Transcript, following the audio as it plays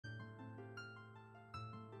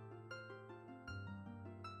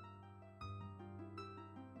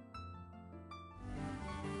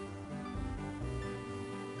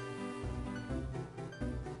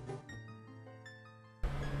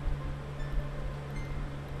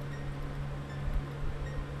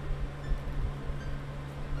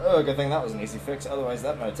Oh, good thing that was an easy fix. Otherwise,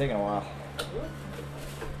 that might have taken a while.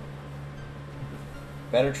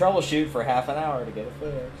 Better troubleshoot for half an hour to get it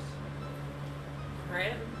fixed.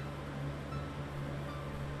 Right?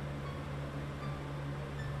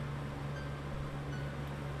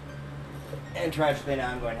 And tragically,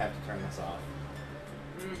 now I'm going to have to turn this off.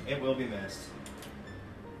 It will be missed.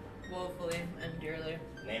 Woefully and dearly.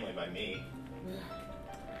 Namely by me.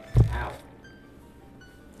 Ow.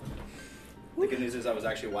 The good news is I was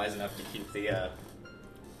actually wise enough to keep the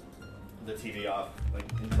TV off like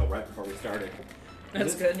until right before we started.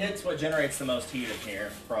 That's good. It's what generates the most heat in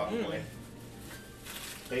here, probably.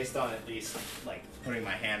 Based on at least like putting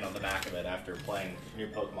my hand on the back of it after playing new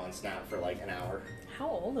Pokemon Snap for like an hour. How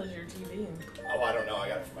old is your TV? Oh, I don't know. I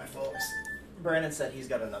got it from my folks. Brandon said he's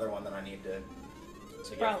got another one that I need to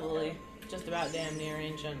get. Probably. Just about damn near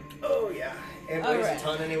ancient. Oh, yeah. It weighs a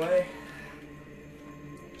ton anyway.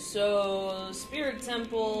 So, Spirit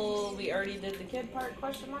Temple, we already did the kid part,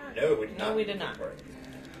 question mark? No, we did not. No, we did not.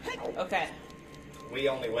 Okay. We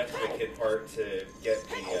only went to the kid part to get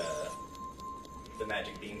the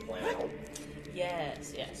magic beam plant.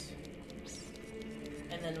 Yes, yes.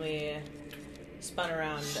 And then we spun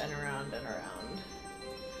around and around and around.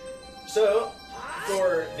 So,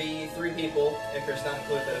 for the 3 people, if there's not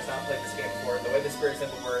included that has not played this game before, the way the Spirit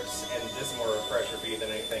Temple works, and this is more of a refresher for you than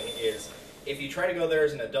anything, is if you try to go there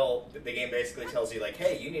as an adult, the game basically tells you, like,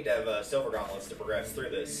 hey, you need to have Silver Gauntlets to progress through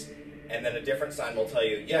this. And then a different sign will tell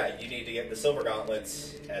you, yeah, you need to get the Silver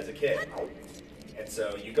Gauntlets as a kid. And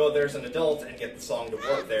so you go there as an adult and get the song to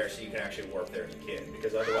warp there so you can actually warp there as a kid.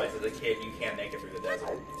 Because otherwise, as a kid, you can't make it through the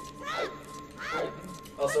desert.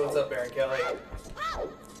 Also, what's up, Baron Kelly?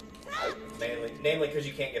 Namely because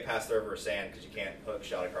you can't get past the river of sand because you can't hook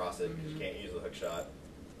shot across it because you can't use the hook shot.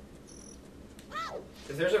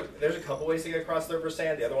 Because there's a couple ways to get across the river of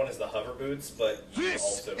sand. The other one is the hover boots, but this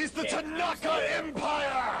also is the Tanaka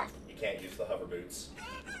Empire! You can't use the hover boots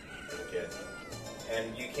as a kid.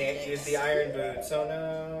 And you can't use the iron boots, oh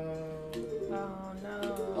no. Oh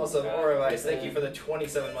no. Also, Orovice, thank you for the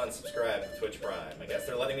 27 months subscribed to Twitch Prime. I guess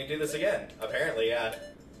they're letting me do this again. Apparently, yeah.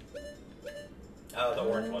 Oh, the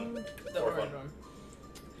orange one. The orange one.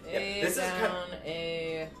 Yeah, this down, is kind of,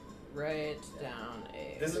 A, right, down,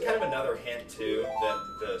 A. This is kind of another hint, too, that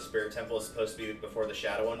the Spirit Temple is supposed to be before the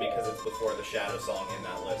Shadow one, because it's before the Shadow song in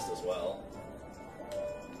that list as well.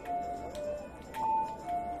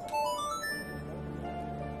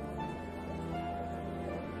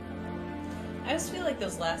 I just feel like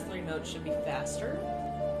those last 3 notes should be faster.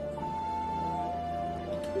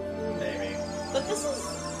 Maybe. But this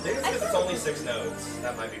is... Maybe it's because it's only 6 notes.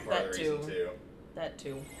 That might be part of the reason, too. That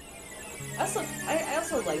too. I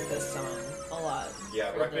also like this song a lot.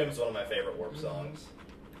 Yeah, Requiem is one of my favorite warp songs.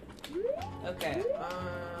 Okay,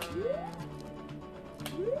 Ow.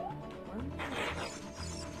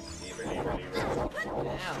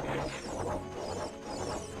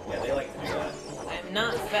 Yeah, they like to do that. I'm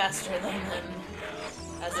not faster than them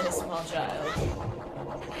as a small child.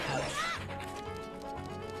 Ouch.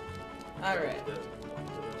 Alright.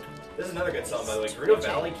 This is another good song, by the way. Gerudo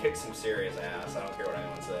Valley kicks some serious ass. I don't care what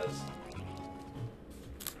anyone says.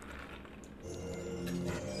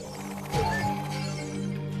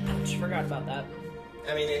 Ouch, forgot about that.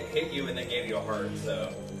 I mean, it hit you and then gave you a heart,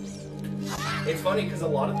 so... It's funny, because a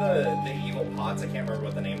lot of the evil pots, I can't remember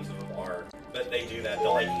what the names of them are, but they do that.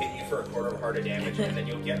 They'll, like, hit you for a quarter of a heart of damage, and then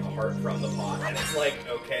you'll get a heart from the pot, and it's like,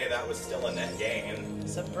 okay, that was still a net gain.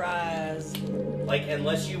 Surprise. Like,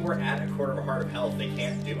 unless you were at a quarter of a heart of health, they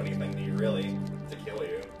can't do anything to you, really, to kill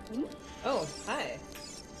you. Oh, hi.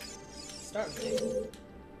 Starving.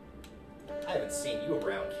 I haven't seen you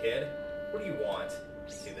around, kid. What do you want?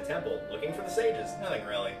 See the temple. Looking for the sages. Nothing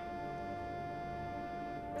really.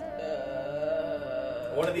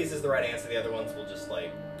 One of these is the right answer. The other ones will just,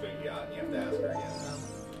 like, boot you out and you have to ask her again.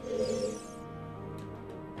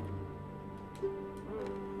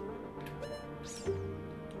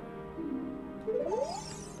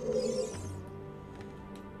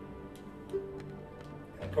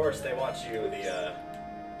 And of course, they want you to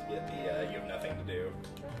get the you have nothing to do.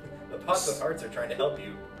 The pots with hearts are trying to help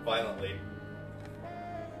you violently.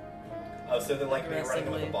 Oh, so they're like me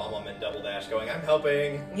running with a bomb on mid double dash going, I'm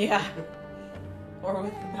helping! Yeah. Or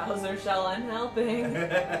with the Bowser shell, I'm helping.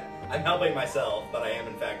 I'm helping myself, but I am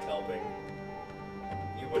in fact helping.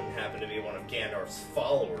 You wouldn't happen to be one of Gandalf's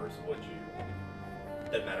followers, would you?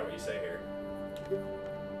 Doesn't matter what you say here.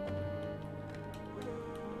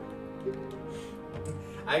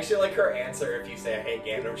 I actually like her answer if you say I hate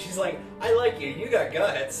Gandalf. She's like, I like you, you got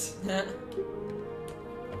guts.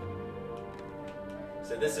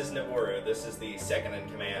 So this is Naboru, this is the second in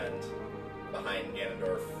command behind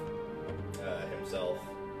Ganondorf himself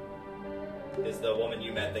is the woman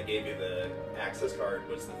you met that gave you the access card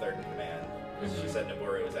was the third in command. She said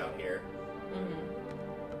Naburi was out here.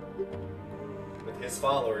 With his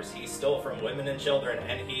followers, he stole from women and children,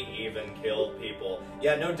 and he even killed people.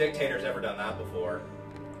 Yeah, no dictator's ever done that before.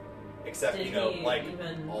 Except, Did you know, he like,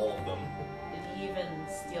 even- all of them. Did he even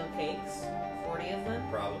steal cakes? 40 of them?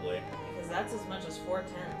 Probably. Because that's as much as 4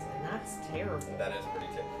 tens, and that's terrible. That is pretty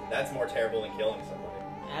that's more terrible than killing somebody.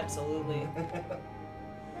 Absolutely.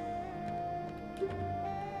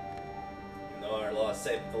 Even though our laws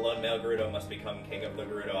say that the lone male Gerudo must become king of the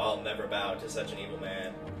Gerudo, I'll never bow to such an evil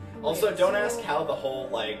man. Also, Wait, don't so- ask how the whole,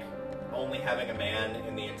 like, only having a man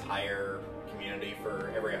in the entire community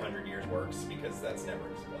for every 100 years works, because that's never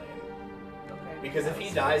explained. Okay. Because if That he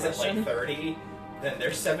was dies the at, like, question. 30, then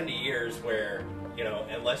there's 70 years where, you know,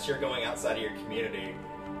 unless you're going outside of your community,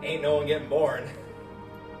 ain't no one getting born.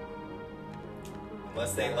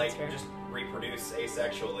 Unless they, Yeah, like, that's fair. just reproduce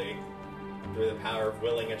asexually through the power of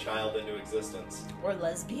willing a child into existence. Or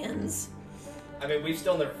lesbians. I mean, we've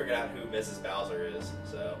still never figured out who Mrs. Bowser is,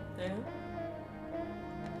 so... Yeah.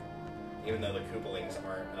 Even though the Koopalings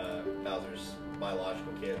aren't Bowser's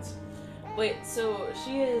biological kids. Wait, so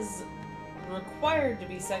she is required to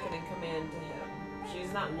be second in command to him.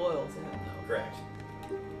 She's not loyal to him, though. Correct.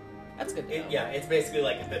 That's good to know. Yeah, it's basically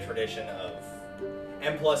like the tradition of...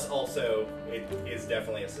 And plus, also, it is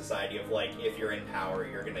definitely a society of, like, if you're in power,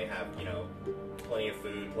 you're gonna have, you know, plenty of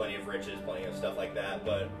food, plenty of riches, plenty of stuff like that,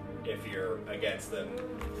 but if you're against them,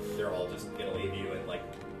 they're all just gonna leave you and, like,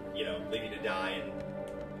 you know, leave you to die, and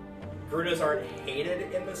Gerudos aren't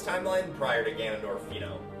hated in this timeline prior to Ganondorf, you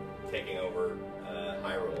know, taking over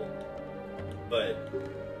Hyrule, but,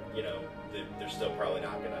 you know, they're still probably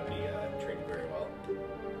not gonna be treated very well.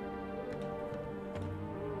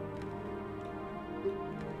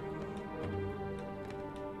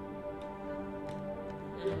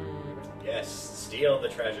 Yes, steal the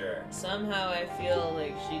treasure. Somehow I feel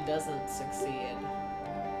like she doesn't succeed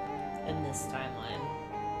in this timeline.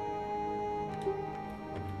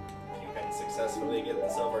 If you can successfully get the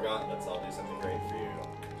silver gauntlets, I'll do something great for you.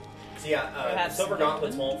 So yeah, the Perhaps silver you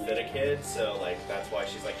gauntlets can. won't fit a kid, so like that's why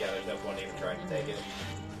she's like, yeah, there's no point even trying to take it.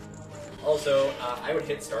 Also, I would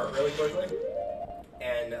hit start really quickly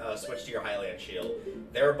and switch to your Hylian shield.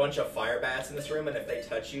 There are a bunch of fire bats in this room, and if they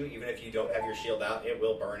touch you, even if you don't have your shield out, it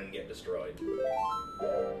will burn and get destroyed.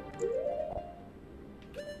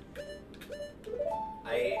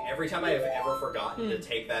 Every time I have ever forgotten to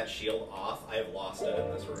take that shield off, I have lost it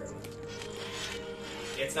in this room.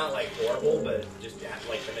 It's not like horrible, but just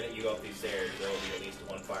like the minute you go up these stairs, there will be at least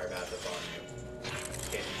one fire bat that's on you.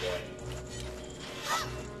 Can't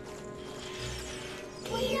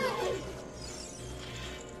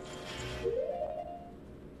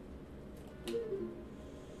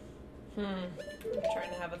I'm trying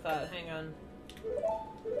to have a thought. Hang on.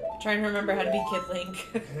 Trying to remember how to be Kid Link.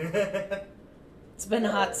 enjoy. It's been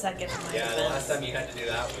a hot second in my Yeah, the last defense. time you had to do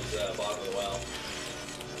that was bottom of the well.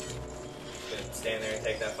 Gonna stand there and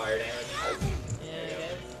take that fire damage. Yeah, There you I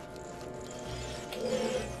go.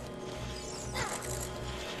 guess.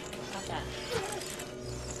 Not that.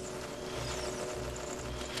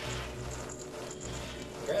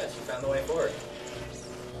 Congrats, you found the way forward.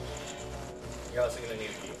 You're also gonna need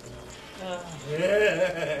a key. Ugh,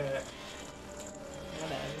 Yeah.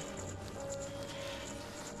 whatever.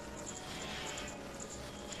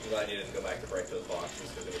 I'm glad you didn't go back to break those boxes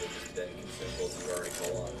because it would have just been consumables you already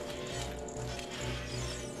full on.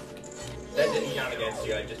 That didn't count against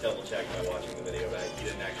you. I just double checked by watching the video back. You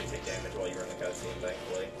didn't actually take damage while you were in the cutscene,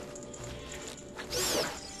 thankfully.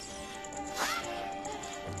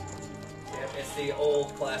 Yep, it's the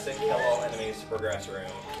old classic kill all enemies to progress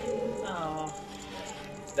room. Oh.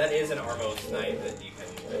 That is an Armos knight that you can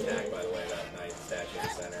attack, by the way, that knight statue in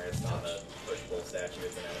the center. It's not a push-pull statue,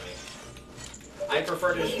 it's an enemy. I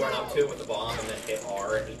prefer to just run up to it with the bomb and then hit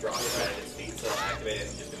R and just drop it right at its feet, so it'll activate it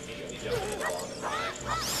and just immediately jump into the bomb and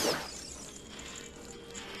run.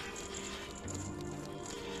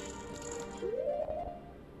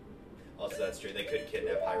 Also, that's true, they could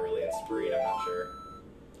kidnap Hyruleans to breed, I'm not sure.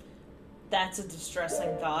 That's a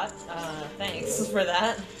distressing thought. Thanks for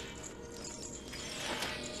that.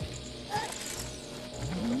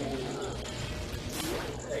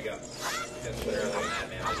 There you go. That's literally a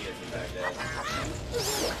madman, but he is in fact dead.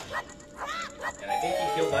 And I think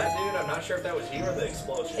he killed that dude. I'm not sure if that was he or the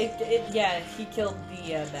explosion. Yeah, he killed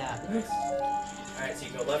the bat. Alright, so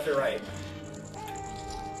you can go left or right.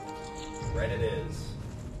 Right it is.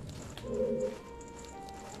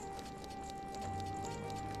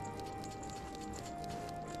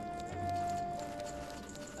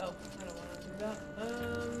 Oh, I don't want to.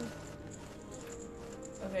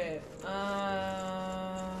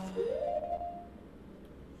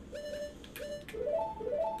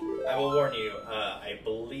 I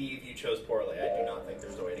believe you chose poorly. I do not think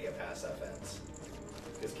there's a way to get past that fence.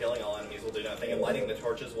 Because killing all enemies will do nothing, and lighting the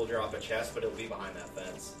torches will drop a chest, but it'll be behind that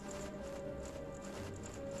fence.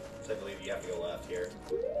 So I believe you have to go left here.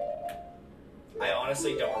 I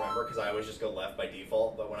honestly don't remember, because I always just go left by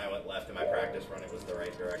default, but when I went left in my practice run, it was the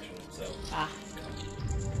right direction, so...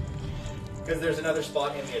 Because there's another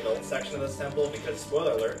spot in the adult section of this temple, because,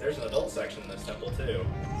 spoiler alert, there's an adult section in this temple, too.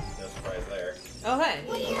 No surprise there. Oh, hey.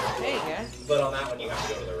 There you go. But on that one, you have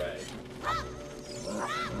to go to the right.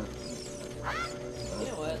 You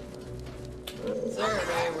know what? Is there a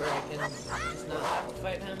way where I can just not have to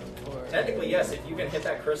fight him? Or... Technically, yes. If you can hit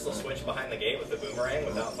that crystal switch behind the gate with the boomerang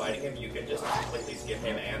without fighting him, you can just completely skip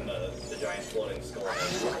him and the giant floating skull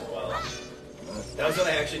as well. That was what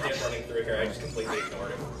I actually did running through here. I just completely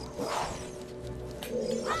ignored him.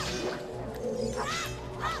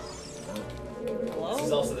 Hello? This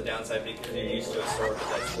is also the downside because you're used to a sword that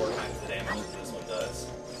does 4 times the damage that this one does.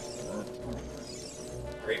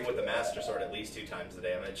 Or even with the Master Sword, at least 2 times the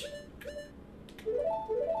damage.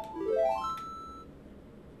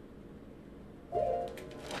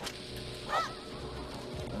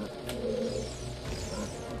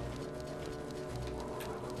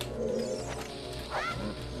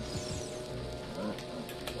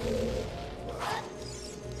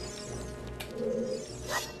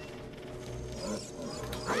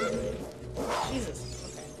 Jesus.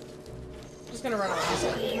 Okay. I'm just gonna run around.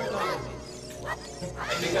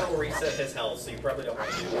 I think that will reset his health, so you probably don't want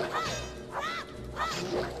to do that.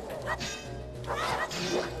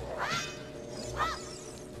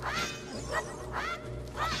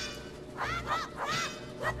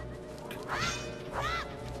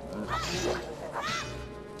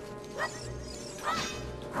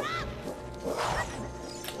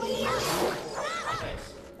 Nice.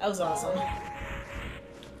 That was awesome.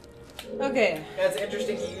 Okay. Yeah, it's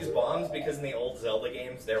interesting to use bombs because in the old Zelda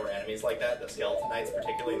games there were enemies like that, the Skeleton Knights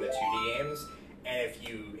particularly in the 2D games, and if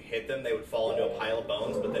you hit them they would fall into a pile of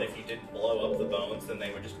bones, but then if you didn't blow up the bones then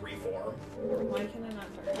they would just reform. Why can I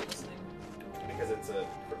not target this thing? Because it's a...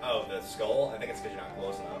 oh, the skull? I think it's because you're not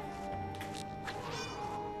close enough.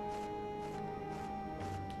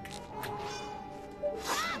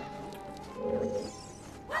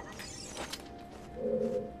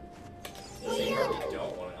 So you probably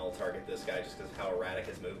don't want to L-target this guy just because of how erratic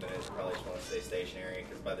his movement is. You probably just want to stay stationary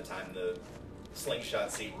because by the time the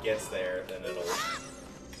slingshot seat gets there, then it'll...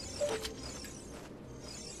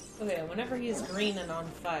 Okay, whenever he's green and on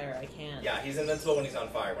fire, I can't. Yeah, he's invincible when he's on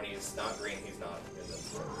fire. When he's not green, he's not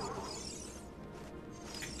invincible.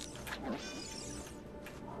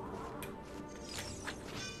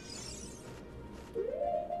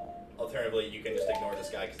 Alternatively, you can just ignore this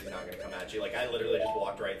guy because he's not going to come at you. Like, I literally just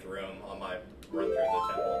walked right through him on my run through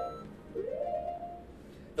the temple.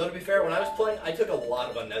 Though, to be fair, when I was playing, I took a lot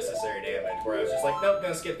of unnecessary damage, where I was just like, nope,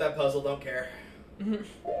 gonna skip that puzzle, don't care.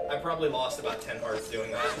 I probably lost about 10 hearts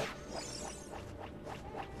doing that.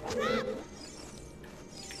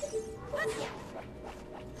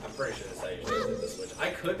 I'm pretty sure that's how you should hit the switch.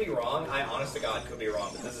 I could be wrong, I honest to God could be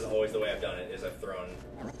wrong, but this is always the way I've done it, is I've thrown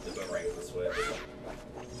the boomerang to the switch.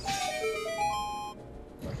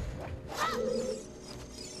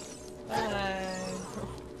 Bye.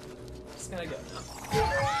 Just gonna go now.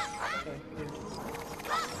 Okay, good.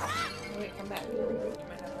 Wait, come back. You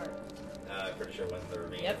might have heart. I'm pretty sure it went to the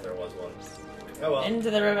ravine Yep. if there was one. Oh well. Into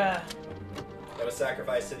the river. That was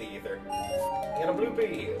sacrificed to the ether. Get a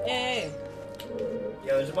bloopy! Yay!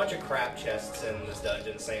 Yeah, there's a bunch of crap chests in this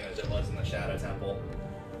dungeon, same as it was in the Shadow Temple.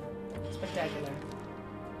 Spectacular.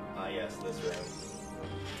 Ah yes, this room.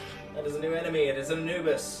 That is a new enemy, it is an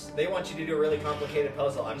Anubis. They want you to do a really complicated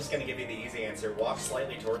puzzle. I'm just gonna give you the easy answer. Walk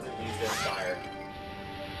slightly towards it and use this fire.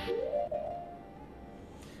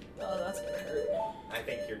 Oh, that's gonna hurt. I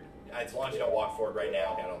think you're... as long as you don't walk forward right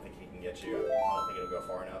now, I don't think he can get you. I don't think it'll go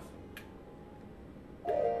far enough.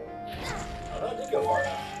 Oh no, it did go far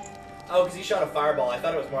enough. Oh, because he shot a fireball. I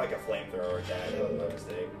thought it was more like a flamethrower attack. That was my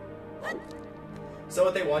mistake. So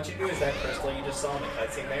what they want you to do is that crystal you just saw in the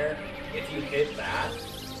cutscene there, if you hit that...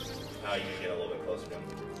 oh, you can get a little bit closer to him.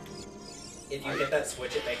 If you hit that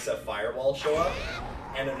switch, it makes a firewall show up,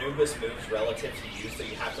 and Anubis moves relative to you, so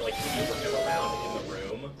you have to like maneuver him around in the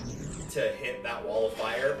room to hit that wall of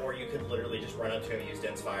fire, or you could literally just run up to him, use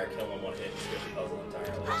dense fire, kill him in one hit, and skip the puzzle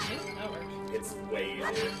entirely. That works. It's way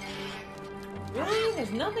easier. Really?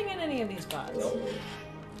 There's nothing in any of these spots. Nope.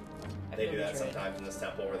 I They feel do that betrayed. sometimes in this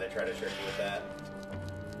temple where they try to trick you with that.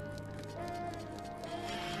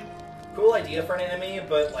 Cool idea for an enemy,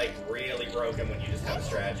 but like really broken when you just have a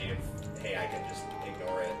strategy of, hey, I can just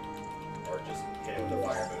ignore it, or just hit it with a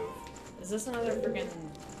fire move. Is this another freaking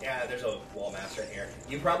Yeah, there's a wall master in here.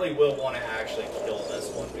 You probably will want to actually kill this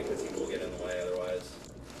one because he will get in the way otherwise.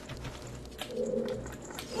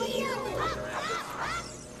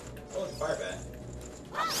 Oh, it's a fire bat.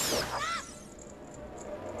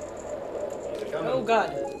 Oh god.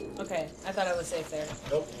 Okay, I thought I was safe there.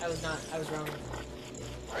 Nope. I was not. I was wrong.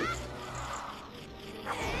 Can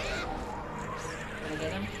I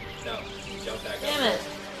get him? No, jump back up. Damn it!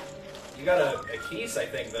 You got a keys, I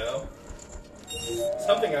think, though.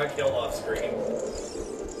 Something got killed off screen.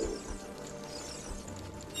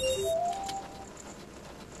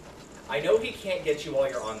 I know he can't get you while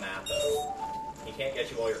you're on that, though. He can't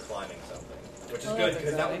get you while you're climbing something. Which is good,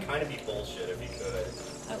 because that would kind of be bullshit if he could.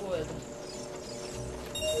 That would.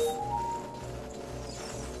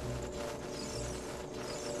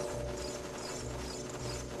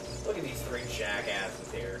 Look at these three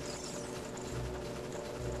jackasses here.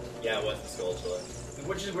 Yeah, it was the Skulltula.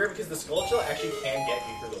 Which is weird because the Skulltula actually can get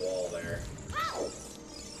you through the wall there.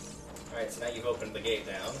 Alright, so now you've opened the gate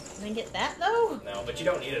down. Can I get that though? No, but you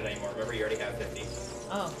don't need it anymore. Remember, you already have 50.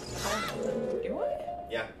 Oh. Do I?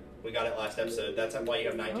 Yeah, we got it last episode. That's why you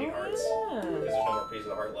have 19 hearts. Yeah. Because there's no more piece of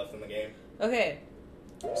the heart left in the game. Okay.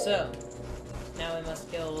 So, now we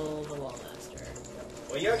must kill the wall master.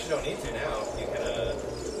 Well, you actually don't need to now. You can,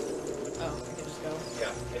 Oh, I can just go?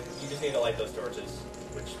 yeah, you just need to light those torches,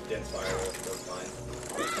 which dense fire will work fine.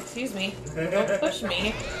 Excuse me. Don't push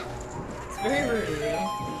me. It's very rude of you.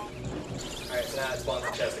 Alright, so now it spawns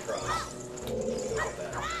the chest across. Look at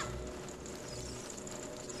that.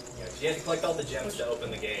 Yeah, 'cause you had to collect all the gems to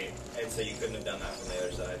open the gate, and so you couldn't have done that from the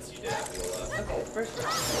other side, so you did have to go left. Okay, first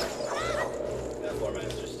That floor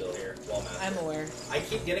master's still here. Wall master. I'm aware. I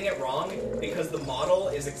keep getting it wrong because the model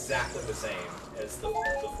is exactly the same as the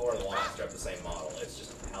floor and the wall master have the same model. It's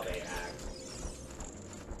just how they act.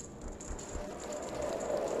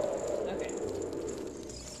 Okay.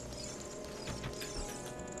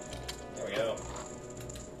 There we go.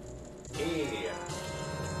 Key.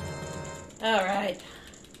 Alright.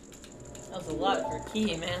 That was a lot for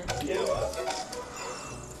key, man. Yeah, it was.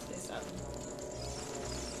 Please stop.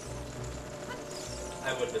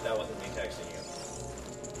 I would, but that wasn't me texting you.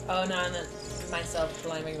 Oh no, I meant myself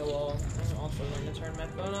climbing the wall. I'm also going to turn my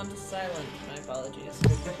phone on to silent. My apologies.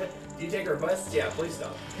 Do you take requests? Yeah, please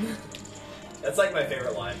don't. That's like my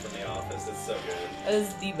favorite line from The Office. It's so good. That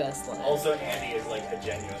is the best line. Also, Andy is like a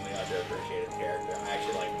genuinely underappreciated character. I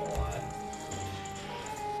actually like him a lot.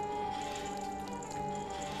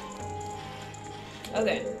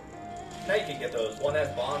 Okay. Now you can get those. One has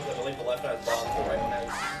bombs. I believe the left one has bombs. The right one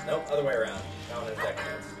has... Nope, other way around. That one has deck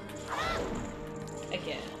hands.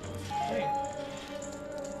 Again. Okay.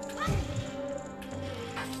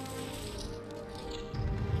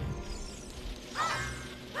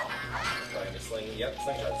 Trying to sling... Yep,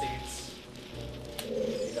 slingshot seeds.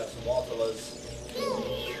 You got some Waltolas.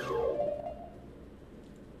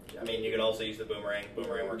 I mean, you could also use the boomerang.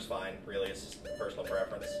 Boomerang works fine. Really, it's just personal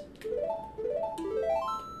preference.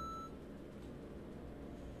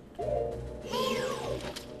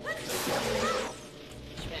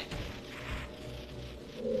 Schmack.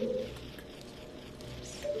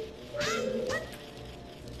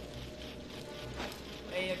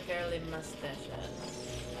 Where your curly mustache at?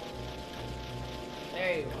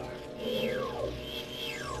 There you are.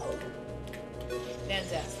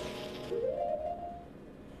 Fantastic.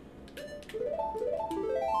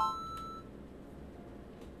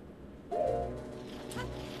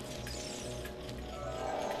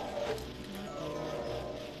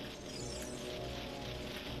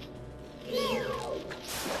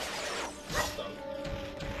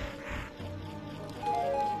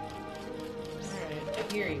 Alright,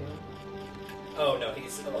 I hear you. Oh no,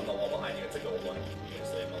 he's on the wall behind you. It's a gold one. You can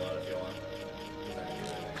just leave him alone if you want. He's not gonna do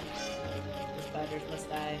anything. The spiders must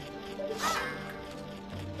die.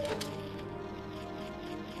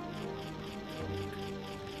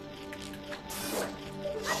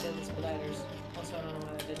 Kill the spiders. Also, I don't know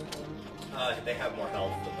why I didn't kill them. They have more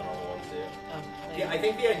health than the normal ones do. Oh, Yeah, I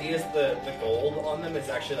think the idea is the gold on them is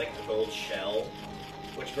actually like the gold shell.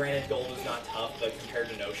 Which, granted, gold is not tough, but compared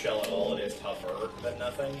to no shell at all, it is tougher than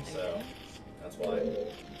nothing, so that's why.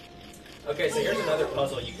 Okay, so here's another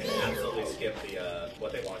puzzle you can absolutely skip the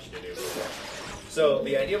what they want you to do. So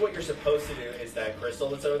the idea of what you're supposed to do is that crystal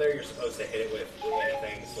that's over there, you're supposed to hit it with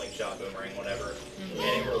anything, slingshot, boomerang, whatever,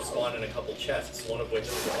 and it will spawn in a couple chests, one of which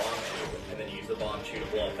is a bomb chute, and then you use the bomb chute to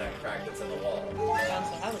blow up that crack that's in the wall. I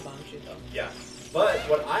also have a bomb chute, though. Yeah. But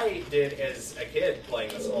what I did as a kid playing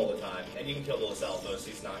this all the time, and you can kill the Locale,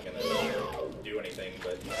 he's not going to do anything,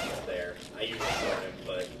 but he's there. I usually ignore him,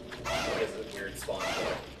 but he has a weird spawn.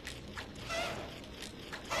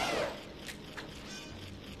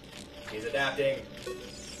 He's adapting.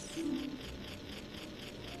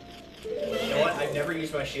 You know what? I've never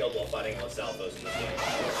used my shield while fighting Lothalfos in this game.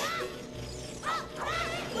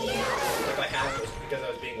 If I have, it was because I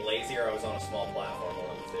was being lazy or I was on a small platform,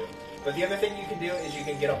 one of the two. But the other thing you can do is you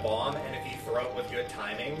can get a bomb, and if you throw it with good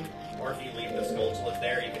timing, or if you leave the Skulltula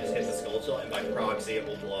there, you can just hit the Skulltula, and by proxy it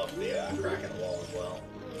will blow up the crack in the wall as well.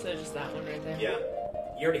 So just that one right there? Yeah.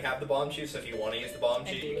 You already have the bomb shoot, so if you want to use the bomb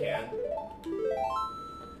shoot, you can.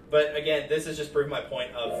 But again, this is just proving my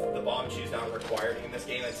point of the bomb shoot not required in this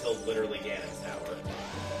game until literally Ganon's Tower.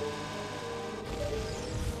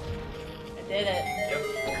 I did it. Yep.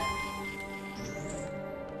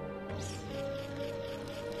 Is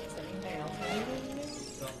there anything else I need to do?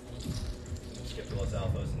 No. Skip to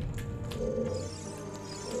Lothalfos.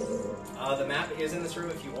 The map is in this room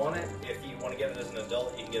if you want it. If you want to get it as an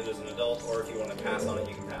adult, you can get it as an adult, or if you want to pass on it,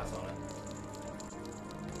 you can pass on it.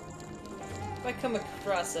 If I come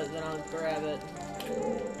across it, then I'll grab it.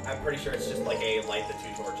 I'm pretty sure it's just like a light the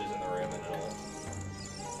 2 torches in the room and it'll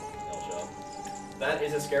show up. That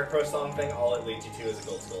is a Scarecrow song thing. All it leads you to is a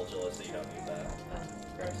gold Skulltula, so you don't need that. Oh,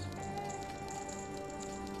 gross.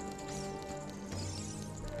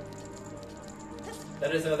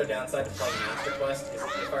 That is another downside to playing Master Quest, is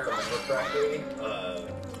if I remember correctly,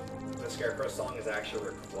 the Scarecrow song is actually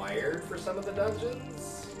required for some of the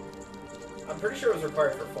dungeons. I'm pretty sure it was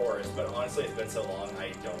required for Forest, but honestly it's been so long,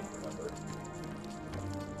 I don't remember.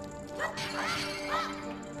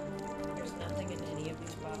 There's nothing in any of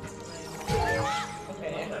these pots.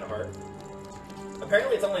 Okay. Not that hard.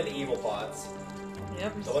 Apparently it's only the evil pots.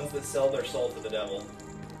 Yep. The ones that sell their soul to the devil.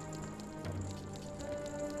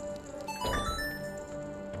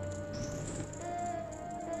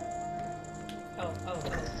 Oh, I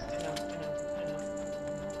know.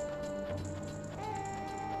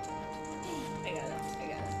 I got it.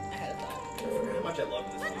 I had a thought. I forgot how much I love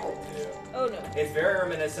this music too. Oh no. It's very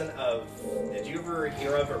reminiscent of. Did you ever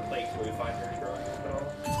hear of or play Clue Finders growing up at all?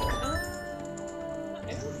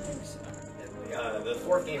 I don't think so. The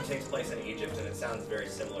 4th game takes place in Egypt, and it sounds very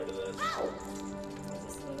similar to this.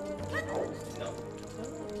 No.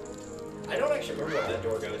 I don't actually remember what that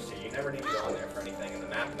door goes to. You never need to go in there for anything, and the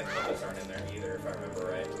map and the compass aren't in there either, if I remember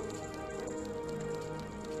right.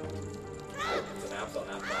 The map's on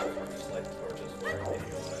that platform, just like the torches for it, if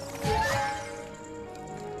you want it.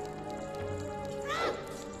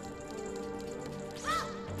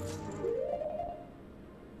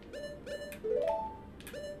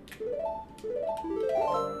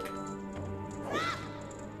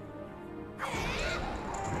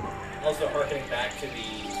 Also, harkening back to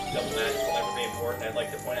the double magic will never be important, I'd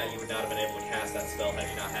like to point out you would not have been able to cast that spell had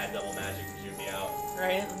you not had double magic to shoot me out.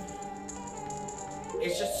 Right?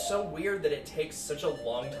 It's just so weird that it takes such a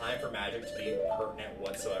long time for magic to be pertinent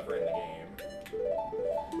whatsoever in the game.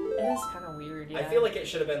 It is kind of weird, yeah. I feel like it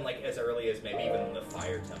should have been like as early as maybe even the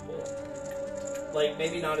Fire Temple. Like,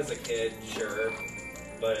 maybe not as a kid, sure,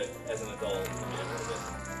 but as an adult, I mean, it would have been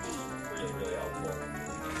really, really helpful.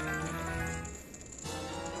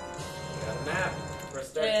 Got a map. We're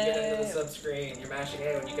starting to get into the sub-screen. You're mashing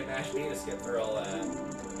A when you can mash B to skip through all that.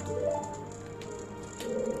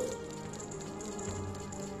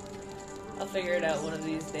 I'll figure it out one of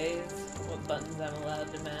these days, what buttons I'm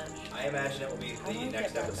allowed to mash. I imagine it will be the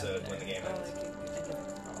next episode when the game ends. I get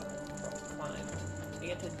fine. I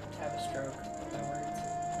get to have a stroke with my words.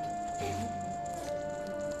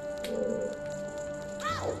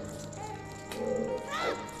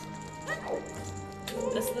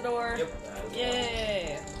 This is the door? Yep.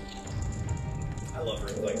 Yay! I love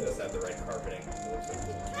rooms like this that have the right carpeting. It looks so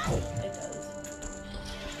cool. It does.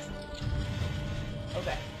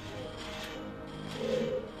 Okay.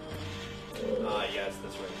 Yes,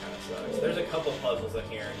 this room kind of sucks. There's a couple puzzles in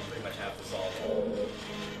here, and you pretty much have to solve them.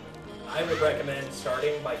 I would recommend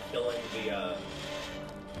starting by killing the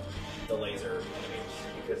laser enemies,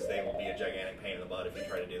 because they will be a gigantic pain in the butt if you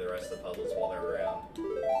try to do the rest of the puzzles while they're around.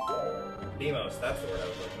 Demos, that's the word I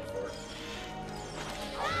was looking for.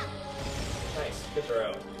 Nice, good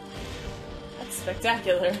throw. That's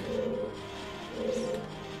spectacular.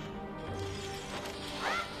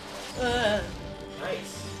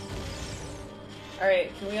 Nice.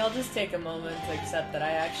 Alright, can we all just take a moment to accept that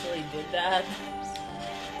I actually did that?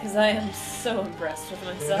 Because I am so impressed with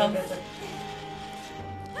myself.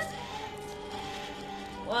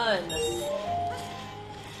 One. Nothing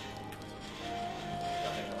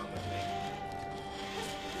wrong with me.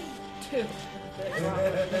 Two. Nothing wrong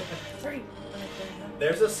with me. Three.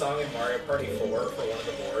 There's a song in Mario Party 4 for one of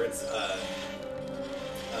the boards,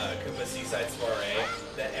 Koopa Seaside Soiree,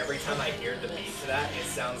 that every time I hear the beat to that, it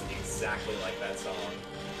sounds exactly like that song.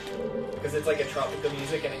 Because it's like a tropical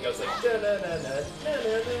music and it goes like da na na na na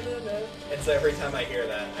na na na. And so every time I hear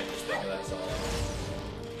that, I just think of that song.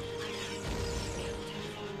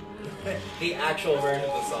 The actual version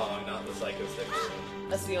of the song, not the Psycho Stick version.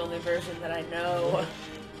 That's the only version that I know.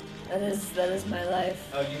 That is my life.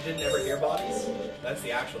 Oh, you didn't ever hear Bodies? That's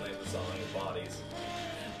the actual name of the song, is Bodies.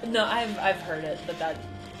 No, I've heard it, but that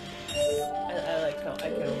I can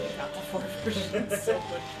only count the 4 versions so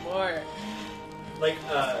much more. Like,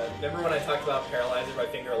 remember when I talked about Paralyzer by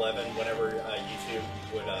Finger 11? Whenever YouTube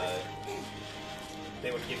would,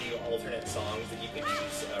 they would give you alternate songs that you could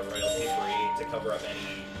use royalty free to cover up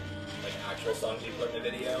any like actual songs you put in a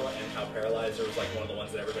video, and how Paralyzer was like one of the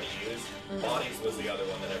ones that everybody used. Bodies was the other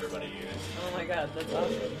one that everybody used. Oh my god, that's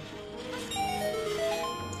awesome.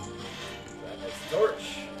 That makes the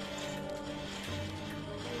torch.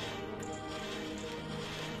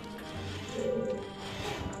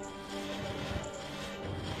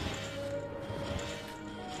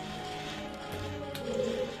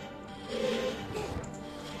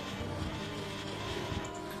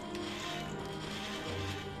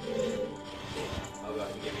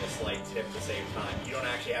 Tip to save time. You don't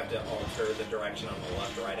actually have to alter the direction on the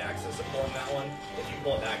left or right axis of pulling that one. If you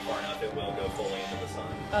pull it back far enough, it will go fully into the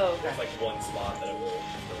sun. Oh, okay. There's like one spot that it will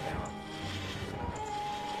go down.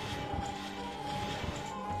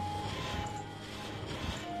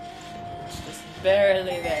 It's just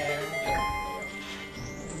barely there.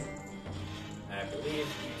 I believe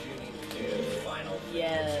you do need to do the final.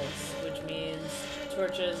 Yes, which means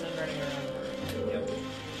torches and running around the room. Yep.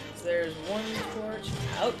 So there's 1 torch.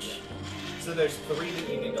 Ouch. So there's 3 that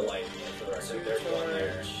you need to light for the record. There's 1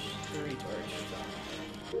 there. 3 torches.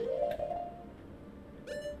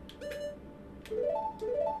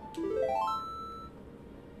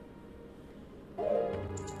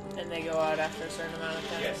 And they go out after a certain amount of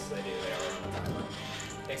time? Yes, they do. They are on a timer.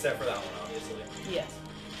 Except for that one, obviously. Yes.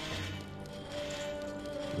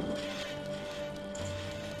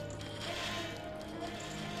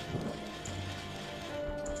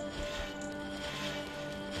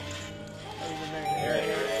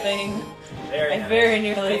 Thing. I very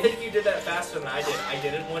nearly. I think you did that faster than I did. I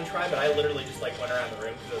did it in 1 try, but I literally just like went around the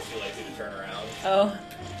room because I was too lazy to turn around. Oh.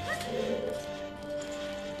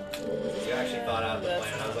 You actually thought out the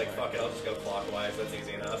plan. I was like, fuck it, I'll just go clockwise. That's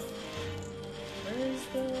easy enough. Where is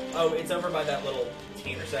the... Oh, it's over by that little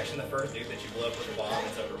T intersection. The first dude that you blew up with the bomb,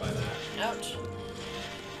 it's over by that. Ouch.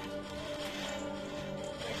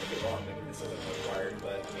 I could be wrong. Maybe this isn't required,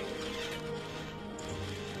 but I mean...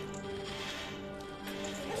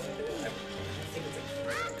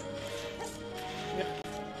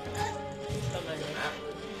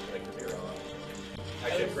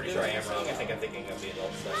 Actually, I'm pretty sure I am wrong. I think I'm thinking of the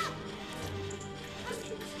adult stuff.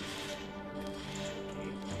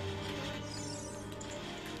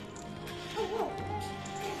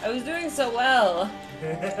 I was doing so well.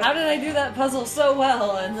 How did I do that puzzle so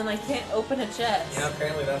well and then I can't open a chest? Yeah,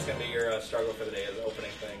 apparently that's going to be your struggle for the day, is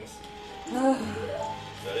opening things.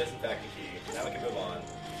 So it is in fact a key. Now we can move on.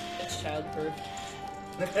 It's childproof.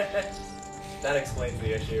 That explains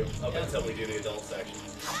the issue, up until we do the adult section.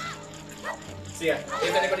 So yeah,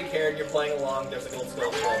 if anybody cared, you're playing along, there's a gold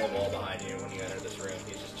sculpture on the wall behind you when you enter this room.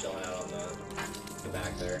 He's just chilling out on the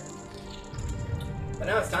back there. But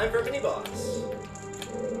now it's time for a mini-boss.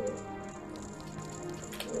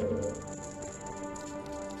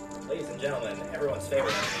 Ladies and gentlemen, everyone's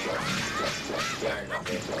favorite the Iron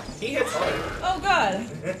Knuckle. He hits hard. Oh god!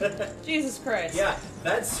 Jesus Christ. Yeah,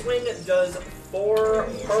 that swing does 4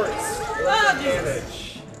 hearts Ah,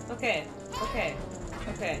 damage. Okay, okay,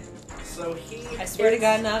 okay. So he I swear to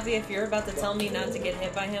God, Navi, if you're about to tell me not to get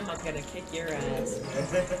hit by him, I'm gonna kick your ass.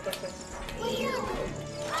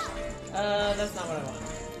 That's not what I want.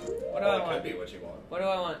 What do I want? It could be what you want. What do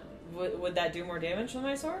I want? Would that do more damage with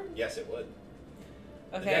my sword? Yes, it would.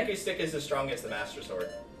 Okay. The Deku Stick is as strong as the Master Sword.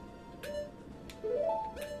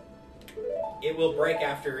 It will break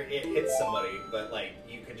after it hits somebody, but like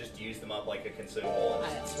you could just use them up like a consumable.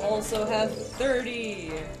 I also have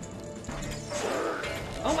 30.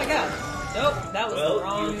 Oh my god. Nope, that was the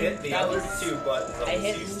wrong. You hit the other 2 buttons on I the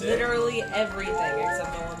hit C-stick. literally everything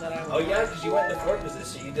except the one that I wanted. Oh yeah, because you went into 4 position,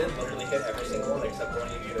 so you did literally hit every single one except the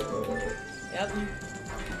one you needed. Yep.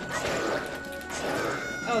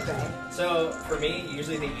 Okay. So, for me,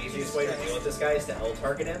 usually the easiest way to deal with this guy is to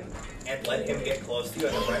L-target him and let him get close to you,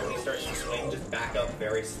 and then right when he starts to swing, just back up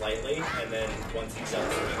very slightly, and then once he's done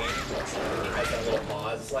swinging, he has that little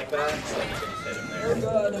pause like that, so you can just hit him there. Oh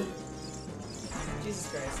god. Jesus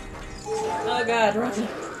Christ. Oh god, run.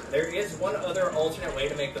 There is one other alternate way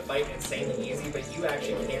to make the fight insanely easy, but you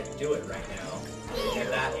actually can't do it right now. And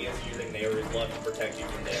that is using Neighbor's Love to protect you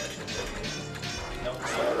from damage completely. Nope,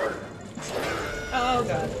 not gonna work. Oh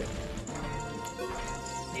god.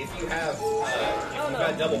 If you have,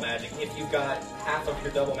 got double magic, if you've got half of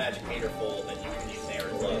your double magic meter full, then you can use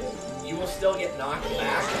Neighbor's Love. You will still get knocked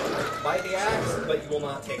back by the axe, but you will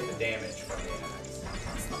not take the damage from the axe.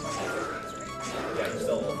 Yeah, you're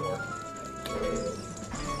still level 4.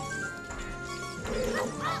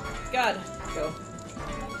 God, go.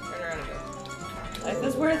 Turn around and go. Life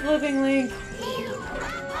is worth living, Link.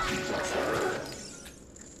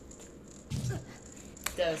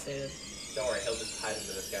 Devastated. Don't worry, he'll just hide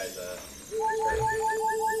into this guy's,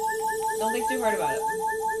 Don't think too hard about it.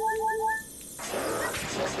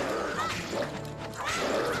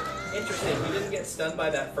 Interesting, you didn't get stunned by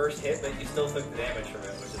that first hit, but you still took the damage from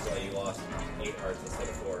it, which is why you lost 8 hearts instead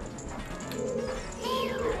of 4.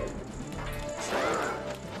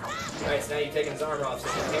 Alright, so now you've taken his armor off, so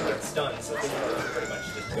you can't get stunned, so this one pretty much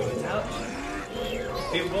just go to town.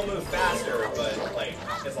 It will move faster, but, like,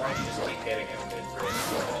 as long as you just keep hitting him, it's really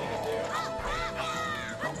not much you can do.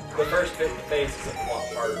 The first hit in the face is a lot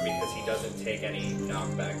harder because he doesn't take any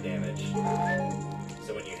knockback damage.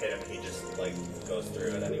 So when you hit him, he just, like, goes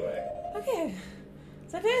through it anyway. Okay.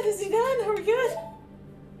 Is that it? Is he done? Are we good?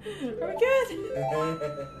 Are we good?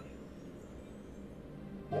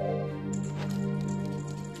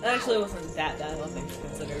 That actually wasn't that bad, all things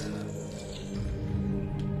considered.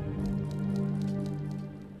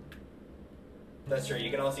 That's true. You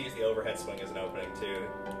can also use the overhead swing as an opening, too,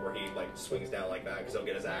 where he, like, swings down like that because he'll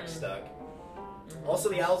get his axe stuck. Also,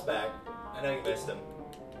 the owl's back. I know you missed him.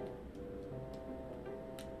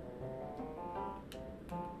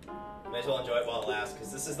 May as well enjoy it while it lasts,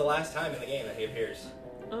 because this is the last time in the game that he appears.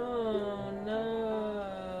 Oh, no.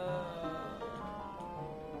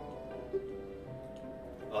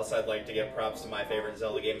 Also, I'd like to give props to my favorite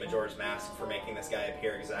Zelda game, Majora's Mask, for making this guy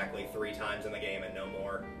appear exactly 3 times in the game and no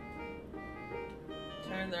more.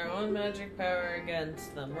 Turn their own magic power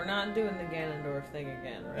against them. We're not doing the Ganondorf thing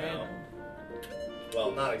again, right? No.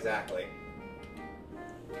 Well, not exactly.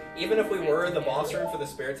 Even if we were, the boss room for the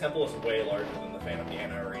Spirit Temple is way larger than the Phantom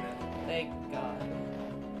Ganon Arena. Thank God.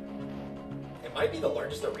 It might be the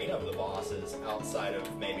largest arena of the bosses outside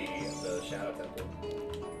of maybe the Shadow Temple.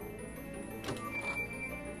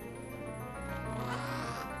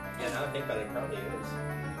 Yeah, now I think about it, it probably is.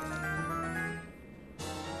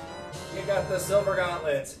 You got the Silver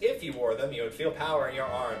Gauntlets. If you wore them, you would feel power in your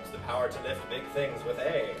arms, the power to lift big things with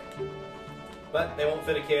A. But they won't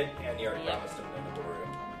fit a kid, and you already promised him them in the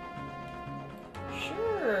room.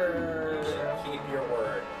 Sure. Keep your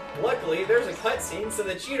word. Luckily, there's a cutscene so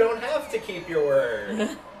that you don't have to keep your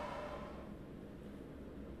word.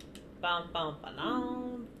 Bum bum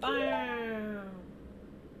ba-dum, bam.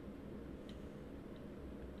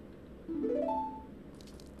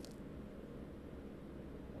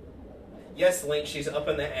 Yes, Link, she's up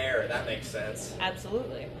in the air. That makes sense.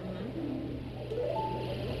 Absolutely.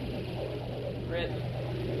 Rip.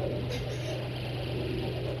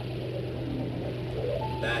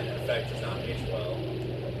 That effect does not age well.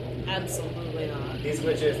 Absolutely not. These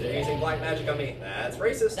witches, they're using black magic on me. That's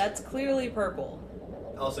racist. That's clearly purple.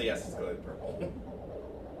 Also, yes, it's clearly purple.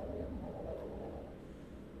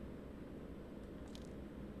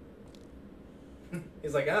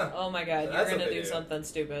 He's like, ah. Oh my god, So you're that's what gonna they do do. something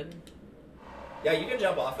stupid. Yeah, you can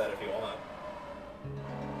jump off that if you want.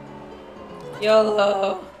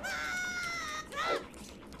 YOLO!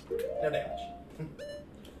 No damage.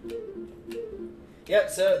 Yep,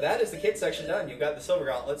 so that is the kid section done. You've got the Silver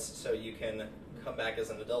Gauntlets, so you can come back as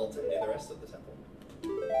an adult and do the rest of the temple.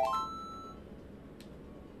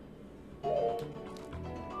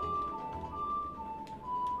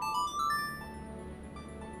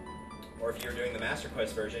 Or if you're doing the Master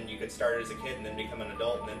Quest version, you could start as a kid and then become an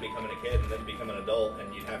adult, and then become a kid, and then become an adult,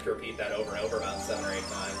 and you'd have to repeat that over and over about 7 or 8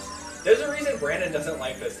 times. There's a reason Brandon doesn't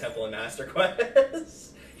like this temple in Master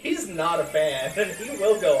Quest. He's not a fan, and he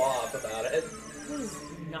will go off about it. This is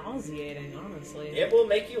nauseating, honestly. It will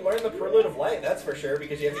make you learn the Prelude of Light, that's for sure,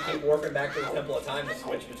 because you have to keep warping back to the Temple of Time to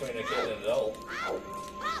switch between a kid and an adult.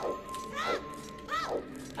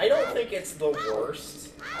 I don't think it's the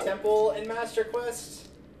worst temple in Master Quest.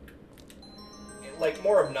 Like,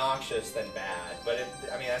 more obnoxious than bad, but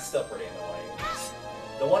I mean, that's still pretty annoying.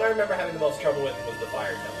 The one I remember having the most trouble with was the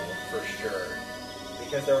Fire Temple, for sure.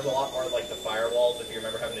 Because there was a lot more, like, the firewalls, if you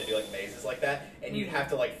remember having to do, like, mazes like that, and you'd have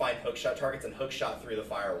to, like, find hookshot targets and hookshot through the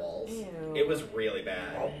firewalls. Ew. It was really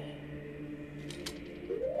bad.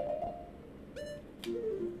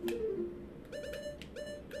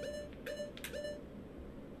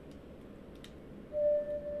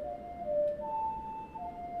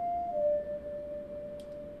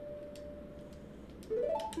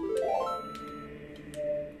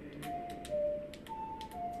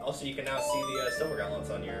 Also, you can now see the silver gauntlets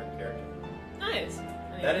on your character. Nice.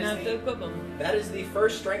 I That didn't is have to equip them. That is the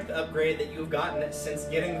first strength upgrade that you've gotten since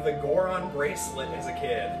getting the Goron bracelet as a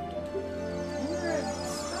kid. You're a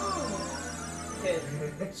strong kid.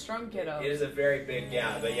 Strong kiddo. It is a very big,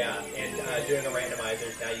 and doing the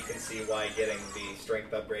randomizers, now you can see why getting the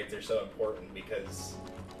strength upgrades are so important, because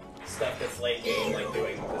stuff that's late game, like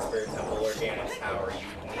doing the Spirit Temple or Ganon's Tower,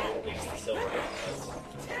 you need at least the silver gauntlets.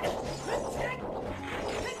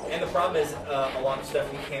 And the problem is, a lot of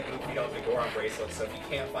stuff you can't move if you don't have the Goron bracelet, so if you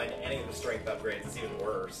can't find any of the strength upgrades, it's even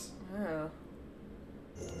worse. Oh.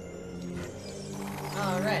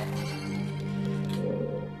 Alright.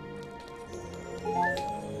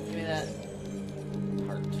 Give me that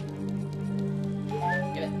heart.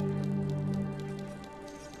 Give it.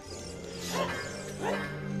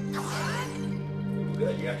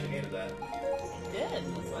 Good, you actually needed that. I did.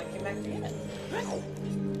 That's why I came back to get it.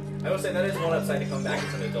 I will say that is one upside to come back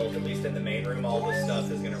as an adult. At least in the main room, all this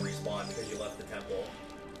stuff is going to respawn because you left the temple.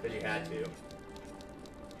 Because you had to.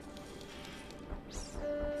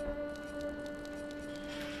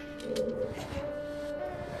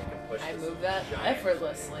 I move that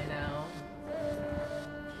effortlessly now.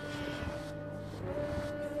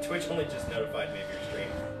 Twitch only just notified me of your stream.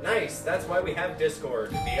 Nice! That's why we have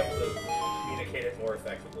Discord, to be able to communicate it more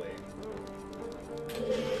effectively.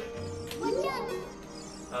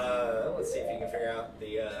 Let's see if you can figure out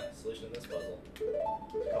the solution to this puzzle.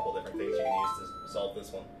 There's a couple different things you can use to solve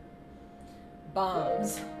this one.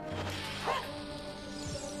 Bombs.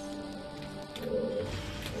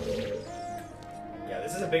 Yeah,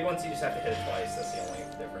 this is a big one, so you just have to hit it twice. That's the only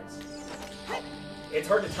difference. It's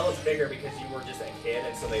hard to tell it's bigger because you were just a kid,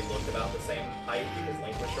 and so they looked about the same height because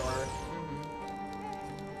Link was shorter.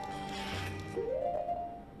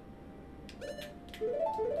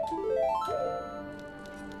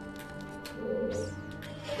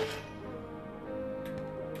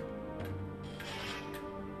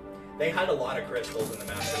 They hide a lot of crystals in the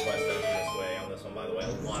Master Quest dungeon this way, on this one, by the way. A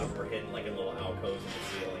lot of them were hidden like in little alcoves in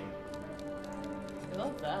the ceiling. I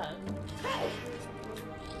love that.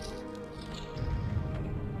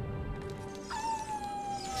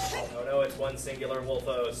 Oh no, it's one singular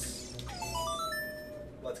Wolfos.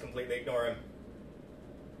 Let's completely ignore him.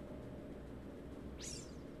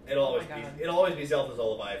 It'll always be Zelda's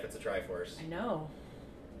Lullaby if it's a Triforce. I know.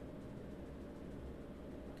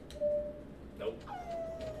 Nope.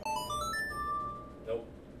 Nope.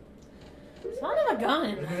 Son of a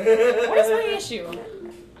gun! What is my issue?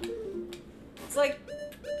 It's like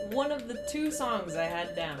one of the 2 songs I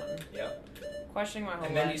had down. Yep. Questioning my whole life.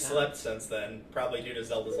 And then you now. slept since then, probably due to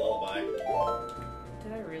Zelda's Lullaby. Did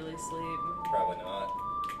I really sleep? Probably not.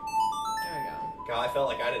 There we go. God, I felt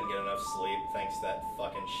like I didn't get enough sleep thanks to that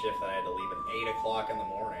fucking shift that I had to leave at 8 o'clock in the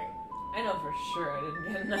morning. I know for sure I didn't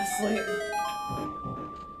get enough sleep.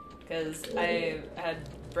 Because I had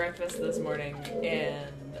breakfast this morning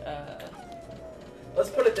and, Let's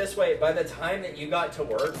put it this way, by the time that you got to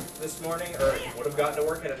work this morning, or would have gotten to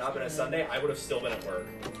work had it not been a Sunday, I would have still been at work.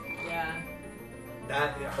 yeah.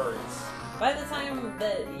 That hurts. By the time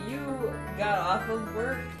that you got off of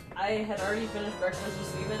work, I had already finished breakfast with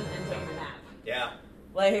Steven and taken a nap. Yeah.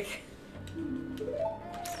 Like...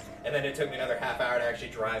 And then it took me another half hour to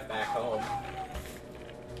actually drive back home.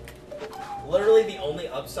 Literally the only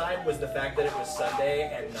upside was the fact that it was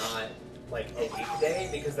Sunday and not, like, a weekday,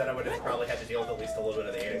 because then I would have probably had to deal with at least a little bit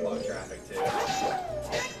of the 8 o'clock traffic, too.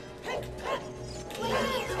 Do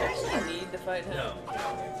you need to fight him? No, you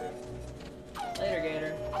don't need to. Later,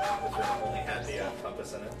 Gator. This room only had the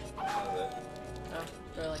compass in it. That was it. Oh,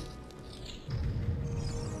 really?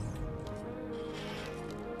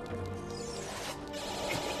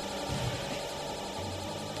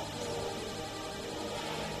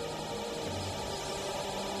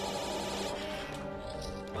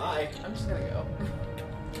 Bye. I'm just gonna go.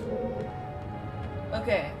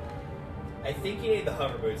 Okay. I think you need the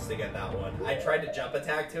hover boots to get that one. I tried to jump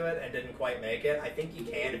attack to it and didn't quite make it. I think you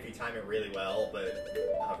can if you time it really well, but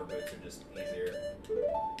the hover boots are just easier.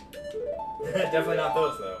 Definitely not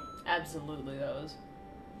those, though. Absolutely those.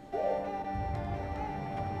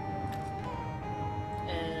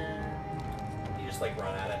 And... You just, like,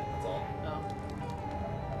 run at it, that's all. Oh.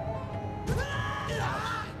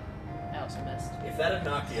 I also missed. If that had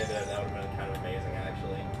knocked you into it, that would have been kind of amazing,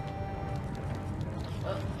 actually.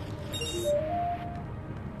 Oh.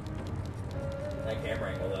 That camera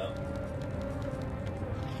angle, though.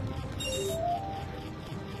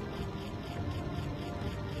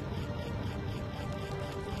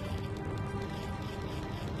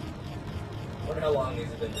 I wonder how long these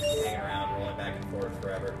have been just hanging around, rolling back and forth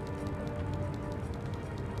forever.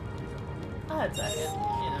 I'd say it,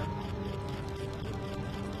 you know.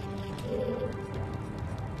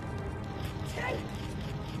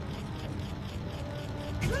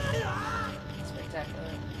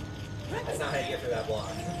 trying to get through that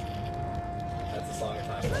block. That's a Song of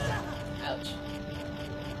Time block. Ouch.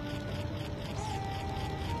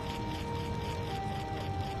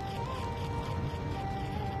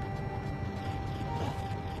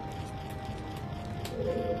 There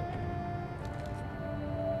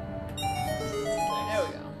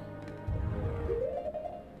we go.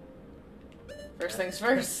 First things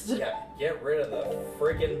first. Yeah, get rid of the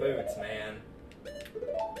freaking boots, man.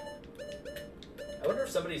 I wonder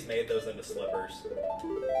if somebody's made those into slippers.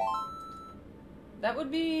 That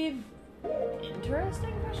would be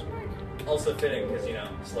interesting, question mark? Also fitting, because, you know,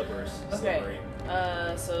 slippers, slippery.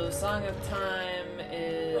 Okay, so Song of Time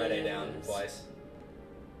is... Right A down twice.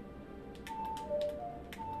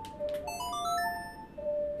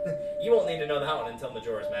 You won't need to know that one until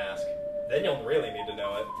Majora's Mask. Then you'll really need to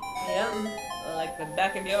know it. Yep, like the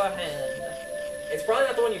back of your hand. It's probably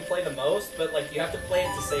not the one you play the most, but, like, you have to play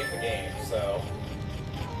it to save the game, so...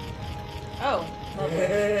 Oh, lovely.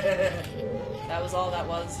 That was all that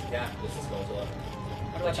was? Yeah, this is Godzilla.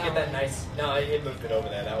 What Let you about get that nice... No, it moved it over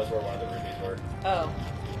there. That was where one of the rubies were. Oh.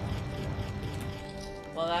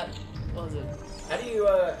 Well, that... What was it? How do you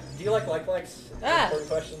like likes? Ah! Important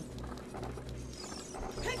question.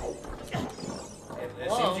 It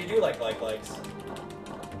Whoa. seems you do like likes. I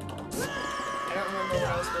don't remember what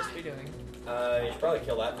I was supposed to be doing. You should probably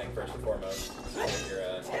kill that thing first and foremost. With your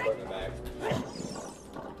equipment bag.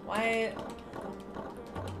 Why...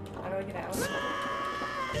 How do I get out?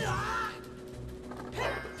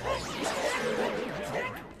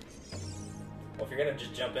 Well, if you're gonna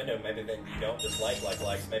just jump into it, maybe then you don't just like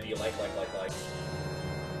likes. Maybe you like.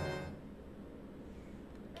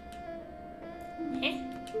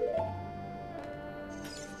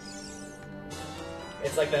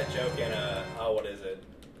 It's like that joke in what is it?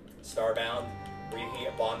 Starbound, where you can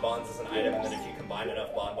get bonbons as an item, and then if you combine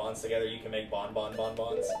enough bonbons together, you can make bonbons. Oh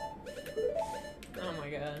my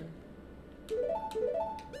god.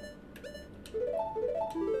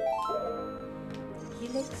 He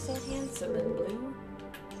looks so handsome in blue.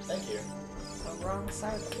 Thank you. The wrong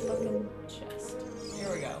side of the fucking chest.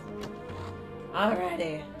 Here we go.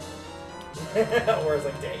 Alrighty. Or it's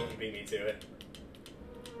like, dang, you beat me to it.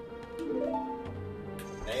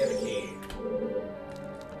 Now you have a key.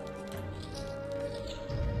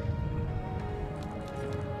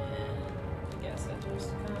 I guess I just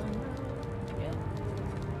yeah.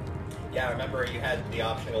 Yeah, I remember you had the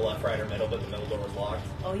option to go left, right, or middle, but the middle door was locked.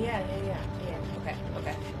 Oh yeah.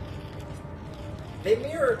 Okay. They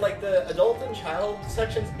mirror, like, the adult and child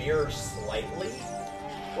sections mirror slightly,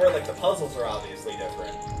 where, like, the puzzles are obviously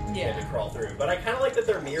different. You have to crawl through. But I kind of like that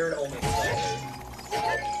they're mirrored only slightly.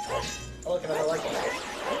 Oh, look, another like one.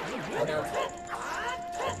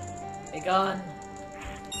 They gone.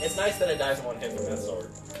 It's nice that it dies in one hit from that sword.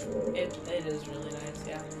 It is really nice,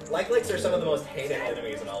 yeah. Like-likes are some of the most hated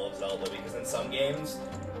enemies in all of Zelda, because in some games,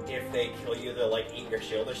 if they kill you, they'll, like, eat your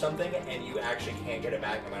shield or something, and you actually can't get it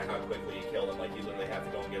back no matter how quickly you kill them. Like, you literally have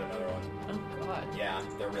to go and get another one. Oh god. Yeah,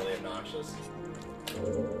 they're really obnoxious.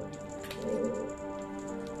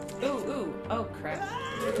 Ooh, oh crap.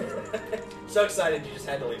 So excited you just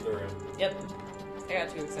had to leave the room. Yep. I got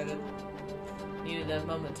too excited. Needed a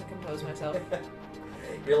moment to compose myself.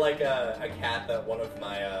 You're like a cat that one of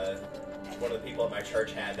the people at my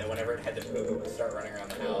church had, that whenever it had to poo, it would start running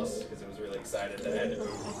around the house because it was really excited that it had to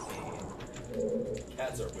poo.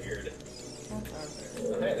 Cats are weird. Cats are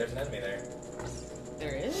weird. Oh, hey, there's an enemy there.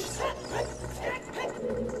 There is?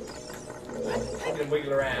 You can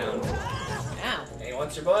wiggle around. Ow. And he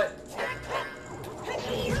wants your butt.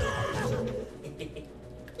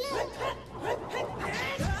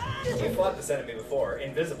 You fought this enemy before.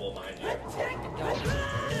 Invisible, mind you.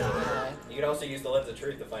 You can also use the Lens of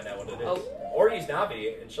Truth to find out what it is. Oh. Or use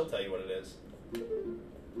Navi, and she'll tell you what it is.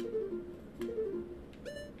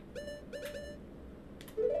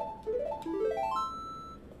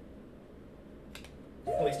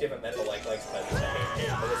 At least you haven't met the likes present that hate hate.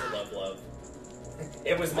 It wasn't love.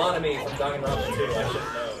 It was Monami from Danganronpa 2. I should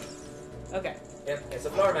have known. Okay. Yep, it's a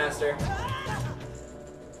Floor Master.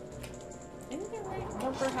 Isn't it right?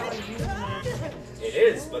 Remember how I use my equipment? It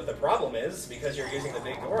is, but the problem is, because you're using the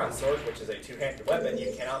big Goron sword, which is a two-handed weapon,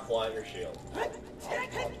 you cannot pull out your shield.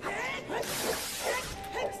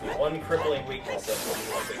 It's the one crippling weakness of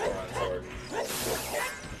using a big Goron sword.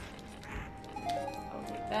 I'll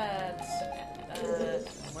take that, and that.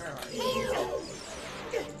 Where are you?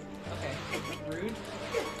 Okay. Rude.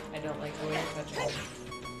 I don't like the way you're touching me.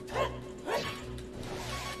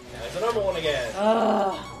 Now there's a normal one again.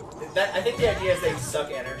 I think the idea is they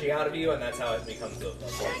suck energy out of you, and that's how it becomes a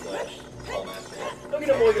full-fledged Claw Master. Look at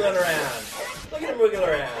him wiggling around! Look at him wiggle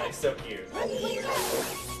around! He's so cute.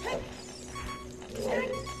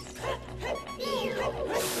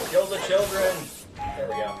 Kill the children! There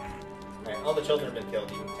we go. Alright, all the children have been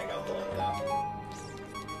killed. You can take out the limb now.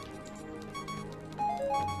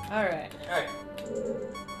 Alright. Alright.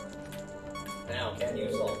 Now, can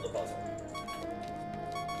you solve the puzzle?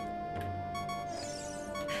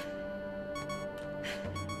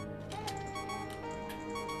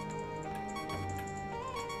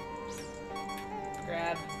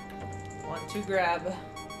 Grab. Want to grab.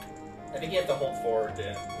 I think you have to hold forward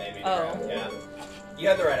to maybe to Oh. grab. Yeah. You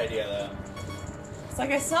had the right idea, though. It's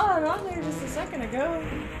like I saw it on there just a second ago.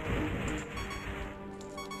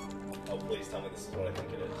 Oh, please tell me this is what I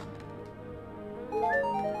think it is.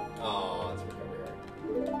 Oh, it's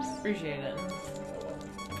recovery. Appreciate it.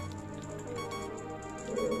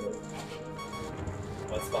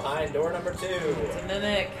 What's behind door number 2? It's a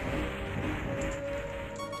mimic.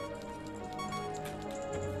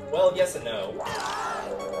 Well, yes and no.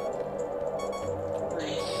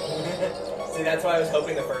 See, that's why I was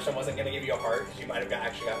hoping the first one wasn't going to give you a heart, because you might have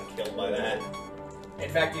actually gotten killed by that. In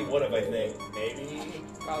fact, you would have, I think. Maybe?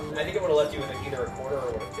 Probably. I think it would have left you with either a quarter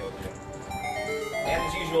or would have killed you. And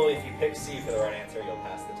as usual, if you pick C for the right answer, you'll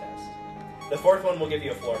pass the test. The fourth one will give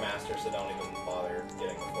you a floor master, so don't even bother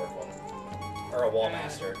getting the fourth one. Or a wall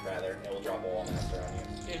master, rather. It will drop a wall master on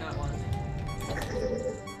you. Do not want.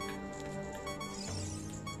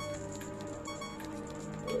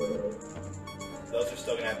 Those are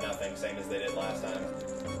still going to have nothing, same as they did last time.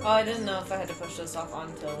 Oh, I didn't know if I had to push this off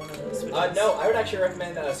onto one of the switches. No, I would actually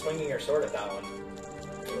recommend swinging your sword at that one.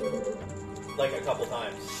 Like a couple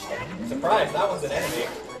times. Surprise, that one's an enemy.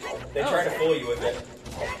 They try to fool you with it.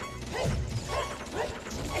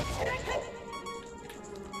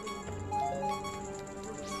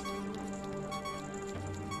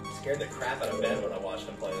 Scared the crap out of Ben when I watched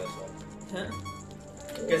him play this one.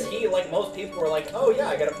 Because he, like most people, were like, oh yeah,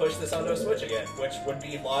 I gotta push this onto a switch again, which would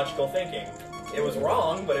be logical thinking. It was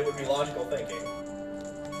wrong, but it would be logical thinking.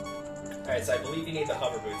 Alright, so I believe you need the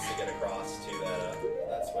hover boots to get across to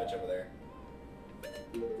that switch over there.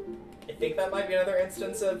 I think that might be another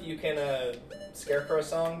instance of you can Scarecrow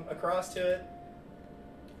song across to it.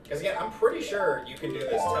 Because again, I'm pretty sure you can do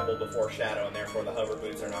this temple before Shadow, and therefore the hover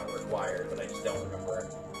boots are not required, but I just don't remember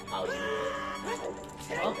how to do it.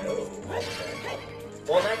 Well, Okay.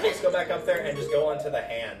 Well, in that case, go back up there and just go onto the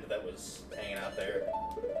hand that was hanging out there.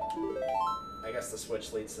 I guess the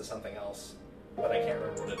switch leads to something else, but I can't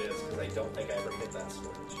remember what it is because I don't think I ever hit that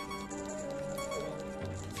switch.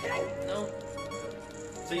 no.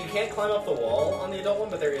 So you can't climb up the wall on the adult one,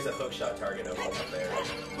 but there is a hookshot target up there.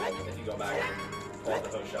 If you go back and pull out the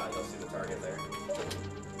hookshot, you'll see the target there.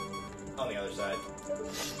 On the other side.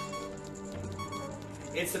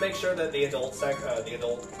 It's to make sure that the adult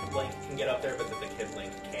Link can get up there, but that the kid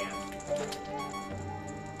Link can't.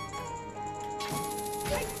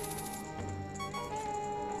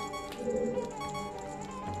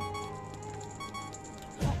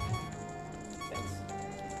 Thanks.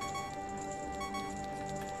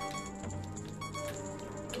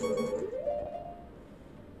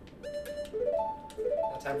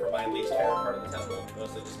 Now time for my least favorite part of the temple,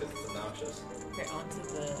 mostly just because it's obnoxious. Okay, onto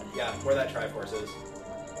the... Yeah, where that Triforce is.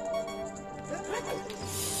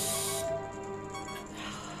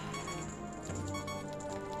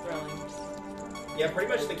 Throwing. Yeah, pretty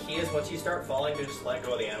much the key is once you start falling to just let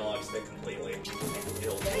go of the analog stick completely.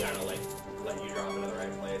 It'll kind of like let you drop into the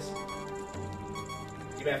right place.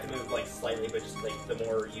 You may have to move like slightly, but just like the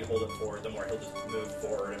more you hold it forward, the more he'll just move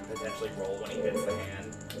forward and potentially roll when he hits the hand.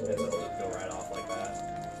 And so it'll just go right off like that.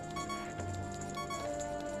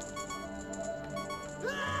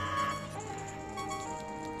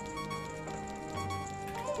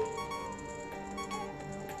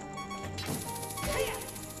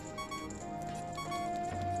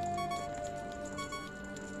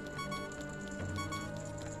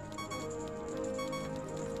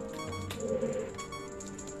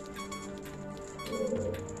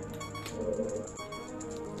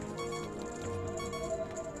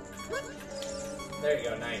 There you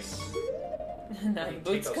go, nice. Now You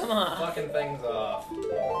boots take those come off. fucking things off. There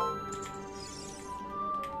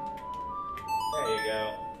you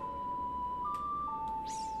go.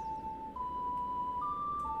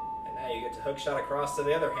 And now you get to hookshot across to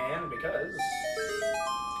the other hand because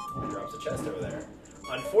it drops a chest over there.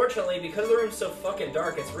 Unfortunately, because the room's so fucking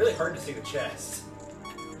dark, it's really hard to see the chest.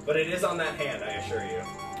 But it is on that hand, I assure you.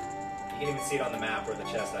 You can even see it on the map where the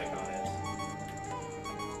chest icon is.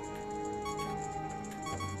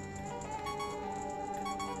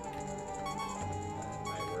 That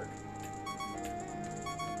might work.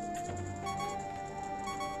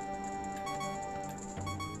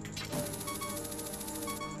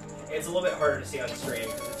 it's a little bit harder to see on stream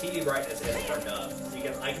because the TV brightness is turned up. So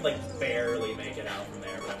I can like barely make it out from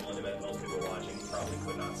there, but I'm willing to bet most people watching probably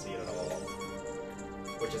could not see it at all.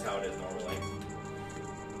 Which is how it is normally.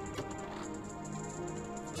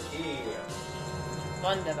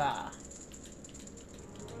 Wunderbar.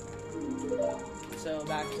 So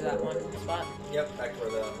back to that one spot? Yep, back to where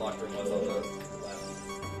the locked room was on the left.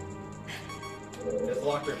 Because the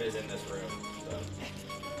locked room is in this room, so.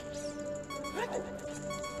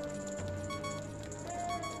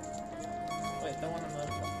 Wait, the one on the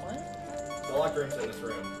what? The locked room's in this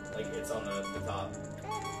room. Like, it's on the top.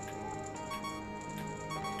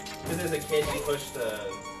 Because as a kid, you push the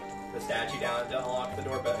statue down to unlock the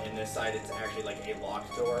door, but in this side, it's actually like a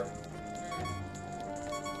locked door.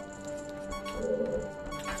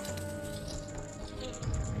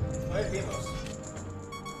 Where's Beamos?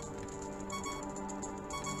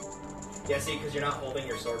 Yeah, see, because you're not holding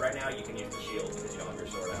your sword right now, you can use the shield because you don't have your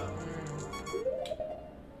sword out.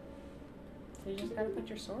 So you just gotta put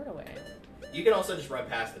your sword away. You can also just run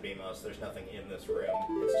past the Beamos. There's nothing in this room.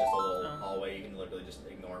 It's just a little hallway. You can literally just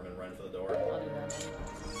ignore them and run for the door. I'll do that.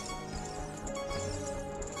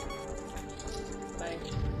 Bye.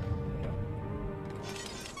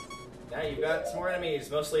 Now you've got some more enemies,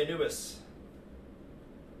 mostly Anubis.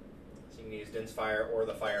 So you can use Din's Fire or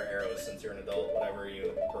the Fire Arrows since you're an adult, whatever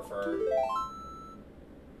you prefer.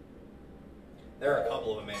 There are a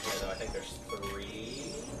couple of them in here, though. I think there's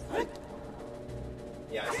 3.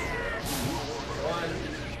 Yeah, I see 1.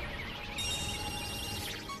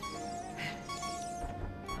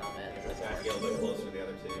 Oh man. I have to get a little bit closer to the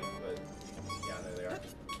other 2, but yeah, there they are.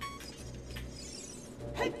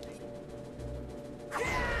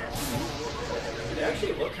 They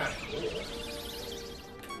actually look kind of cool.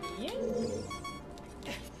 Yeah.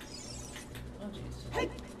 Oh jeez.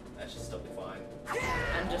 That should still be fine.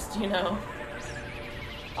 I'm just, you know,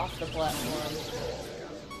 off the platform.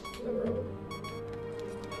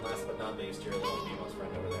 And last but not least, your little Beamos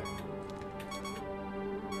friend over there.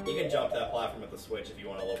 You can jump that platform with the switch if you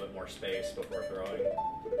want a little bit more space before throwing.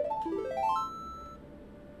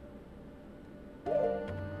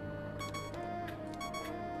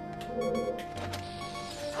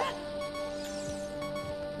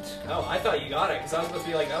 Oh, I thought you got it, because I was supposed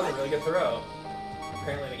to be like, that was a really good throw.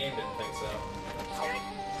 Apparently the game didn't think so.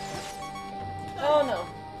 Oh no.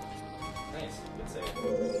 Nice, good save.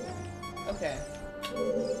 Okay.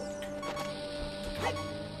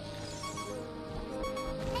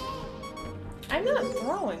 I'm not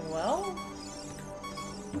throwing well.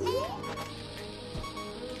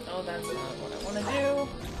 Oh, that's not what I want to do.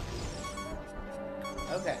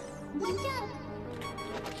 Okay.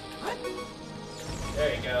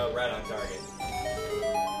 There you go, right on target.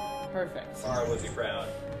 Perfect. Mara would be proud.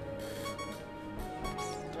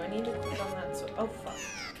 Do I need to click on that? So oh fuck.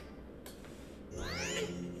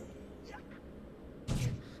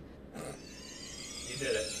 You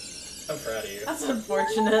did it. I'm proud of you. That's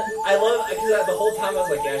unfortunate. I love, because the whole time I was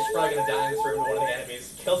like, yeah, she's probably going to die in this room to one of the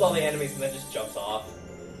enemies. Kills all the enemies and then just jumps off.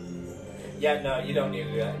 Yeah, no, you don't need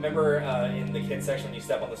to do that. Remember in the kids section when you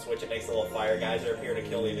step on the switch, it makes a little fire geyser appear to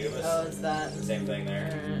kill the Anubis? Oh, it's that. Same thing there.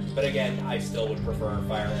 Alright. But again, I still would prefer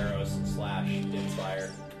fire arrows / Din's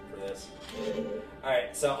Fire for this.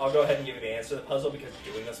 Alright, so I'll go ahead and give you the answer to the puzzle because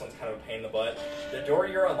doing this one's kind of a pain in the butt. The door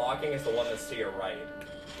you're unlocking is the one that's to your right.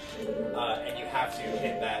 And you have to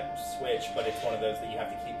hit that switch, but it's one of those that you have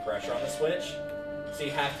to keep pressure on the switch. So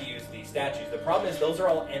you have to use the statues. The problem is those are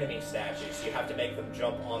all enemy statues, so you have to make them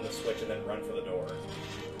jump on the switch and then run for the door.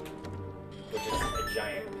 Which is a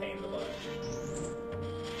giant pain in the butt.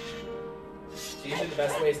 So usually the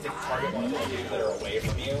best way is to target one of the two that are away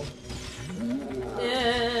from you.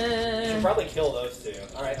 You should probably kill those 2.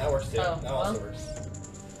 Alright, that works too. Oh, that also works.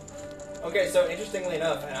 Okay, so interestingly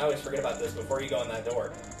enough, and I always forget about this before you go in that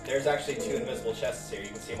door, there's actually 2 invisible chests here. You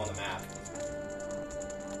can see them on the map.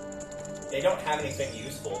 They don't have anything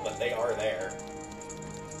useful, but they are there.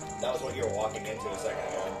 That was what you were walking into a second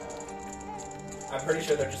ago. I'm pretty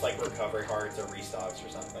sure they're just like recovery hearts or restocks or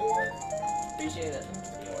something. Appreciate it.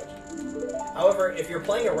 However, if you're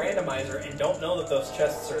playing a randomizer and don't know that those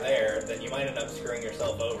chests are there, then you might end up screwing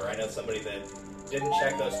yourself over. I know somebody that didn't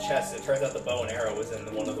check those chests. It turns out the bow and arrow was in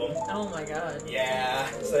one of them. Oh my god. Yeah,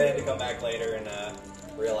 so they had to come back later and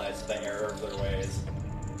realize the error of their ways.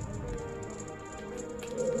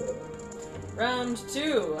 Round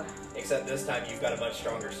 2. Except this time you've got a much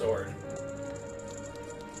stronger sword.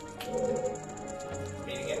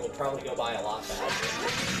 Meaning it will probably go by a lot faster.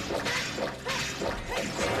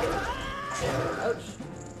 Ouch.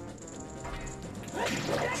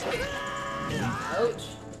 Ouch.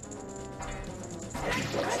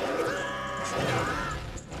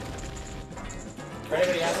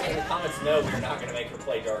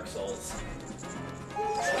 play Dark Souls. I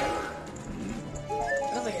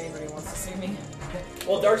don't think anybody wants to see me.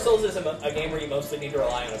 Well, Dark Souls is a game where you mostly need to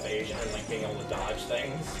rely on evasion and like being able to dodge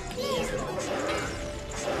things.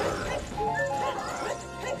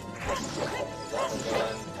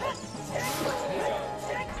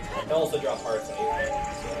 He'll also drop hearts when you hit,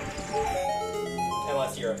 so.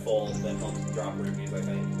 Unless you're at full, then he'll drop rupees, I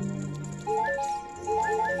think.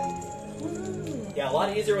 Yeah, a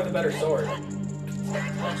lot easier with a better sword.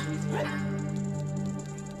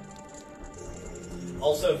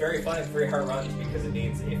 Also, very fun in 3-heart runs because it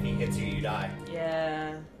needs, if he hits you, you die.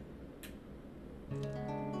 Yeah.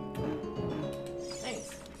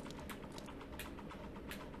 Thanks.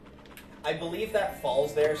 I believe that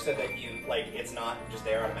falls there so that you, like, it's not just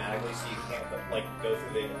there automatically, so you can't, like, go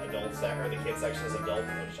through the adult section, or the kid section as adult and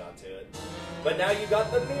hook shot to it. But now you got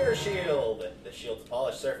the mirror shield! The shield's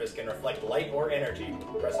polished surface can reflect light or energy.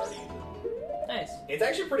 Press R to use it. Nice. It's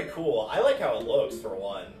actually pretty cool. I like how it looks, for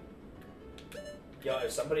one. Yo,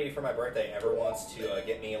 if somebody for my birthday ever wants to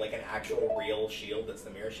get me, like, an actual real shield that's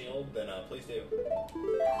the mirror shield, then please do. But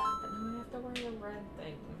now I have to wear the red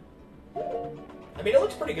thing. I mean, it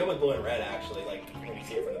looks pretty good with blue and red, actually. Like, when you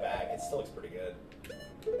see it from the back, it still looks pretty good.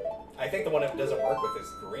 I think the one it doesn't work with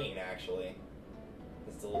is green, actually.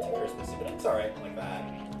 It's a little too Christmassy, but it's alright like that.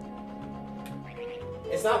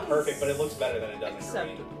 It's not perfect, but it looks better than it does in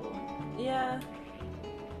green. Acceptable. Yeah.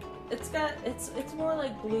 It's more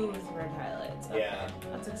like blue with red highlights. Okay. Yeah.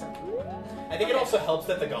 That's acceptable. I think it also helps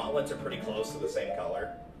that the gauntlets are pretty close to the same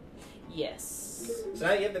color. Yes. So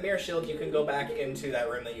now you have the mirror shield, you can go back into that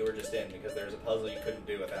room that you were just in, because there's a puzzle you couldn't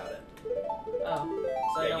do without it. Oh.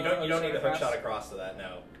 So Yeah, you don't need a hook shot across to that,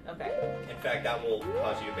 no. Okay. In fact, that will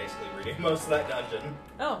cause you to basically redo most of that dungeon.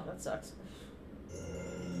 Oh, that sucks.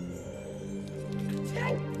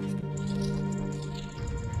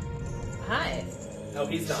 Hi. Oh,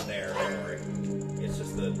 he's not there, don't worry. It's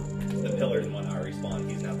just the pillars and whatnot respawn,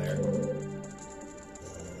 he's not there.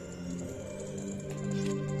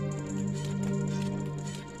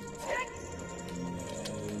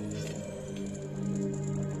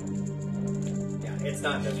 Yeah, it's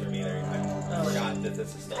not in this room either. I forgot that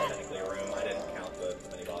this is still technically a room. I didn't count the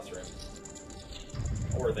mini-boss room.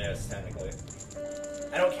 Or this, technically.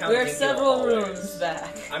 I don't count We're dinky several little rooms hallways.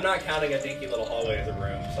 back. I'm not counting a dinky little hallway as a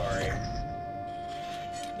room, sorry.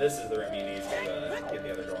 This is the room you need to get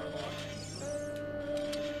the other door unlocked.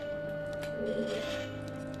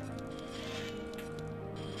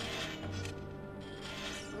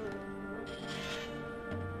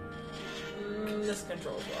 This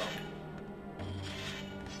controls well.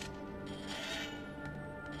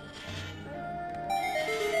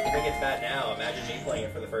 I think it's bad now. Imagine me playing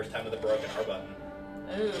it for the first time with a broken R button.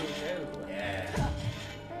 Ooh, ooh. Yeah.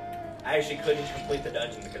 I actually couldn't complete the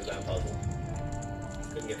dungeon because of that puzzle.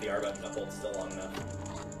 Couldn't get the R button to hold still long enough.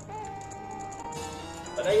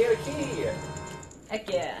 But now you got a key! Heck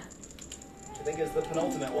yeah. Which I think is the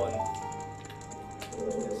penultimate one.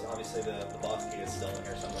 Because obviously the boss key is still in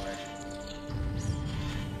here somewhere.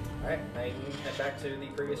 Alright, now you can head back to the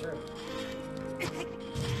previous room.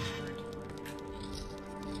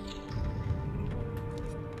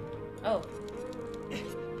 Oh. Oh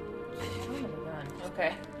my god.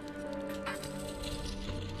 Okay.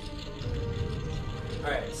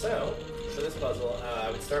 Alright, so, for this puzzle, I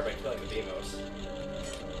would start by killing the Beamos.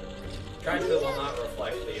 Trying to will not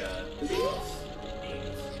reflect the Beamos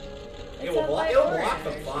beams. It will block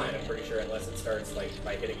them fine, I'm pretty sure, unless it starts like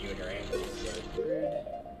by hitting you in your ankles.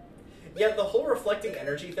 Yeah, the whole reflecting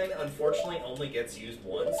energy thing, unfortunately, only gets used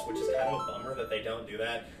once, which is kind of a bummer that they don't do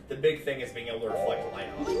that. The big thing is being able to reflect light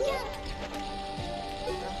off.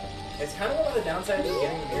 It's kind of one of the downsides of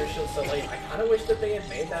getting the mirror shield so late. I kind of wish that they had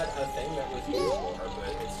made that a thing that was used more, but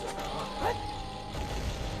it's just not.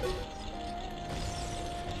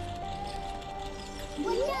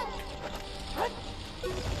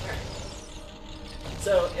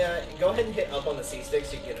 So, go ahead and hit up on the C-stick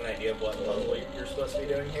so you can get an idea of what puzzle you're supposed to be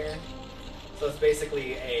doing here. So it's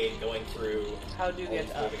basically going through How do you all get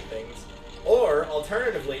these up? moving things. Or,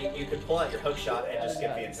 alternatively, you could pull out your hook shot and just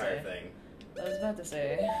skip the entire thing. I was about to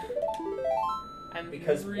say. I'm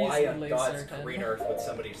Because why on reasonably God's certain. green earth would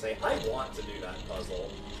somebody say, I want to do that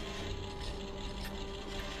puzzle?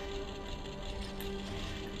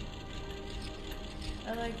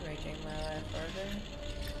 I like making my life harder.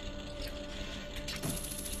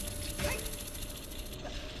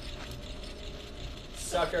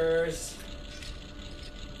 Suckers!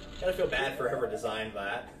 Gotta feel bad for whoever designed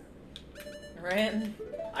that. Right?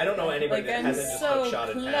 I don't know anybody Like, that I'm hasn't just so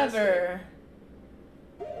hook-shotted past it. clever.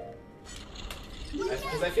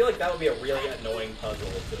 Because I feel like that would be a really annoying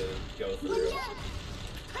puzzle to go through.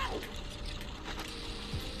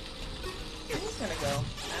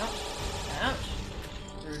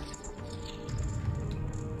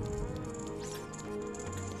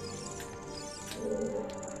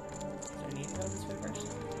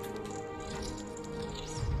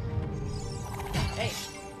 Hey.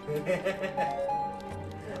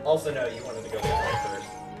 Also, no, you wanted to go the other way first.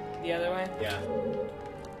 The other way? Yeah.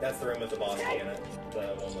 That's the room with the boss key in it.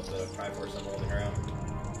 The one with the Triforce symbol on the ground.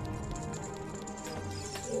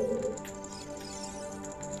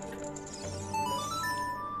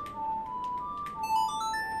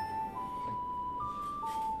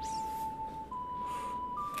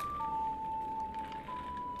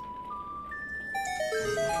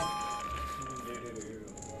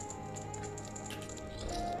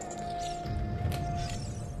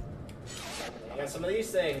 Some of these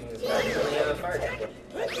things back in the fire temple,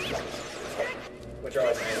 which are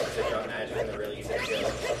always nice because they drop magic and they're really easy to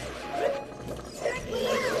kill.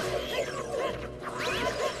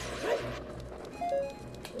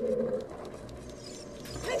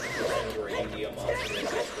 Gravy monster.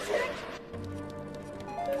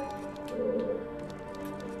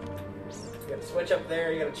 You got a switch up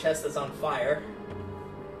there. You got a chest that's on fire.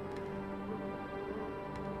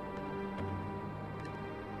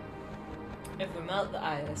 If we melt the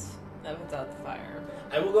ice, that puts out the fire.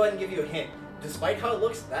 I will go ahead and give you a hint. Despite how it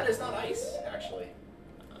looks, that is not ice, actually.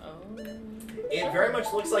 Oh. It very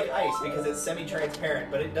much looks like ice because it's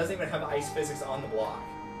semi-transparent, but it doesn't even have ice physics on the block.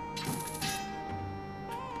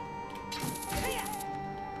 I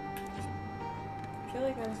feel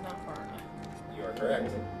like that is not far enough. You are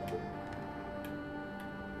correct.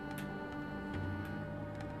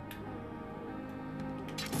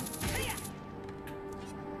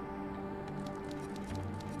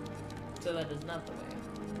 So that is not the way.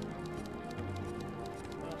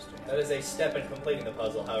 What else do we have? That is a step in completing the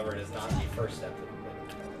puzzle, however, it is not the first step to completing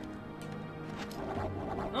the puzzle.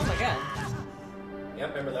 Oh my god. Yep,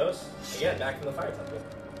 remember those? Again, back from the fire temple.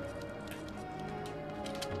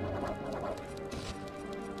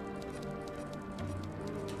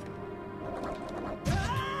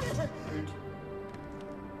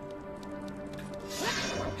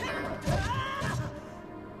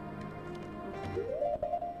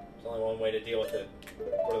 There's only one way to deal with it.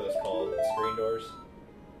 What are those called? Screen doors?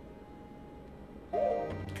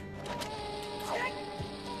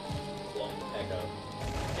 Blown the heck up.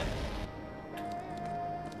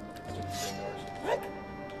 Stupid screen doors.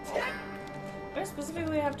 Do I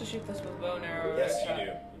specifically have to shoot this with a bow and arrow? Yes, you do.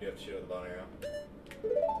 You do have to shoot it with a bow and arrow.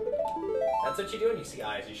 That's what you do when you see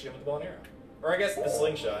eyes. You shoot them with a bow and arrow. Or I guess the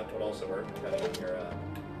slingshot would also work, depending on your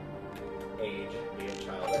age, be a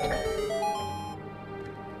child or adult.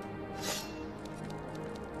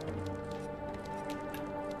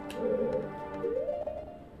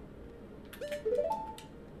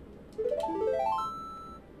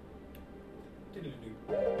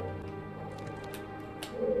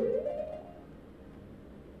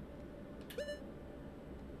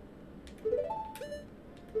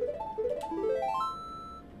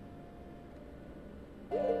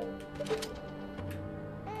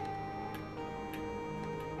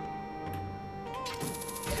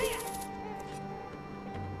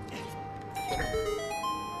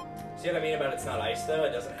 See what I mean about it's not ice though?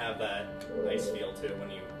 It doesn't have that ice feel to it when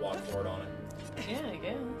you walk forward on it. Yeah, I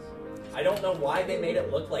guess. I don't know why they made it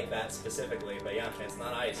look like that specifically, but yeah, it's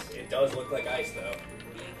not ice. It does look like ice though.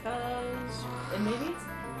 Because... and maybe it's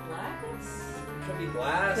glass? Could be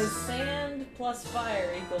glass. Because sand plus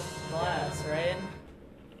fire equals glass, right?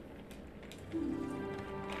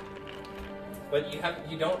 But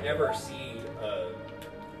you don't ever see a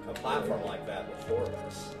platform like that before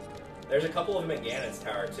this. There's a couple of them at Ganon's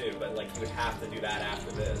Tower too, but like you would have to do that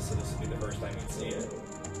after this, so this would be the first time you'd see it.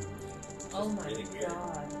 Oh my really weird.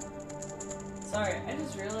 god. Sorry, I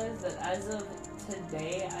just realized that as of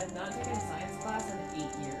today, I've not taken a science class in 8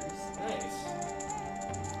 years. Nice.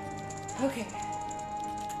 Okay.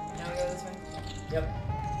 Now we go this way? Yep.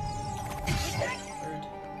 Rude.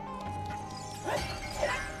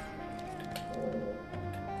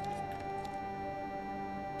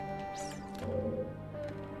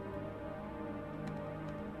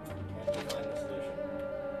 Can't you find the solution?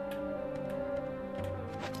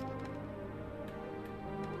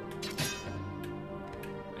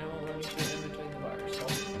 I won't let me shoot in between the bars.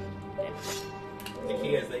 Damn. The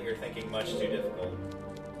key is that you're thinking much too difficult.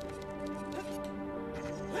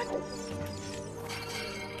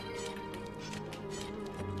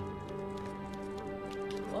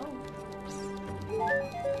 Whoa.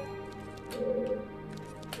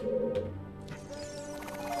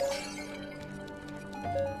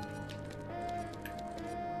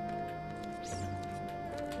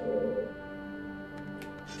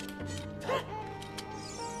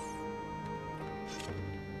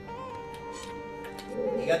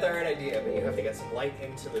 You got the right idea, but you have to get some light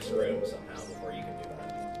into this room somehow before you can do that.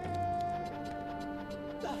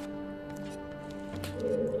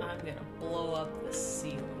 I'm gonna blow up the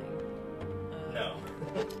ceiling. No.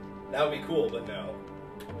 That would be cool, but no.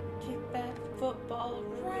 Kick that football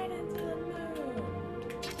right into the moon.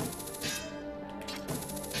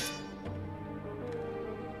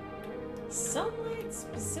 Sunlight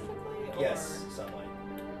specifically? Or... Yes, sunlight.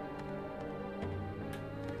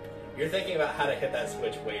 You're thinking about how to hit that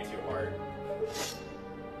switch way too hard.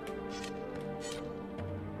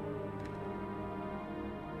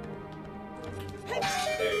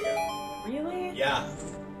 There you go. Really? Yeah.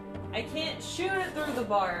 I can't shoot it through the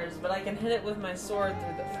bars, but I can hit it with my sword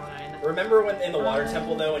through the fine. Remember when in the water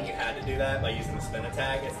temple though, when you had to do that by using the spin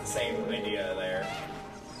attack? It's the same idea there.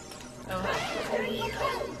 Oh.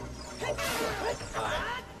 Fine.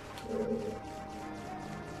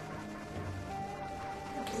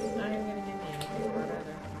 Not even gonna give me anything for it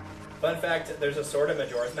either. Fun fact, there's a sword in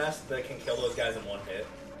Majora's Mask that can kill those guys in one hit.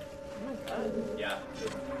 Oh my god. Yeah.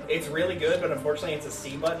 It's really good, but unfortunately it's a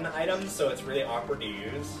C button item, so it's really awkward to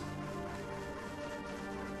use.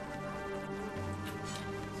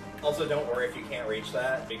 Also, don't worry if you can't reach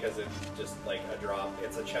that, because it's just like a drop.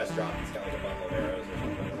 It's a chest drop that's got like a bundle of arrows or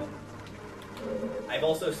something. I've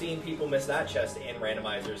also seen people miss that chest in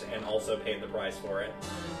randomizers and also paid the price for it.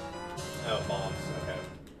 Oh, bombs. Okay.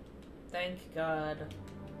 Thank God.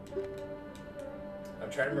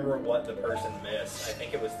 I'm trying to remember what the person missed. I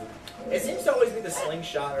think it was the... It seems to always be the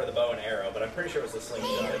slingshot or the bow and arrow, but I'm pretty sure it was the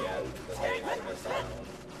slingshot again that they missed on that one.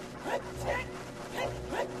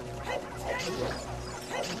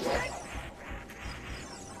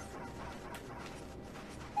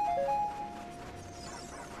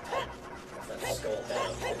 That's that skull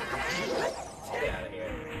down. Get out of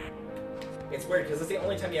here. It's weird because it's the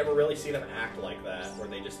only time you ever really see them act like that, where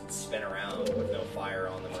they just spin around with no fire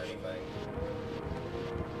on them or anything.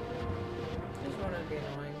 Just want to be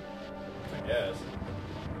annoying. I guess.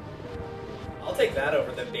 I'll take that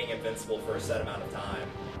over them being invincible for a set amount of time.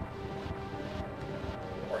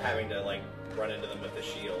 Or having to, like, run into them with a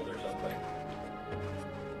shield or something.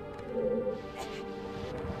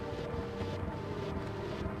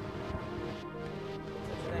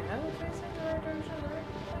 Did I have it facing the right direction or the right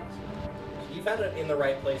place? You've had it in the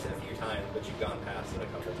right place a few times, but you've gone past it a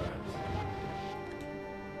couple times.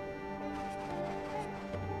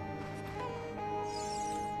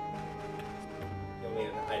 You'll need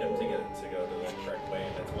an item to get it to go to the correct way,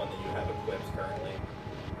 and it's one that you have equipped currently.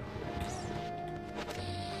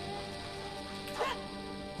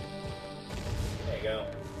 There you go.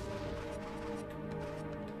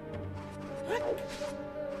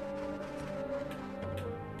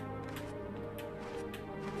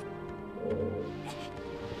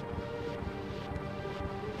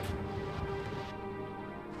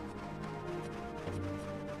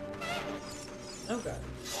 Oh god.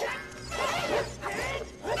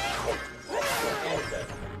 And it's dead.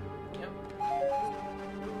 Yep.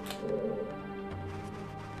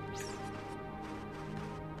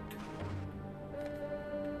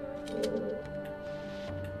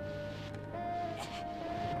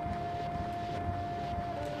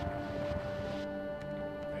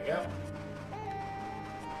 There you go.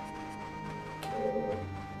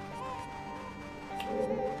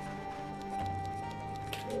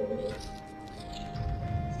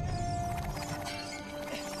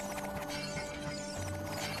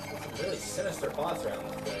 Some really sinister thoughts around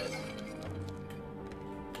this place.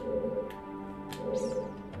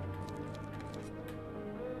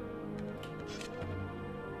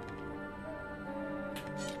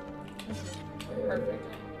 Perfect.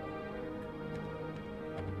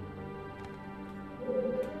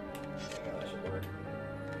 Yeah, that should work.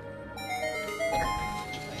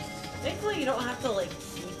 Thankfully, you don't have to, like,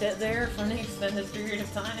 keep it there for an extended period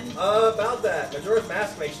of time. About that. Majora's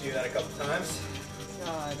Mask makes you do that a couple times.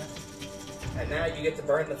 God. And now you get to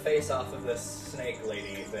burn the face off of this snake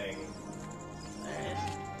lady thing. Alright.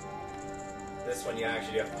 This one you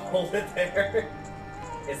actually have to hold it there.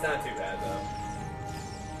 It's not too bad though.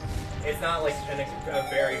 It's not like a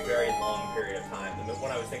very, very long period of time. The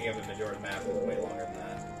one I was thinking of in Majora's Mask was way longer than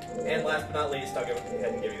that. And last but not least, I'll go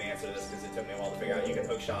ahead and give you the answer to this because it took me a while to figure out. You can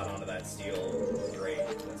hook shot onto that steel grate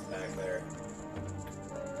that's back there.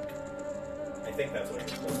 I think that's what you're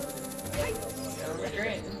supposed to do.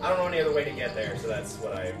 Great. I don't know any other way to get there, so that's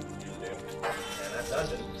what I usually do. And that's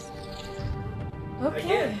dungeon. Okay.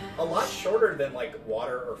 Again, a lot shorter than like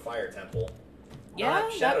Water or Fire Temple. Yeah,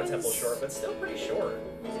 Not Shadow that Temple was- short, but still pretty short.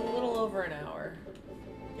 It's a little over an hour.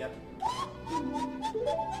 Yep.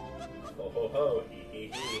 Ho ho ho, hee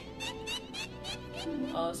hee hee.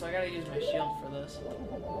 Oh, so I gotta use my shield for this.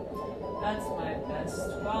 That's my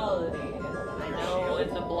best quality. I know in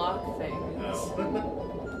the block things.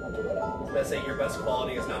 Oh. was gonna say your best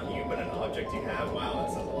quality is not you, but an object you have. Wow,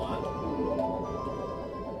 that says a lot.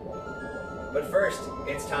 But first,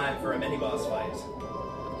 it's time for a mini-boss fight.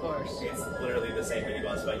 Of course. It's literally the same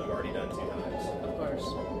mini-boss fight you've already done 2 times. Of course.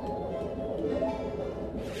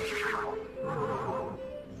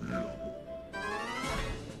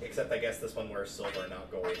 Except I guess this one wears silver,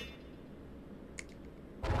 not gold.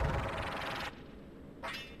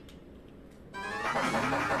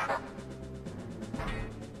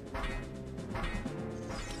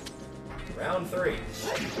 Round 3.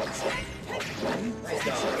 Nice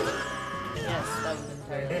job. Yes, that was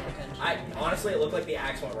entirely intentional. Honestly, it looked like the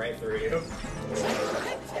axe went right through you. Oh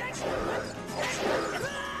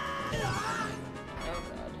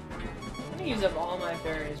god. I'm gonna use up all my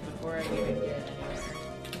fairies before I even get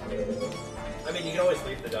anywhere. I mean, you can always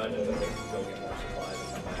leave the dungeon and then go get more supplies and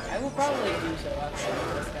come back. I will probably do so after I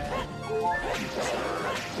get this guy.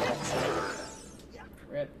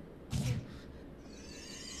 Rip.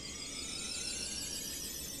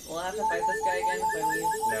 We'll have to fight this guy again if I leave.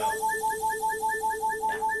 No.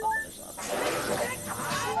 Yeah, I'll finish off.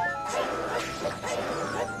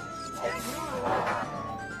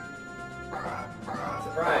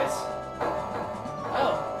 Surprise.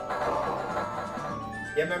 Oh.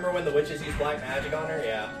 Yeah, remember when the witches used black magic on her?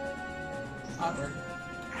 Yeah. Awkward.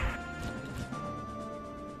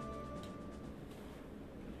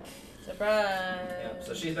 Surprise! Yep.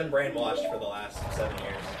 So she's been brainwashed for the last 7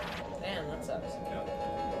 years. Damn, that sucks. Yep.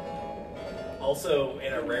 Also,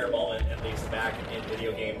 in a rare moment, at least back in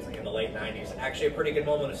video games in the late 90s, actually a pretty good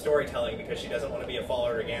moment of storytelling because she doesn't want to be a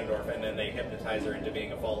follower to Ganondorf, and then they hypnotize her into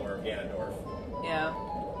being a follower of Ganondorf. Yeah.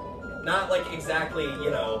 Not like exactly,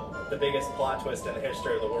 you know, the biggest plot twist in the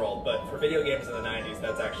history of the world, but for video games in the 90s,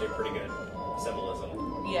 that's actually pretty good symbolism.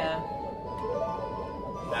 Yeah.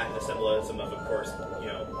 That and the symbolism of course, you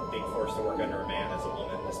know, being forced to work under a man as a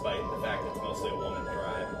woman, despite the fact it's mostly a woman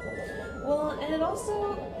tribe. Well, and it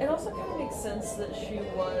also kind of makes sense that she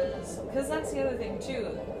was, because that's the other thing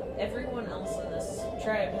too. Everyone else in this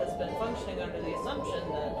tribe has been functioning under the assumption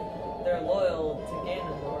that they're loyal to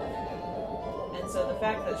Ganondorf, and so the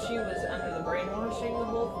fact that she was under the brainwashing the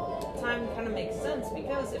whole time kind of makes sense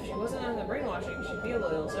because if she wasn't under the brainwashing, she'd be a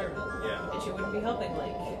loyal servant, Yeah. and she wouldn't be helping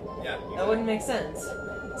Link. Yeah. Exactly. That wouldn't make sense.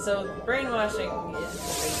 So brainwashing is the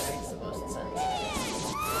thing that makes the most sense.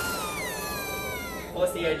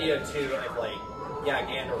 Plus the idea too of like, yeah,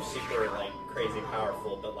 Ganondorf's super like crazy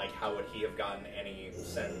powerful, but like how would he have gotten any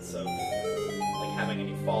sense of like having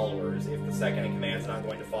any followers if the second in command's not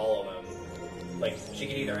going to follow him? Like she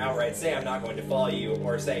could either outright say I'm not going to follow you,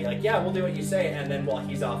 or say like yeah we'll do what you say, and then while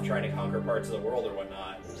he's off trying to conquer parts of the world or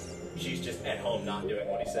whatnot, she's just at home not doing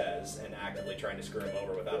what he says and actively trying to screw him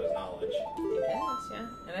over without his knowledge. I guess, yeah.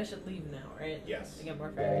 And I should leave now, right? Yes. To get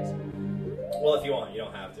more fairies. Well, if you want, you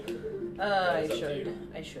don't have to. I It's up to should. you.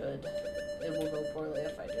 I should. It will go poorly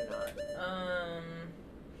if I do not. Yep.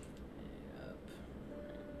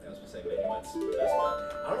 I was gonna say maybe that's the best one.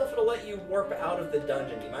 I don't know if it'll let you warp out of the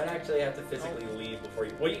dungeon. You might actually have to physically leave before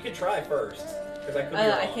you. Well, you could try first, because I could be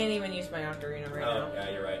wrong. I can't even use my Ocarina right now. Oh, yeah,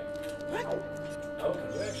 you're right. Oh,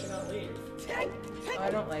 can you actually not leave? Oh, I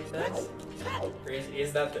don't like this.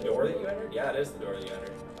 Is that the door that you entered? Yeah, it is the door that you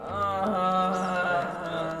entered.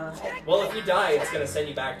 Well, if you die, it's gonna send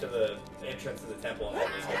you back to the entrance of the temple, and then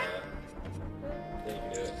you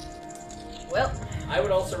can do it. Well, I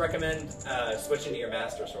would also recommend switching to your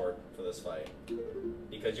Master Sword for this fight,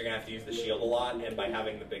 because you're gonna have to use the shield a lot, and by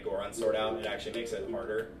having the big Goron sword out, it actually makes it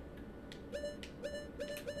harder.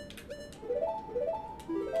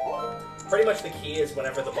 Pretty much the key is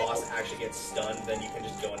whenever the boss actually gets stunned, then you can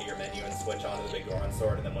just go into your menu and switch onto the big Goron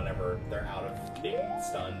sword, and then whenever they're out of being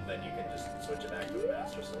stunned, then you can just switch it back to the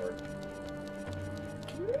Master Sword.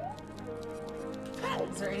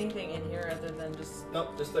 is there anything in here other than just...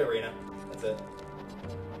 Nope, just the arena. That's it.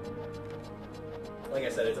 Like I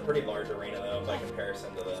said, it's a pretty large arena, though, by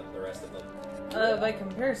comparison to the rest of them. by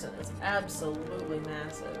comparison, it's absolutely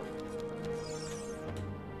massive.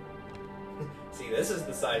 See, this is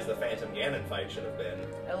the size the Phantom Ganon fight should have been.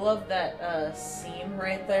 I love that seam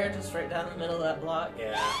right there, just right down the middle of that block.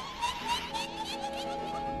 Yeah.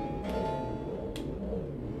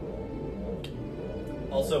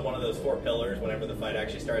 Also, one of those 4 pillars, whenever the fight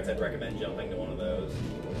actually starts, I'd recommend jumping to one of those.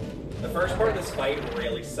 The first part of this fight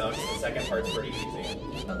really sucks, the second part's pretty easy.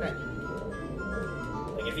 Okay.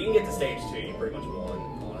 Like, if you can get to stage 2, you pretty much won,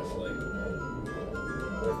 honestly.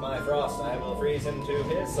 With my frost, I will freeze him to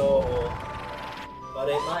his soul. But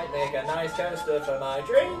it might make a nice coaster for my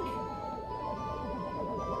drink.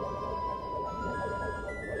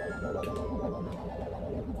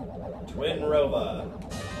 Twin Rova.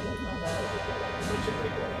 Which is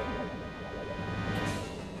pretty cool.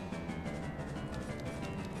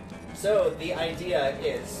 So the idea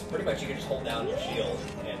is pretty much you can just hold down your shield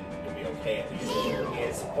and you'll be okay at least.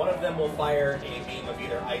 Is one of them will fire a beam of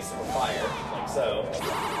either ice or fire, like so,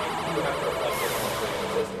 and you have to reflect it on the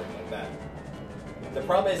resistor, like that. The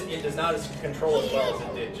problem is it does not control as well as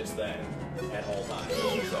it did just then at all times,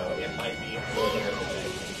 so it might be a little bit of a thing.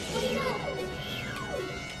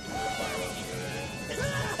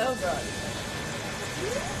 Oh god.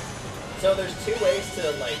 So there's two ways to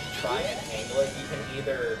like try and angle it. You can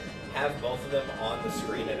either have both of them on the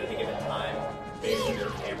screen at any given time based on your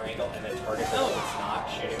camera angle and then target them if it's not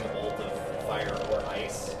shooting a bolt of fire or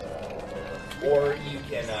ice. Or you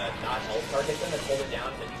can not alt target them and hold it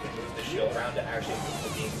down, then you can move the shield around to actually move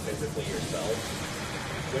the beam physically yourself.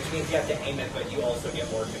 Which means you have to aim it, but you also get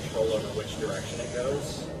more control over which direction it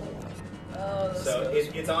goes. Oh, So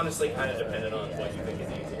it's honestly kind of dependent on what you think is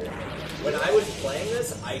easier. When I was playing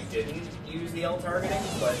this, I didn't use the L targeting,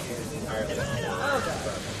 but it is entirely up to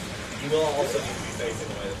you. You will also need to be facing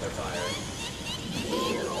the way that they're firing.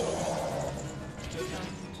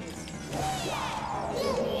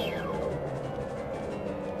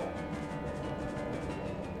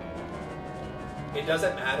 It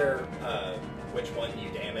doesn't matter which one you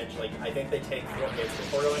damage. Like, I think they take 4 hits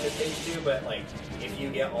before going to stage 2, but like, if you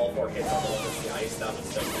get all 4 hits on the one with the ice, that would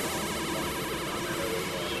still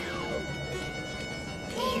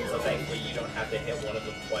So thankfully, you don't have to hit one of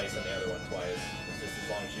them twice and the other one twice. It's just as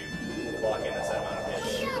long as you block in a set amount of hits,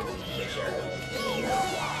 they share health.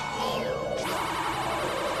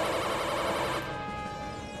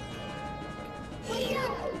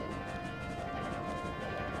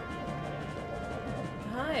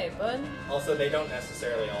 Hi, bud. Also, they don't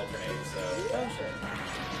necessarily alternate, so... Oh, shit.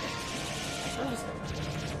 I'm just gonna...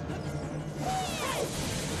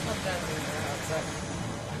 I'm done doing that outside.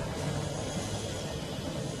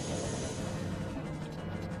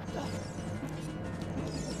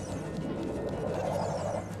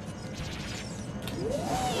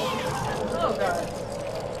 Oh, God.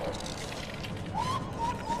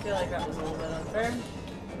 I feel like that was a little bit unfair,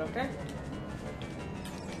 but okay.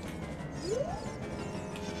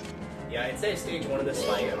 Yeah, I'd say stage 1 of this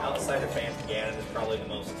fight, outside of Phantom Ganon, is probably the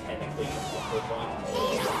most technically awkward one.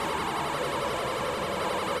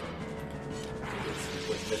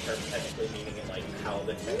 With the term technically meaning in like how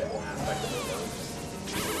the technical aspect of it works.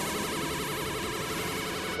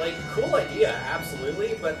 Like, cool idea,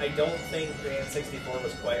 absolutely, but I don't think the N64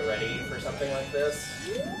 was quite ready for something like this.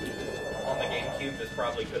 On the GameCube, this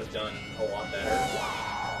probably could have done a lot better.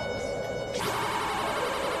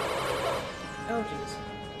 Oh, jeez.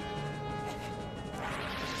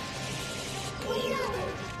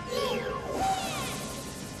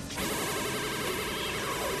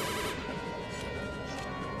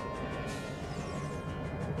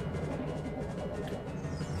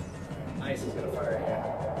 Ice is gonna fire again.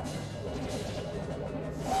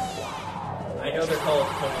 I know they're called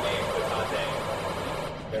Koname and Kotate.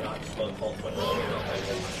 They're not both called Twin Roll. I don't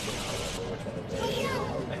remember which one it is.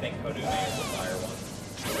 I think Koname is the fire one.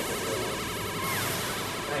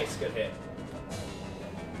 Nice, good hit.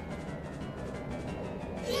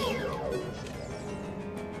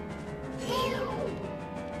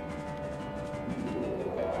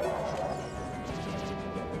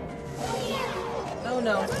 Oh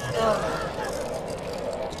no. Oh.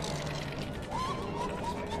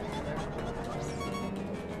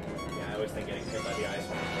 Yeah, I always think getting hit by the ice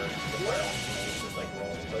one first. The fire one is just like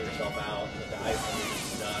roll and kill yourself out. With the ice one, you're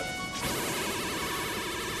stuck.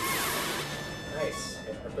 Nice.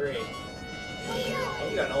 Hit for 3. Oh,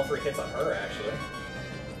 you got all 3 hits on her, actually.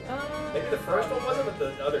 Maybe the first one wasn't, but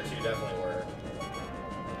the other 2 definitely were.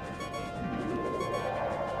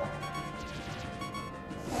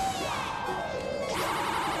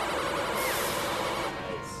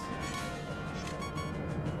 Nice.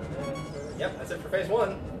 Yep, that's it for phase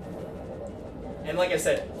 1. And like I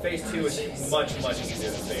said, phase 2 is much, much easier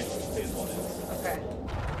than phase 1 is. Okay.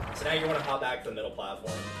 So now you want to hop back to the middle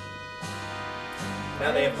platform.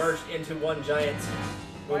 Now they have merged into one giant...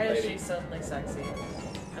 Why is she suddenly sexy?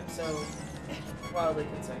 I'm so wildly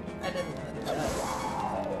concerned. I didn't want to do that.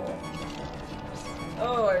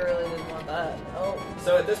 Oh, I really didn't want that. Oh.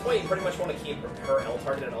 So at this point, you pretty much want to keep her L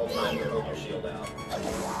target at all times and hold your shield out.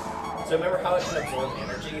 So remember how it can absorb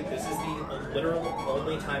energy? This is the literal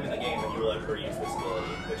only time in the game that you will ever use this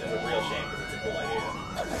ability, which is a real shame because it's a cool idea.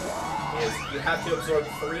 Is you have to absorb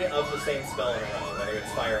 3 of the same spell in a row, whether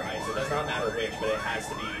it's fire or ice. It does not matter which, but it has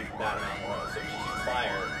to be that amount in a row. So if you shoot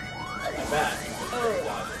fire, like that, you can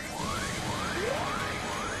dodge it.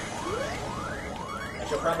 I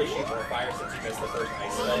should probably shoot more fire since you missed the first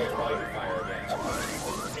ice spell. It'll probably be fire again.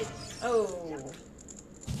 Oh.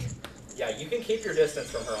 Yeah, you can keep your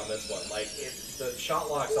distance from her on this one. Like, if the shot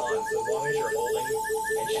locks on, so as long as you're holding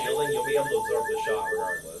and shielding, you'll be able to absorb the shot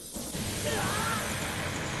regardless.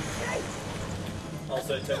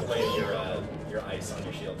 Also, it took away your ice on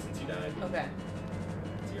your shield since you died. Okay.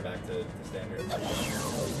 So you're back to standard.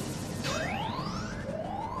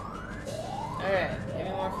 Alright, give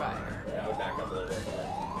me more fire. Yeah, I would back up a little bit more.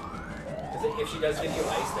 Because if she does give you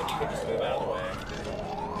ice, then you can just move out of the way.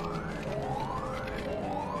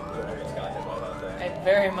 You almost got hit by that thing. I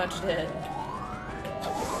very much did.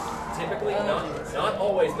 Typically, not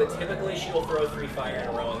always, but typically she will throw 3 fire in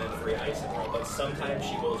a row and then 3 ice in a row. But sometimes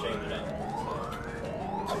she will change it up.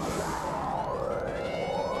 So.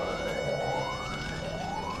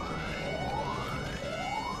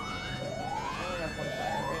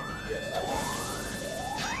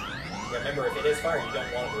 Yeah, remember, if it is fire, you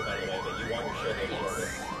don't want to move out of the way, but you want your shield to absorb it.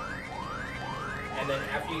 And then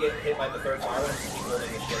after you get hit by the 3rd fire one, just keep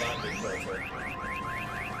holding the shield out and move towards her.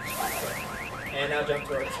 And now jump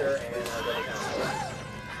towards her and double down.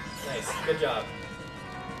 Nice, good job.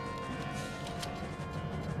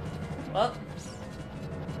 Well.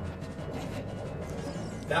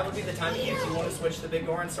 That would be the time if you want to switch the big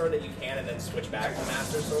Goron sword that you can and then switch back to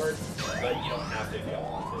Master Sword, but you don't have to if you don't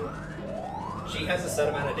want to. She has a set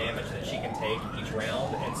amount of damage that she can take each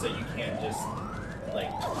round, and so you can't just, like,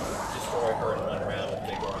 destroy her in one round with the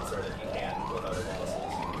big Goron sword that you can with other bosses.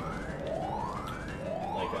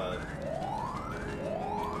 Like,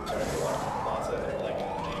 sorry if you want to boss it, or like, the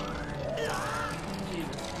name.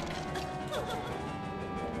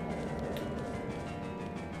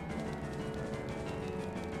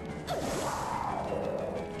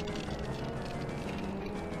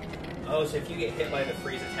 Oh, so if you get hit by the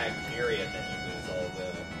freeze attack period, then you lose all the...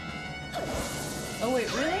 Oh wait,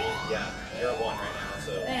 really? Yeah, you're at 1 right now,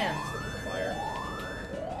 so... Damn. Slip of the fire.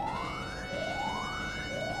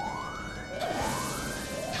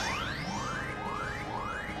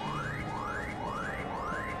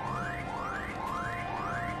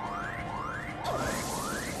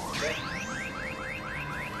 Okay.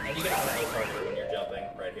 And you can auto target when you're jumping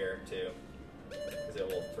right here, too. Because it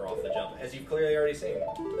will throw off the jump, as you've clearly already seen.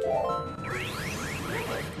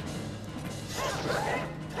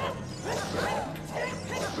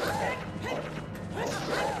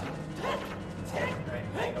 Alright,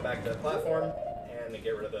 then go back to the platform, and then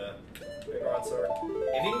get rid of the big Goron sword.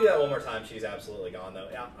 If you can do that one more time, she's absolutely gone, though.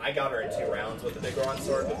 I got her in 2 rounds with the big Goron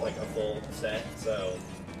sword with, like, a full set, so...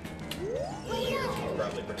 she's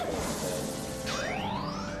probably pretty close.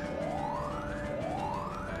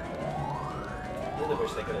 I really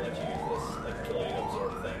wish they could have let you use this, like, ability to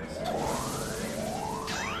absorb things.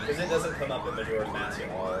 Because it doesn't come up in Majora's Mask at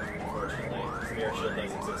all, unfortunately. The mirror shield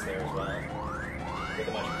does exist there as well. With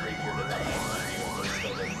a much creepier design, it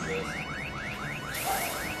still does exist.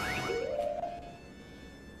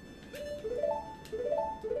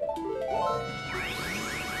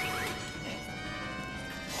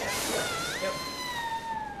 Yep.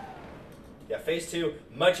 Yeah, phase 2,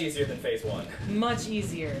 much easier than phase 1. Much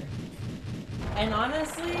easier. And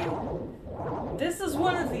honestly, this is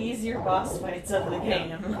one of the easier boss fights of the game.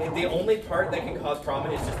 Yeah. The only part that can cause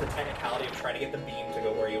problem is just the technicality of trying to get the beam to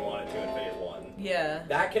go where you want it to in phase 1. Yeah.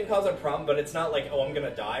 That can cause a problem, but it's not like, oh, I'm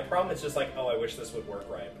gonna die problem. It's just like, oh, I wish this would work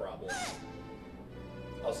right problem.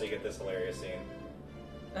 Also, you get this hilarious scene.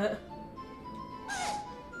 And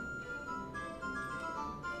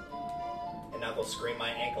now they'll scream my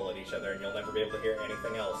ankle at each other, and you'll never be able to hear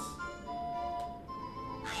anything else.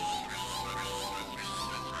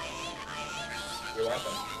 You're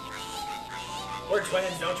welcome. We're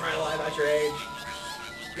twins, don't try to lie about your age.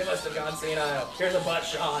 You must have gone senile. Here's a butt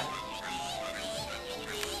shot.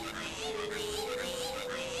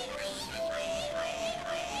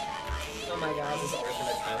 Oh my god. This is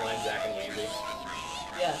alternate timeline, Zack and Weezy.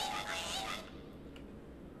 Yeah.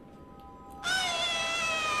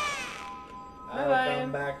 I'll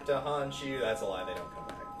come back to haunt you. That's a lie, they don't come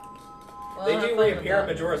back. Well, They I'm do fine with reappear in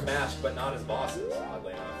that. Majora's Mask, but not as bosses,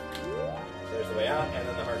 oddly enough. So there's the way out, and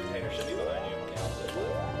then the heart container should be behind you on the opposite side.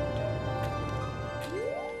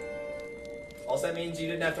 Also, that means you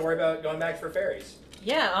didn't have to worry about going back for fairies.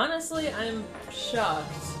 Yeah, honestly, I'm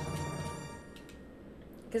shocked.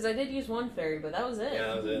 Because I did use 1 fairy, but that was it. Yeah,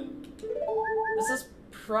 that was it. This is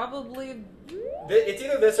probably... It's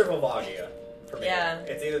either this or Volvagia, for me. Yeah.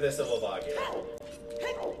 It's either this or Volvagia.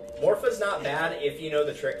 Morpha's not bad if you know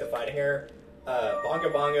the trick to fighting her. Bongo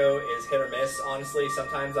Bongo is hit or miss, honestly.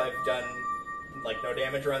 Sometimes I've done, like, no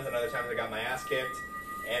damage runs, and other times I got my ass kicked.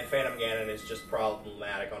 And Phantom Ganon is just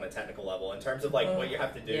problematic on a technical level. In terms of, like, what you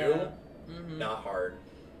have to do, Yeah. not hard.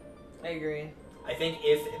 I agree. I think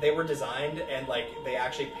if they were designed and like they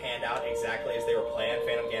actually panned out exactly as they were planned,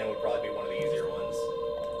 Phantom Ganon would probably be one of the easier ones.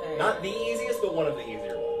 Not the easiest, but one of the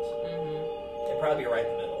easier ones. It'd probably be right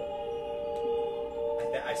in the middle.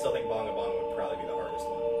 I still think Bonga Bonga would probably be the hardest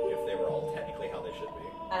one if they were all technically how they should be.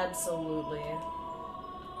 Absolutely.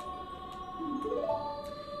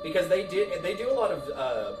 Because they do a lot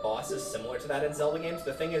of bosses similar to that in Zelda games.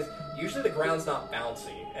 The thing is, usually the ground's not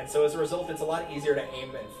bouncy, and so as a result, it's a lot easier to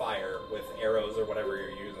aim and fire with arrows or whatever you're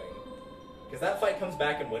using. Because that fight comes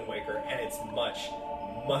back in Wind Waker, and it's much,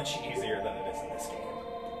 much easier than it is in this game.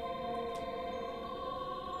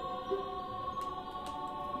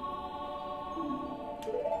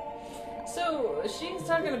 So, she's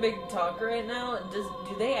talking a big talk right now.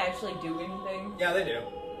 Do they actually do anything? Yeah, they do.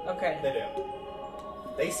 Okay. They do.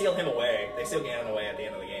 They seal him away. They seal Ganon away at the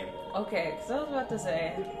end of the game. Okay, because I was about to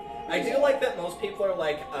say... I do like that most people are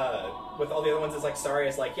like, with all the other ones, it's like, Saria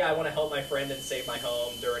is like, yeah, I want to help my friend and save my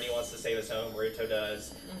home. Durrani wants to save his home. Rito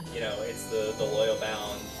does. You know, it's the loyal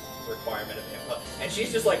bound requirement of Impa. And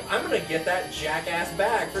she's just like, I'm going to get that jackass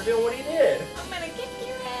back for doing what he did. I'm going to kick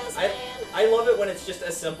your ass, man. I love it when it's just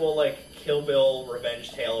a simple, like, Kill Bill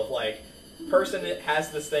revenge tale of, like, person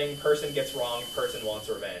has this thing, person gets wronged, person wants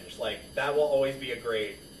revenge. Like, that will always be a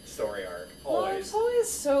great story arc. Always. Well, it's always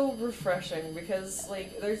so refreshing because,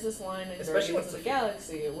 like, there's this line in Guardians of the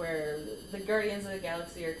Galaxy where the Guardians of the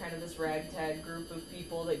Galaxy are kind of this ragtag group of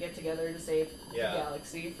people that get together to save the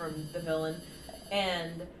galaxy from the villain.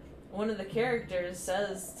 And one of the characters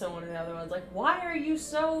says to one of the other ones, like, why are you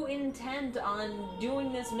so intent on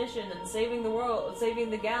doing this mission and saving the world, saving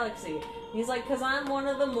the galaxy? And he's like, because I'm one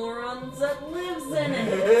of the morons that lives in it.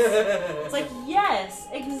 It's like, yes,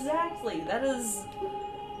 exactly. That is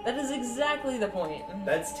exactly the point.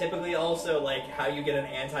 That's typically also, like, how you get an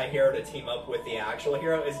anti-hero to team up with the actual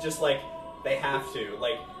hero. Is just, like, they have to.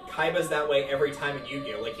 Like, Kaiba's that way every time in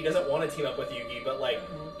Yu-Gi-Oh! Like, he doesn't want to team up with Yugi, but, like,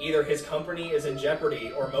 either his company is in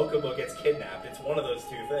jeopardy or Mokuba gets kidnapped. It's one of those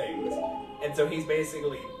two things. And so he's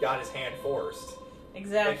basically got his hand forced.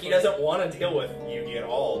 Exactly. Like, he doesn't want to deal with Yugi at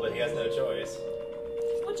all, but he has no choice.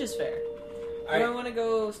 Which is fair. Do I want to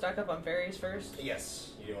go stock up on fairies first?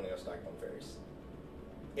 Yes, you do want to go stock up on fairies.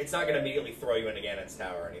 It's not going to immediately throw you into Ganon's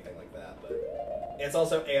tower or anything like that, but it's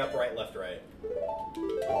also A up, right, left, right.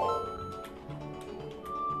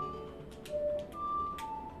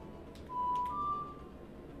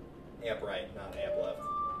 A up, right, not A up, left.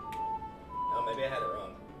 Oh, maybe I had it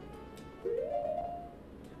wrong.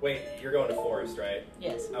 Wait, you're going to forest, right?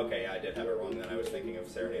 Yes. Okay, yeah, I did have it wrong then. I was thinking of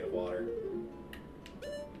Serenade of Water.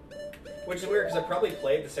 Which is weird, because I probably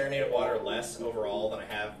played the Serenade of Water less overall than I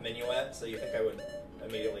have Minuet, so you think I would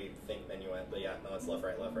immediately think Minuet, but yeah, no, it's left,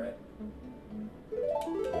 right, left, right.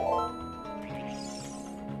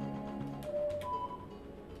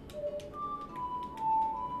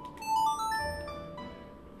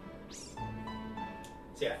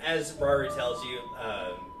 So yeah, as Raru tells you,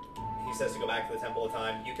 he says to go back to the Temple of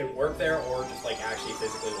Time. You can work there or just like actually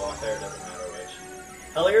physically walk there, it doesn't matter which.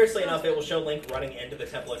 Hilariously enough, it will show Link running into the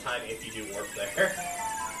Temple of Time if you do work there.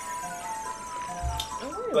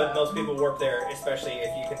 But most people warp there, especially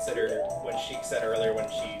if you consider when Sheik said earlier when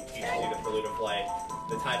she teaches you the Prelude of Flight,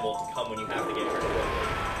 the time will come when you have to get her to work.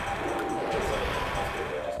 So most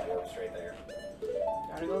people will just warp straight there.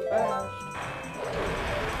 Gotta go fast.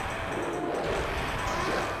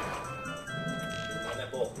 Shoot him on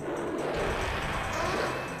nipple.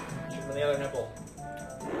 Shoot him on the other nipple.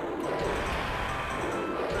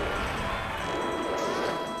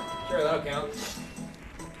 Sure, that'll count.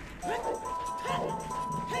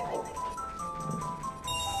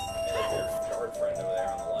 Guard friend over there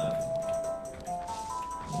on the left.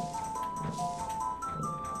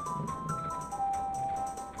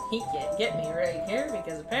 He can't get me right here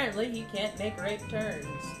because apparently he can't make right turns.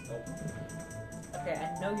 Nope. Okay,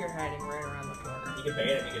 I know you're hiding right around the corner. You can bait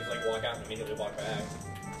him, you can just like walk out and immediately walk back.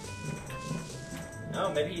 Oh,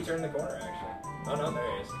 maybe he turned the corner actually. Oh no, there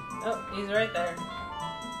he is. Oh, he's right there.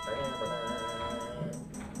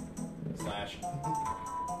 Slash.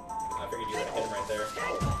 I figured you would have hit him right there.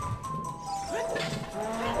 I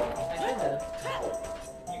should have.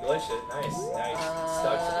 You glitched it. Nice. Nice.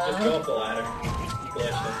 Stuck. Just go up the ladder. You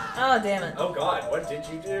glitched it. Oh, damn it. Oh god, what did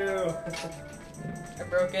you do? I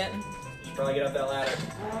broke it. You should probably get up that ladder.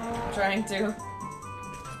 I'm trying to.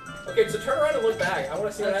 Okay, so turn around and look back. I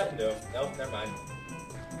want to see what happened to him. Nope, never mind.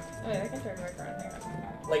 Oh yeah, I can turn right around. Hang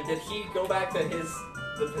on. Like, did he go back to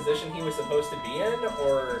the position he was supposed to be in,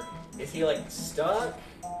 or is he like stuck?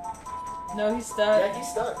 No, he's stuck. Yeah, he's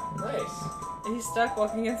stuck. Nice. He's stuck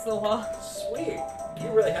walking against the wall. Sweet.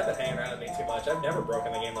 You really have been hanging around with me too much. I've never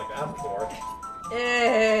broken the game like that before.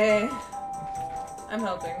 Yay. I'm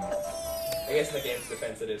hoping. I guess in the game's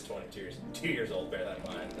defense, it is 2 years old. Bear that in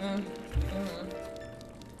mind.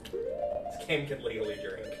 This game can legally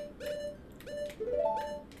drink.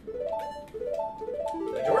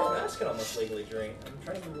 Majora's Mask can almost legally drink. I'm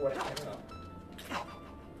trying to remember what it came out.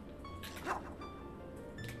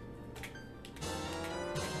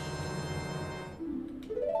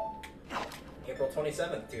 April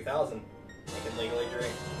 27th, 2000. It can legally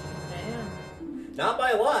drink. Damn. Not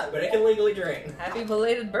by a lot, but it can legally drink. Happy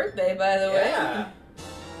belated birthday, by the way. Yeah.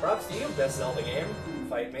 Props to you, best Zelda game.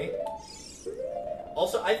 Fight me.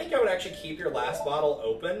 Also, I think I would actually keep your last bottle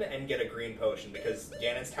open and get a green potion, because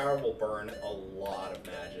Ganon's Tower will burn a lot of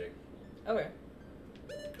magic. Okay.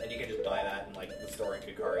 And you can just buy that in, like, the store in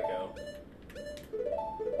Kakariko.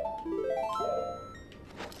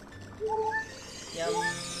 Yum.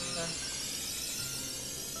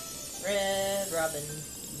 Red Robin.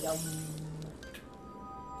 Yum.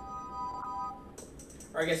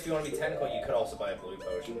 Or I guess if you want to be technical, you could also buy a blue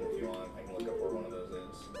potion if you want. I can look up where one of those is.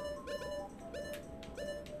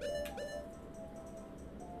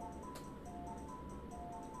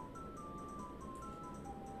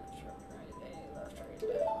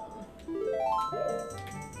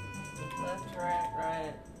 Left,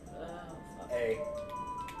 right. Oh, fuck. A.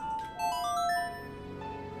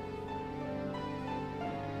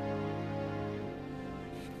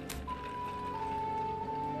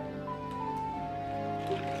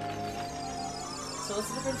 So what's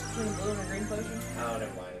the difference between a blue and a green potion? Oh,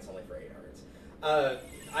 never mind. It's only for 8 hearts.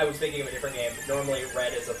 I was thinking of a different game. Normally,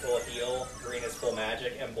 red is a full heal, green is full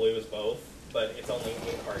magic, and blue is both. But it's only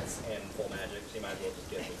 8 hearts and full magic, so you might as well just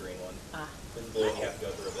get the green one. With blue, you have to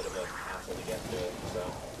go through a bit of a hassle to get to it. So,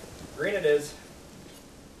 green it is.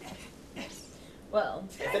 Well,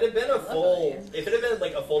 if it had been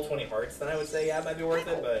like a full 20 hearts, then I would say yeah, it might be worth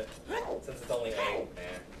it. But since it's only 8,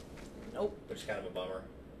 nope. Which is kind of a bummer.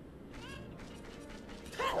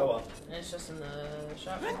 Oh well. And it's just in the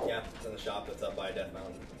shop. Yeah, it's in the shop that's up by Death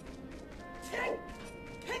Mountain.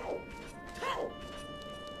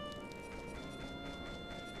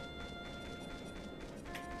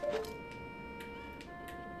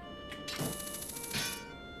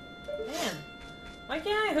 Man, why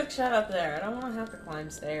can't I hook shot up there? I don't want to have to climb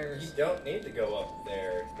stairs. You don't need to go up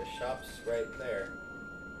there. The shop's right there.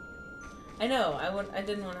 I know. I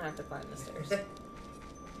didn't want to have to climb the stairs.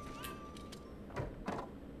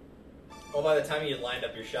 Well, by the time you lined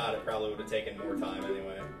up your shot, it probably would have taken more time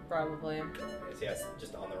anyway. Probably. Okay, so yeah, it's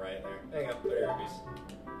just on the right there. There you go. There are rubies.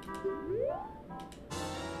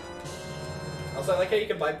 Also, I like how you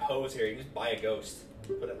can buy Pose here. You can just buy a ghost,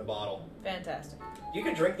 put it in a bottle. Fantastic. You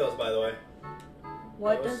can drink those, by the way.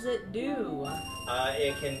 What does it do?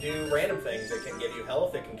 It can do random things. It can give you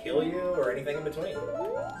health, it can kill you, or anything in between.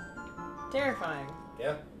 Terrifying.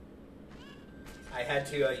 Yeah. I had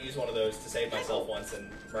to use one of those to save myself once,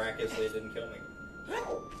 and miraculously it didn't kill me.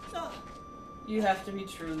 You have to be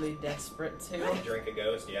truly desperate to drink a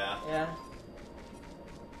ghost, yeah. Yeah.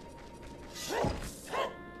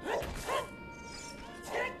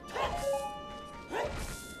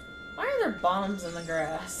 Why are there bombs in the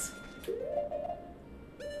grass?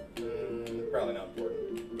 Probably not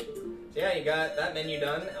important. So yeah, you got that menu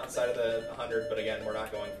done outside of the 100, but again, we're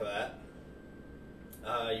not going for that.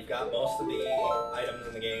 You've got most of the items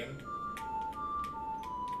in the game.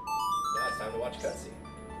 Now it's time to watch a cutscene.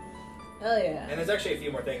 Hell yeah. And there's actually a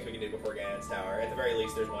few more things we can do before Ganon's Tower. At the very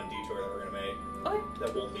least, there's one detour that we're going to make. Okay.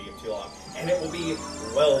 That won't be too long. And it will be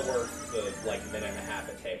well worth the, minute and a half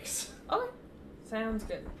it takes. Okay. Sounds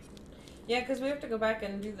good. Yeah, because we have to go back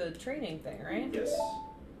and do the training thing, right? Yes.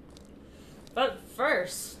 But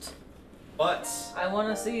first... But... I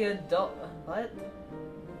want to see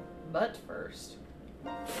But first.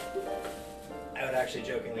 I would actually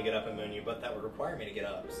jokingly get up and moon you, but that would require me to get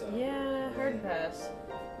up, so... Yeah, hard pass.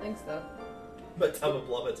 Thanks, though. But Tubba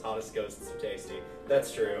Blubba's hottest ghosts are tasty.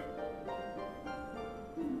 That's true.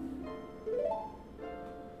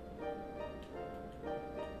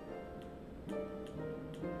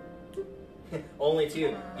 Only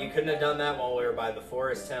 2. You couldn't have done that while we were by the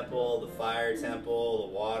Forest Temple, the Fire Temple,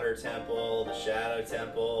 the Water Temple, the Shadow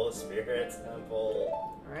Temple, the Spirit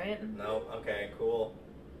Temple. Right? Nope. Okay, cool.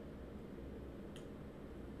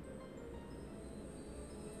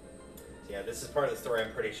 So yeah, this is part of the story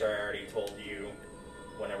I'm pretty sure I already told you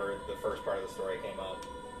whenever the first part of the story came up.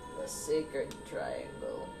 The Sacred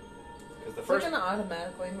Triangle. Because the Is first... it gonna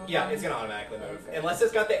automatically move? Yeah, on? it's gonna automatically move. Okay. Unless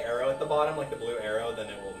it's got the arrow at the bottom, like the blue arrow, then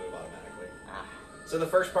it will move automatically. Ah. So the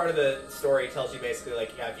first part of the story tells you basically,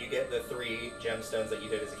 like, yeah, if you get the 3 gemstones that you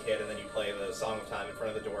did as a kid, and then you play the Song of Time in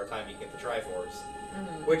front of the door of time, you get the Triforce.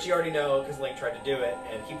 Which you already know, because Link tried to do it,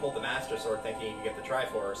 and he pulled the Master Sword thinking he could get the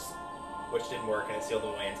Triforce, which didn't work, and it sealed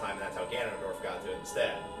him away in time, and that's how Ganondorf got to it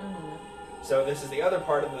instead. So this is the other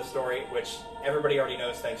part of the story, which everybody already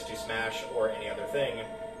knows thanks to Smash or any other thing,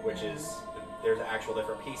 which is there's actual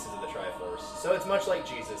different pieces of the Triforce. So it's much like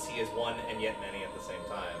Jesus. He is one and yet many at the same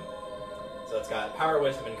time. So it's got power,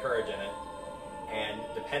 wisdom, and courage in it. And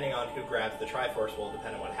depending on who grabs the Triforce will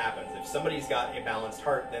depend on what happens. If somebody's got a balanced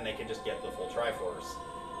heart, then they can just get the full Triforce.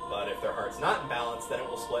 But if their heart's not in balance, then it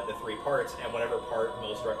will split into 3 parts, and whatever part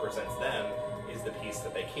most represents them is the piece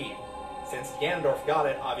that they keep. Since Ganondorf got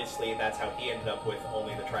it, obviously that's how he ended up with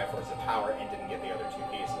only the Triforce of Power and didn't get the other 2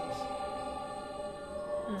 pieces.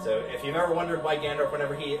 So if you've ever wondered why Ganondorf,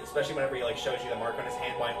 especially whenever he like shows you the mark on his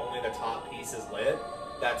hand, why only the top piece is lit,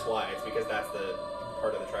 that's why. It's because that's the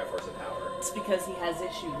part of the Triforce of Power. It's because he has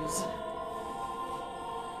issues.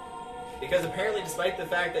 Because apparently, despite the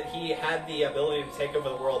fact that he had the ability to take over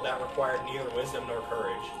the world, that required neither wisdom nor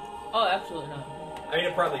courage. Oh, absolutely not. I mean,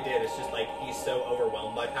 it probably did. It's just like he's so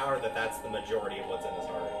overwhelmed by power that that's the majority of what's in his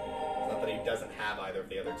heart. It's not that he doesn't have either of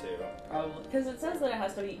the other 2. Probably. Because it says that it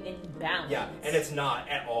has to be in balance. Yeah, and it's not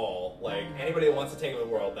at all. Like, anybody that wants to take over the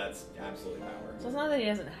world, that's absolutely power. So it's not that he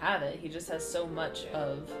doesn't have it, he just has so much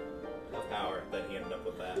of power that he ended up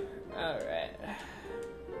with that. Alright.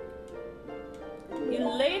 He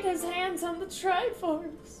laid his hands on the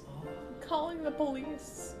Triforce, calling the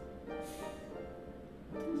police.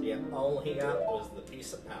 So yeah, all he got was the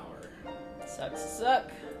piece of power. Sucks to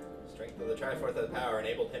suck. Strength of the Triforce of Power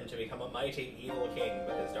enabled him to become a mighty, evil king,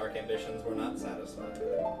 but his dark ambitions were not satisfied.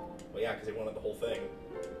 Well, yeah, because he wanted the whole thing.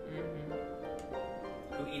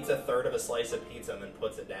 Who eats a third of a slice of pizza and then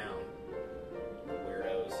puts it down?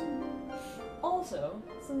 Weirdos. Also,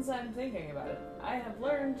 since I'm thinking about it, I have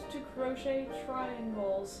learned to crochet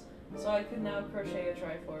triangles, so I can now crochet a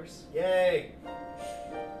Triforce. Yay!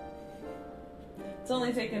 It's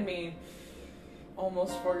only taken me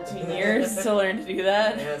almost 14 years to learn to do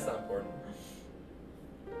that. Yeah, it's not important.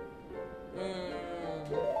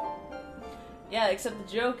 Yeah, except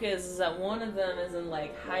the joke is that one of them is in,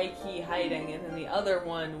 like, high-key hiding, and then the other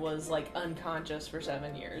one was, like, unconscious for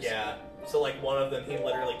 7 years. Yeah, so, like, one of them he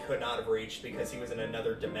literally could not have reached because he was in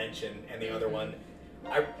another dimension, and the other one,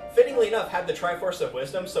 fittingly enough, had the Triforce of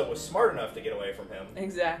Wisdom, so was smart enough to get away from him.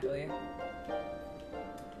 Exactly.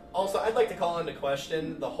 Also, I'd like to call into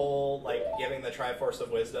question the whole, like, giving the Triforce of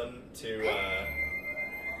Wisdom to,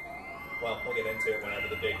 well, we'll get into it whenever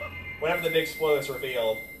the big spoiler's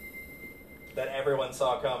revealed that everyone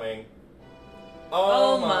saw coming.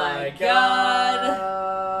 Oh my god!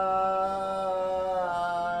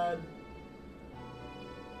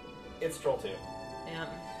 It's Troll 2. Yeah.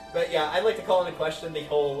 But yeah, I'd like to call into question the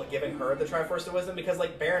whole giving her the Triforce of Wisdom, because,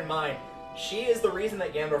 like, bear in mind, she is the reason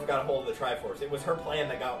that Ganondorf got a hold of the Triforce. It was her plan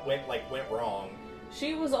that went wrong.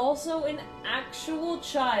 She was also an actual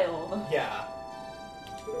child. Yeah.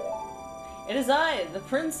 It is I, the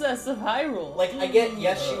Princess of Hyrule. Like, I get,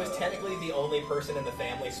 yes, she was technically the only person in the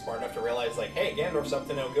family smart enough to realize, like, hey, Ganondorf's up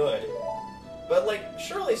to no good. But, like,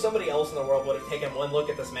 surely somebody else in the world would have taken one look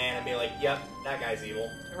at this man and be like, yep, that guy's evil.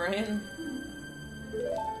 Right?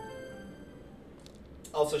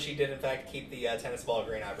 Also, she did, in fact, keep the tennis ball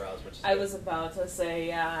green eyebrows, which is I was about to say,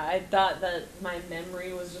 yeah, I thought that my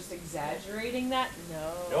memory was just exaggerating that.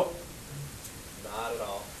 No. Nope. Not at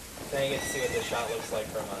all. Then you get to see what this shot looks like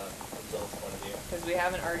from Zill's point of view. Because we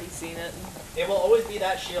haven't already seen it. It will always be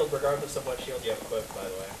that shield, regardless of what shield you have equipped, by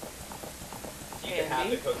the way. You could have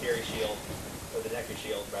the Kokiri shield, or the Deku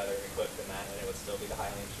shield, rather, equipped in that, and it would still be the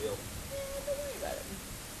Hylian shield. Don't worry about it.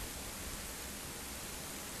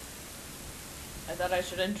 I thought I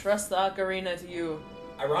should entrust the Ocarina to you.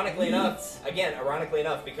 Ironically enough,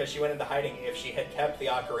 because she went into hiding, if she had kept the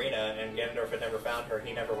Ocarina and Ganondorf had never found her,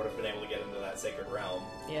 he never would have been able to get into that sacred realm.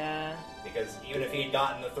 Yeah. Because even if he had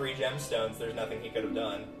gotten the 3 gemstones, there's nothing he could have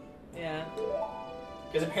done. Yeah.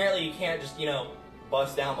 Because apparently you can't just,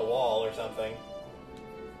 bust down the wall or something.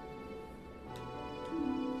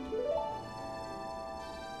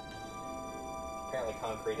 Apparently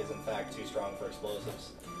concrete is in fact too strong for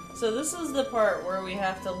explosives. So this is the part where we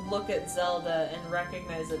have to look at Zelda and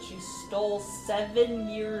recognize that she stole 7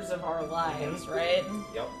 years of our lives, right?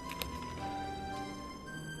 Yep.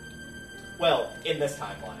 Well, in this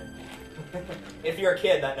timeline. If you're a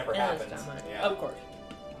kid, that never happens. Yeah. Of course.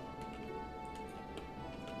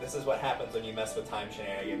 This is what happens when you mess with time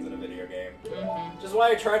shenanigans in a video game. Mm-hmm. Which is why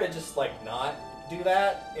I try to just, not do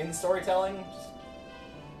that in storytelling.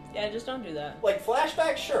 Yeah, just don't do that. Like,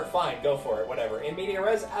 flashbacks, sure, fine, go for it, whatever. In media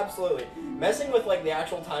res, absolutely. Messing with, like, the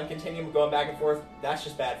actual time continuum, going back and forth, that's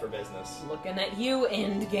just bad for business. Looking at you,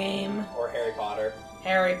 Endgame. Or Harry Potter.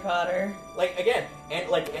 Harry Potter. Like, again, and,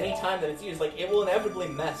 like, any time that it's used, like, it will inevitably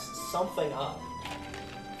mess something up.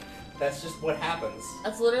 That's just what happens.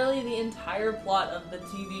 That's literally the entire plot of the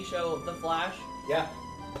TV show, The Flash. Yeah.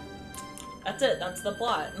 That's it, that's the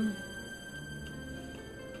plot.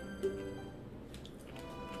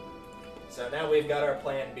 So now we've got our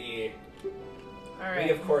plan B. Alright.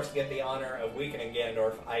 We, of course, get the honor of weakening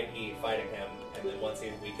Ganondorf, i.e. fighting him, and then once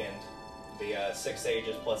he's weakened, the 6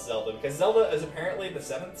 sages plus Zelda, because Zelda is apparently the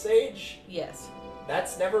 7th sage? Yes.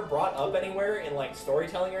 That's never brought up anywhere in, like,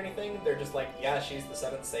 storytelling or anything. They're just like, yeah, she's the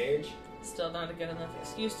 7th sage. Still not a good enough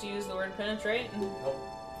excuse to use the word penetrate. Nope.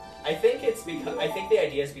 I think it's because, I think the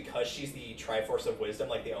idea is because she's the Triforce of Wisdom,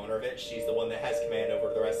 like the owner of it, she's the one that has command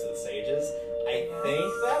over the rest of the sages. I think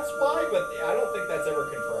that's why, but I don't think that's ever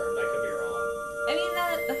confirmed. I could be wrong. I mean,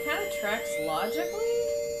 that kind of tracks logically.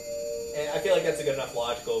 And I feel like that's a good enough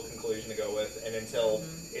logical conclusion to go with, and until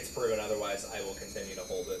it's proven otherwise, I will continue to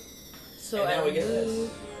hold it. So and now we get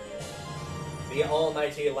this. The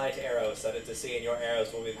almighty light arrow, set it to sea, and your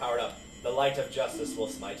arrows will be powered up. The light of justice will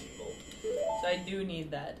smite evil. So I do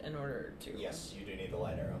need that in order to... Yes, you do need the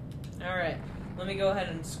light arrow. Alright, let me go ahead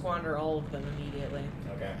and squander all of them immediately.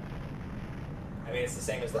 Okay. I mean, it's the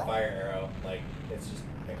same as the fire arrow. Like, it's just,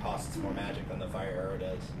 it costs more magic than the fire arrow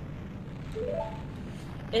does.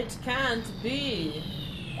 It can't be!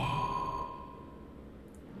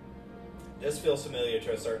 This feels familiar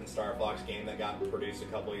to a certain Star Fox game that got produced a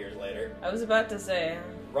couple years later. I was about to say...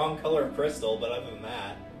 Wrong color of crystal, but other than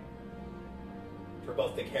that... For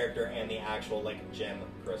both the character and the actual, like, gem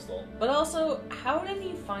crystal. But also, how did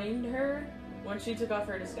he find her when she took off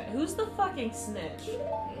her disguise? Who's the fucking snitch?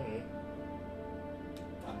 Mm-hmm.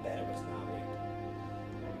 I bet it was Navi.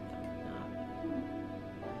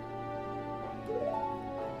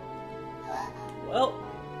 Well...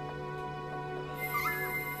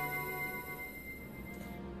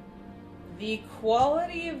 The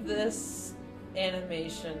quality of this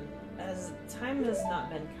animation, as time has not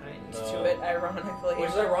been kind to it, ironically. Which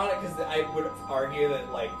is ironic, because I would argue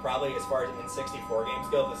that, like, probably as far as N64 games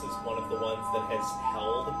go, this is one of the ones that has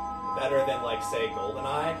held better than, like, say,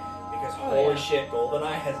 GoldenEye, because holy shit,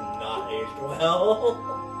 GoldenEye has not aged well.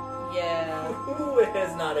 Yeah. Ooh, it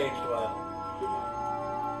has not aged well.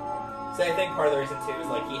 So I think part of the reason, too, is,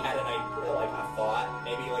 like, he had a thought,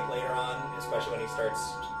 maybe, like, later on, especially when he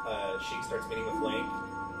starts, Sheik starts meeting with Link,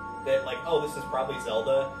 that, like, oh, this is probably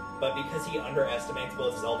Zelda, but because he underestimates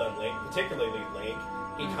both Zelda and Link, particularly Link,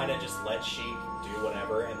 he kind of just lets Sheik do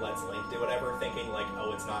whatever and lets Link do whatever, thinking, like,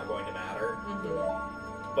 oh, it's not going to matter.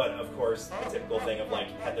 But, of course, the typical thing of, like,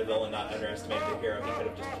 had the villain not underestimated the hero, he could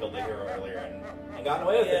have just killed the hero earlier and gotten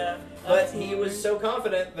away with it. But he was so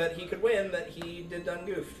confident that he could win that he did done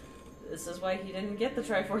goofed. This is why he didn't get the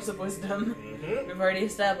Triforce of Wisdom. We've already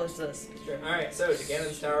established this. Sure. Alright, so to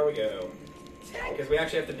Ganon's Tower we go. Because we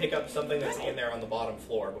actually have to pick up something that's in there on the bottom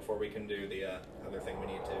floor before we can do the other thing we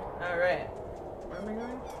need to. Alright. Where am I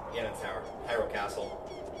going? Ganon's Tower. Hyrule Castle.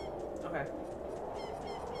 Okay.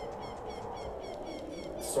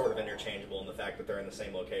 It's sort of interchangeable in the fact that they're in the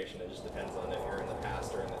same location. It just depends on if you're in the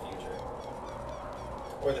past or in the future.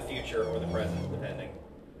 Or the future or the present, depending.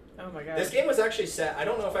 Oh my god. This game was actually set, I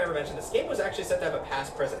don't know if I ever mentioned, this game was actually set to have a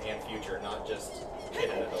past, present, and future, not just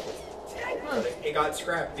kid and adult. But it got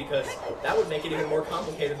scrapped because that would make it even more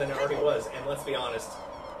complicated than it already was. And let's be honest,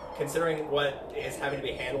 considering what is having to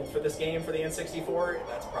be handled for this game for the N64,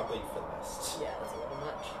 that's probably for the best. Yeah, that's a little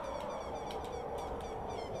much.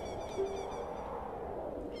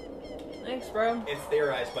 Thanks, bro. It's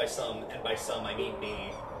theorized by some, and by some I mean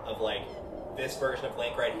me, of like, this version of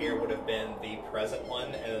Link right here would have been the present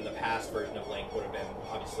one, and then the past version of Link would have been,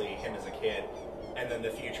 obviously, him as a kid, and then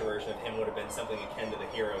the future version of him would have been something akin to the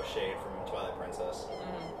hero shade from Twilight Princess.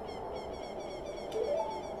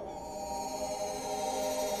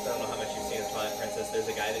 I don't know how much you've seen of Twilight Princess. There's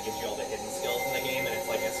a guy that gives you all the hidden skills in the game, and it's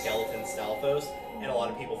like a skeleton Stalfos, and a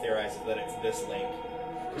lot of people theorize that it's this Link.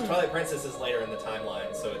 Because Twilight Princess is later in the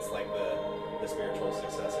timeline, so it's like the spiritual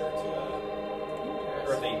successor to,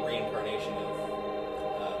 or the reincarnation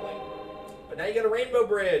of Link. But now you got a rainbow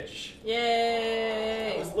bridge!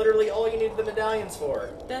 Yay! It was literally all you needed the medallions for.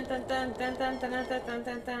 Dun, dun, dun, dun, dun, dun, dun, dun,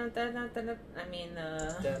 dun, dun, dun, dun, dun. I mean,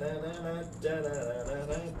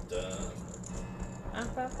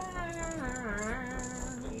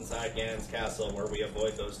 Inside Ganon's castle, where we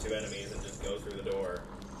avoid those two enemies and just go through the door.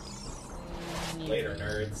 Later,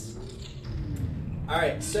 nerds.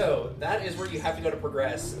 Alright, so that is where you have to go to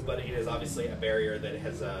progress, but it is obviously a barrier that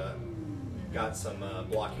has got some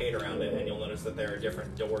blockade around it, and you'll notice that there are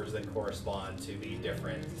different doors that correspond to the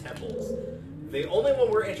different temples. The only one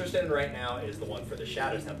we're interested in right now is the one for the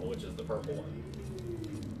Shadow Temple, which is the purple one.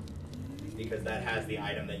 Because that has the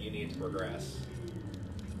item that you need to progress.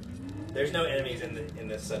 There's no enemies in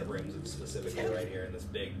this set of rooms specifically right here in this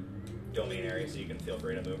big domain area, so you can feel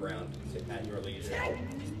free to move around at your leisure.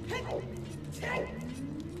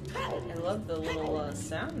 I love the little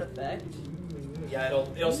sound effect. Yeah,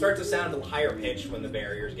 it'll start to sound a higher pitch when the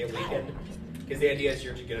barriers get weakened, because the idea is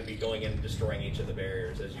you're going to be going in and destroying each of the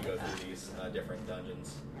barriers as you go through these different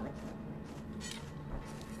dungeons.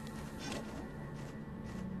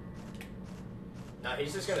 No,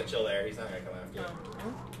 he's just going to chill there. He's not going to come after you.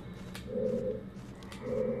 Oh.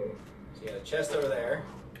 So you got a chest over there.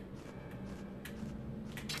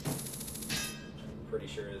 I'm pretty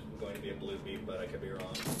sure is going to be a blue beep, but I could be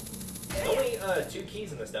wrong. Only 2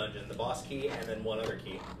 keys in this dungeon, the boss key and then one other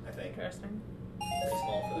key, I think. Interesting. Very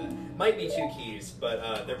small for that. Might be 2 keys,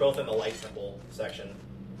 but they're both in the light temple section,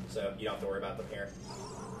 so you don't have to worry about them here.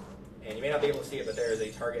 And you may not be able to see it, but there is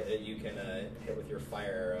a target that you can hit with your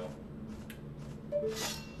fire arrow.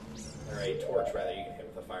 Or a torch, rather, you can hit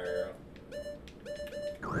with a fire arrow.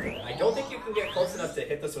 I don't think you can get close enough to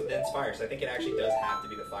hit this with dense fire, so I think it actually does have to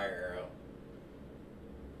be the fire arrow.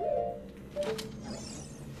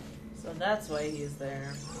 So that's why he's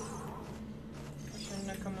there. I shouldn't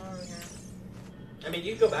have come over here. I mean,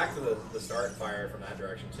 you can go back to the start fire from that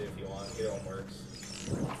direction too if you want. Either one works.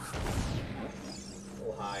 A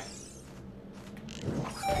little high.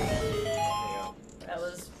 There you go. That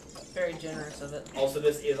was very generous of it. Also,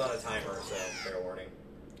 this is on a timer, so fair warning.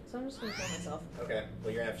 So I'm just gonna kill myself. Okay,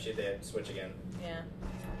 well you're gonna have to shoot the switch again. Yeah.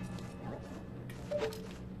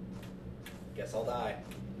 Guess I'll die.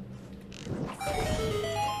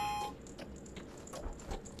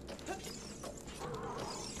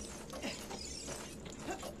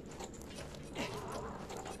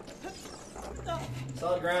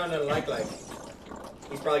 Solid ground and like.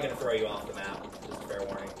 He's probably going to throw you off the map, just a fair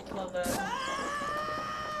warning. Love that.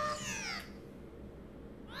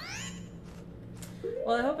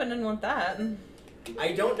 Well, I hope I didn't want that.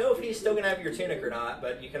 I don't know if he's still going to have your tunic or not,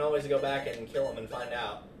 but you can always go back and kill him and find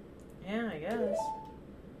out. Yeah, I guess.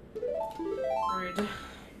 Rude.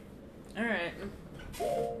 Alright.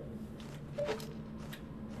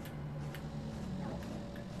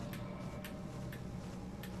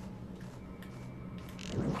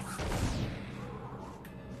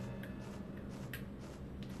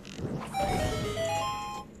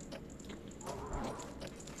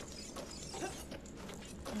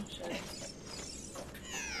 Oh, shit.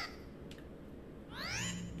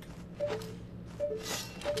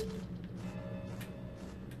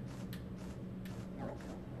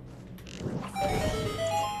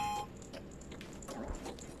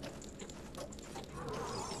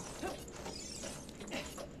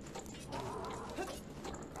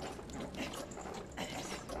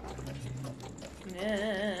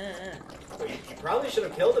 Well, you probably should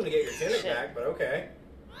have killed him to get your tunic back, but okay.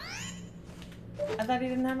 I thought he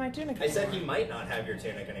didn't have my tunic anymore. I said he might not have your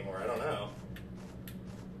tunic anymore. I don't know.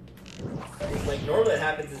 Like, normally what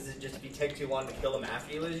happens is just if you take too long to kill him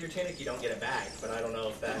after you lose your tunic, you don't get it back. But I don't know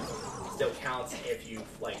if that still counts if you,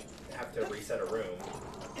 like, have to reset a room.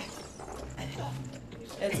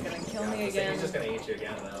 It's gonna kill me again. He's just gonna eat you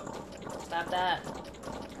again, though. Stop that.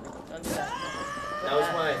 Don't do that. That was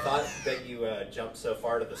when I thought that you jumped so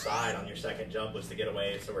far to the side on your second jump was to get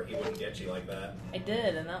away so where he wouldn't get you like that. I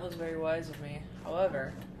did, and that was very wise of me.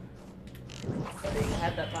 However, I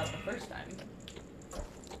had that thought the first time.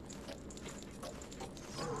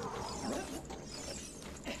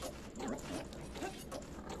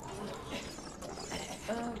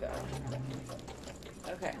 Oh god.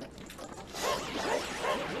 Okay.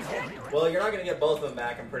 Well, you're not going to get both of them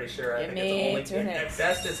back, I'm pretty sure. I Give think me it's only... At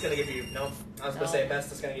best, it's going to give you... No, I was going to say, at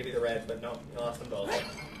best, it's going to give you the red, but no, you lost them both.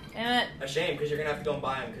 Damn it. A shame, because you're going to have to go and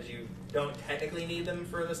buy them, because you don't technically need them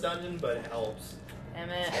for this dungeon, but it helps. Damn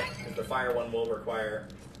it. Because the fire one will require,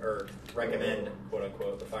 or recommend,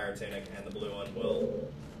 quote-unquote, the fire tunic, and the blue one will,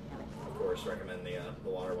 of course, recommend the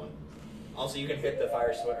water one. Also, you can hit the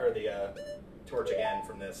fire or the torch again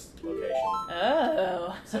from this location.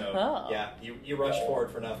 Oh. So, yeah, you rushed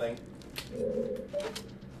forward for nothing. And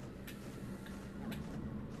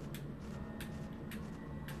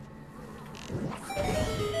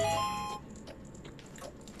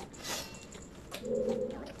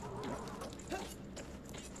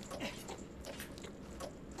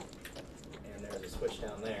there's a switch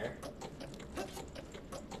down there.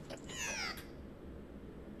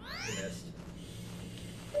 You missed.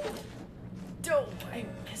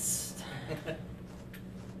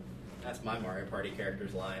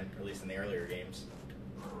 character's line, at least in the earlier games.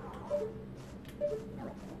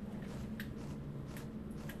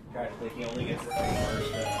 Trying to think he only gets the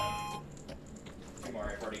two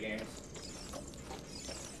Mario Party games.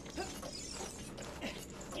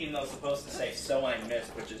 Even though it's supposed to say "so I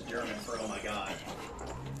missed," which is German for "oh my god."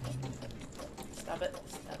 Stop it.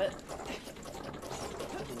 Stop it.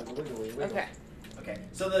 Okay. Okay,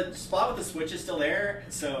 so the spot with the switch is still there,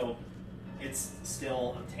 so it's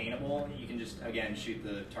still obtainable. You can just, again, shoot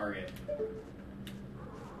the target.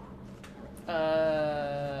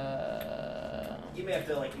 You may have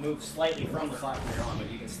to, like, move slightly from the platform you're on,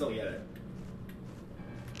 but you can still get it.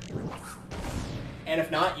 And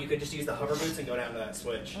if not, you could just use the hover boots and go down to that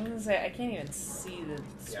switch. I was gonna say, I can't even see the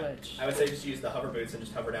switch. I would say just use the hover boots and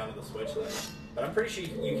just hover down to the switch then. But I'm pretty sure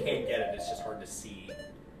you can get it, it's just hard to see.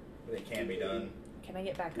 But it can be done. Can I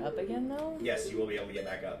get back up again, though? Yes, you will be able to get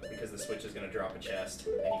back up, because the switch is going to drop a chest,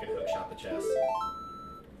 and you can hookshot the chest.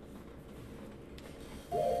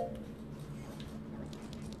 Oh,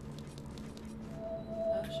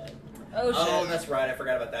 shit. Oh, shit. Oh, that's right, I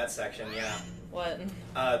forgot about that section, yeah. What?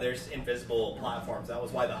 There's invisible platforms. That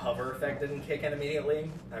was why the hover effect didn't kick in immediately.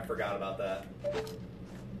 I forgot about that.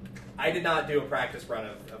 I did not do a practice run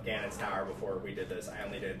of Ganon's Tower before we did this. I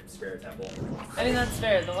only did Spirit Temple. I mean, that's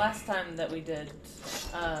fair. The last time that we did,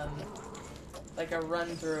 like a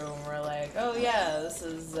run through, and we're like, oh yeah, this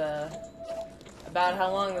is, about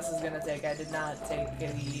how long this is gonna take. I did not take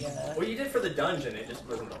any, What you did for the dungeon, it just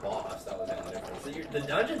wasn't the boss. That was the only difference. So the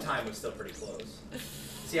dungeon time was still pretty close.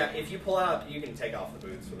 So yeah, if you pull out, you can take off the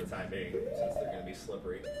boots for the time being, since they're gonna be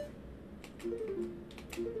slippery.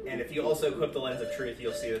 And if you also equip the Lens of Truth,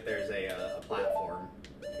 you'll see that there's a platform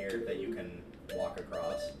here that you can walk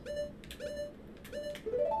across.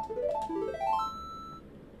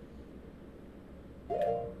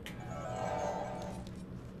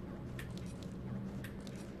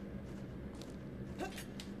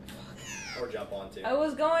 Or jump onto. I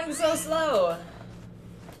was going so slow!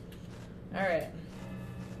 Alright.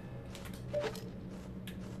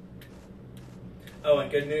 Oh,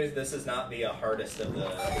 and good news, this is not the hardest of the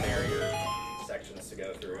barrier sections to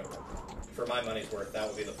go through. For my money's worth, that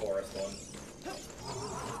would be the forest one.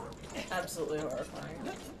 Absolutely horrifying.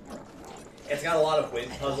 It's got a lot of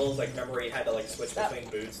wind puzzles, like remember where you had to like switch between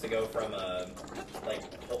boots to go from like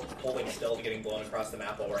holding still to getting blown across the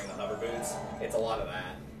map while wearing the hover boots? It's a lot of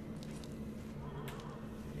that.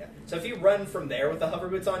 Yeah. So if you run from there with the hover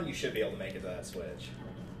boots on, you should be able to make it to that switch.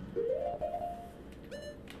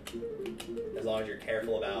 As long as you're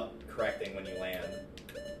careful about correcting when you land.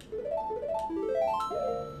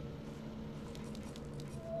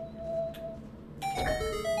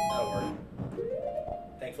 That'll work.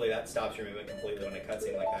 Thankfully that stops your movement completely when a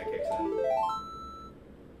cutscene like that kicks in.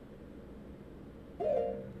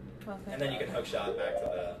 Okay. And then you can hook shot back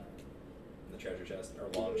to the treasure chest, or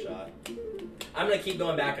long shot. I'm gonna keep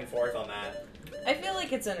going back and forth on that. I feel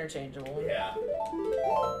like it's interchangeable. Yeah.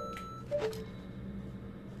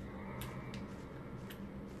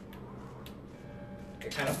 It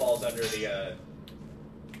kind of falls under the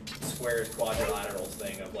squares quadrilaterals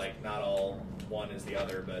thing of like not all one is the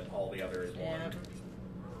other, but all the other is one. Yeah.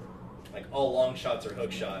 Like all long shots are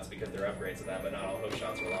hook shots because they're upgrades of that, but not all hook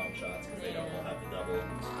shots are long shots because they don't all have the double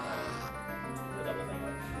thing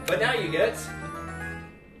on. But now you get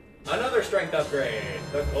another strength upgrade,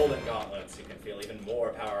 the Golden Gauntlets. You can feel even more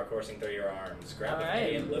power coursing through your arms. Grab the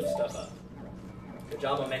key and lift stuff up. Good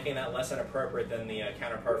job on making that less inappropriate than the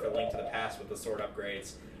counterpart for Link to the Past with the sword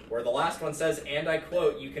upgrades, where the last one says, and I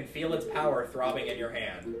quote, "You can feel its power throbbing in your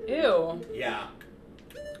hand." Ew. Yeah.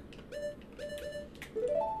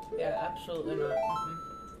 Yeah, absolutely not.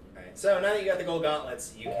 Alright, so now that you got the gold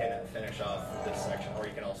gauntlets, you can finish off this section, or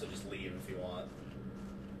you can also just leave if you want.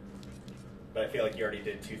 But I feel like you already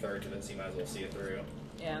did 2/3 of it, so you might as well see it through.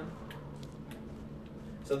 Yeah.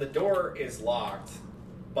 So the door is locked,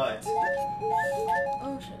 but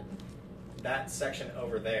Oh shit. that section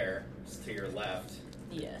over there, to your left,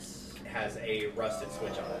 Yes. has a rusted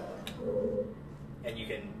switch on it. And you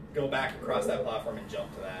can go back across that platform and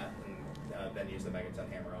jump to that, and then use the Megaton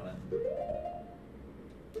hammer on it.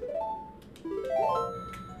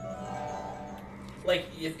 Like,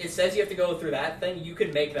 it says you have to go through that thing, you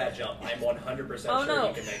can make that jump. I'm 100% sure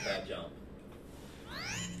you can make that jump.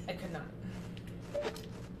 I could not.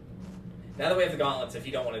 Now that we have the gauntlets, if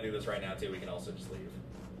you don't want to do this right now too, we can also just leave.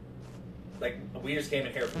 Like, we just came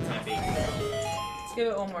in here for the time being. Let's give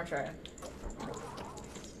it one more try.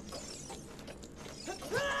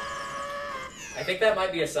 I think that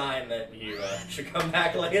might be a sign that you should come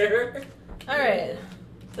back later. Alright.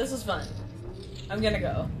 This is fun. I'm gonna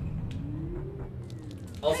go.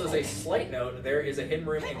 Also, as a slight note, there is a hidden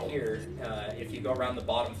room in here. If you go around the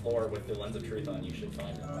bottom floor with the Lens of Truth on, you should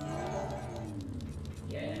find it.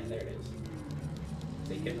 Yeah, there it is.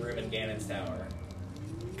 It's a hidden room in Ganon's tower.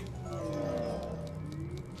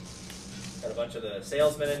 Got a bunch of the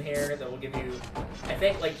salesmen in here that will give you, I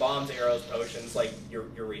think, like bombs, arrows, potions, like your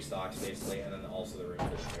restocks basically, and then also the room for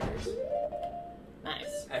the fairies.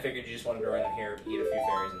 Nice. I figured you just wanted to run in here, eat a few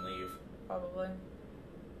fairies, and leave. Probably.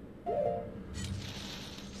 Want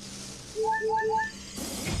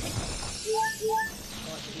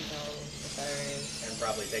to eat all the fairies. And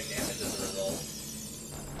probably take damage as a result.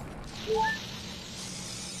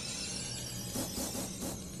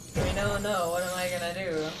 We don't know. What am I gonna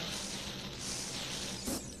do?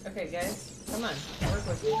 Okay, guys, come on, work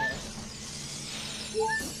with me here.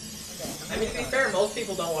 Okay. I mean, to be fair, most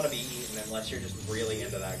people don't want to be eaten unless you're just really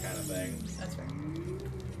into that kind of thing. That's fair.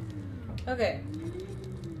 Okay.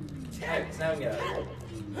 Alright, so now we got.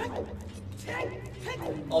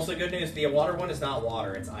 Also, good news: the water one is not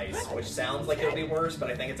water; it's ice, which sounds like it would be worse, but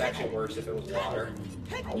I think it's actually worse if it was water.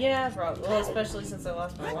 Yeah, probably. Well, especially since I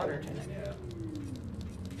lost my water tunic. Yeah.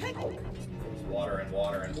 It's water and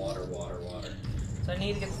water and water, water, water. So I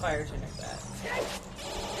need to get the fire tunic back.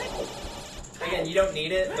 Again, you don't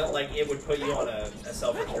need it, but like it would put you on a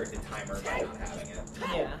self-restricted timer by not having it.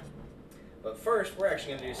 Yeah. But first, we're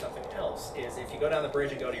actually going to do something else. Is if you go down the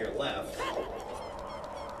bridge and go to your left,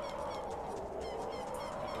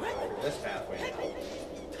 through this pathway now.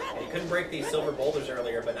 And you couldn't break these silver boulders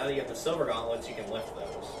earlier, but now that you have the silver gauntlets, you can lift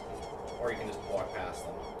those, or you can just walk past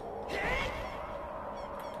them.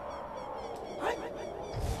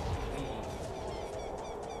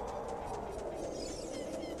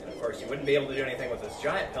 Of course, you wouldn't be able to do anything with this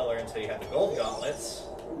giant pillar until you had the gold gauntlets.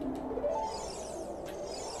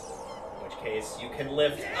 In which case, you can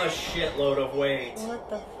lift a shitload of weight. What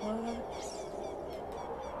the fuck?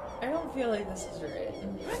 I don't feel like this is right.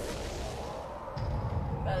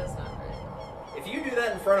 That is not right. If you do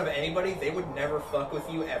that in front of anybody, they would never fuck with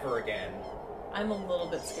you ever again. I'm a little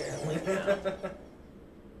bit scared of Link now.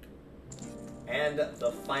 And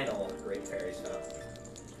the final Great Fairies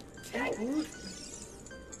Fountain.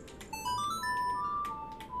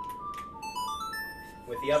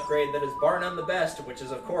 With the upgrade that is bar none the best, which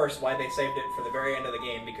is of course why they saved it for the very end of the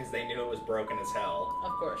game, because they knew it was broken as hell.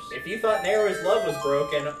 Of course. If you thought Nero's love was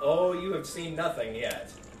broken, oh, you have seen nothing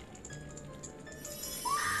yet.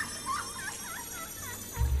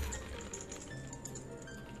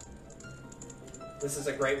 This is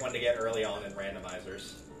a great one to get early on in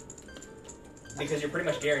randomizers. Because you're pretty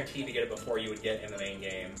much guaranteed to get it before you would get in the main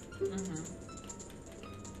game. Mm-hmm.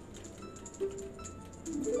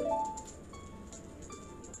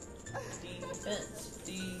 Defense.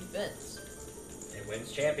 Defense. It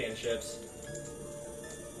wins championships.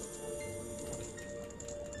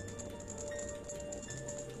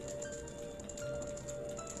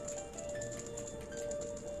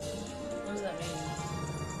 What does that mean?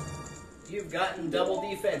 You've gotten double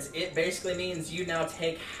defense. It basically means you now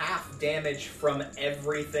take half damage from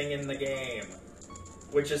everything in the game.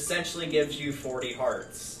 Which essentially gives you 40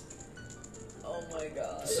 hearts. Oh my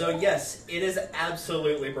god. So yes, it is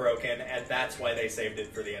absolutely broken, and that's why they saved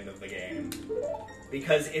it for the end of the game.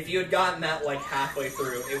 Because if you had gotten that like halfway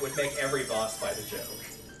through, it would make every boss fight a joke.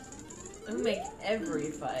 It would make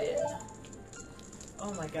every fight.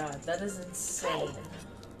 Oh my god, that is insane.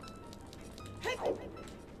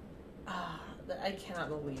 Ah, I cannot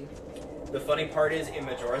believe. The funny part is, in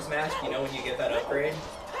Majora's Mask, you know when you get that upgrade?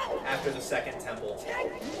 After the second temple.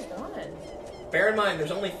 Oh my god. Bear in mind,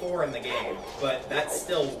 there's only 4 in the game, but that's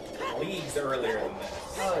still leagues earlier than this.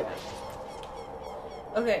 Oh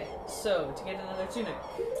yeah. Okay, so to get another tunic.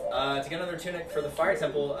 To get another tunic for the Fire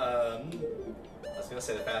Temple, I was gonna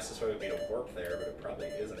say the fastest way would be to warp there, but it probably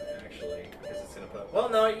isn't actually, because it's gonna put. Well,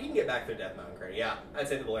 no, you can get back through Death Mountain Crater. Yeah, I'd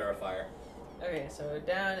say the Bolero Fire. Okay, so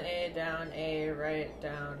down, right, down, right,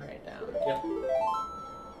 down. Yep.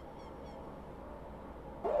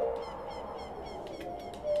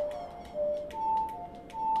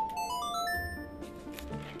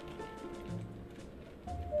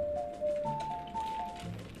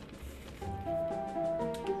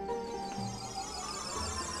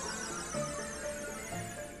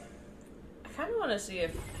 I kind of want to see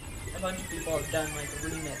if a bunch of people have done like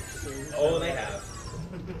remixes. Oh, they have.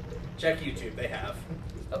 Check YouTube, they have.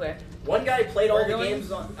 Okay. One guy played all the We're going-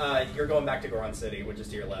 games on. You're going back to Goron City, which is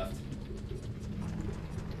to your left.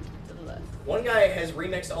 To the left. One guy has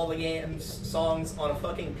remixed all the game's songs on a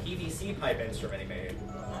fucking PVC pipe instrument he made.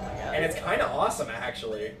 Oh my god. And it's kind of awesome,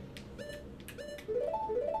 actually.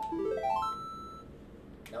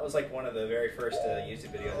 That was like one of the very first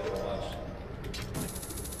YouTube videos I ever watched.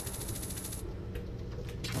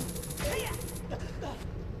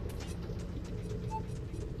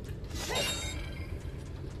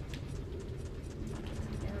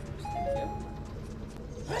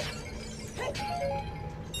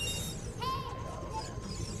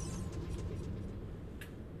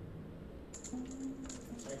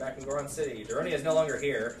 back in Goron City. Duroni is no longer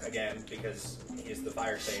here, again, because he's the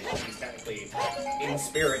fire sage. He's technically in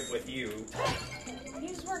spirit with you.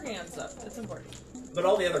 He's working on stuff. It's important. But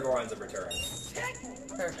all the other Gorons have returned.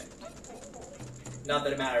 Perfect. Not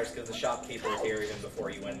that it matters, because the shopkeeper is here even before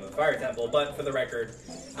you went into the fire temple, but for the record,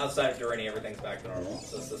 outside of Duroni, everything's back to normal.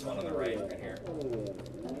 So it's this one on the right here.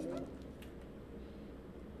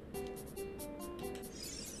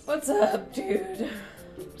 What's up, dude?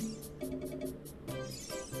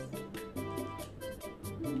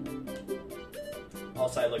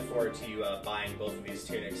 Also, I look forward to you buying both of these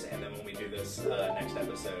tunics, and then when we do this next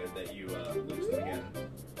episode, that you lose them again.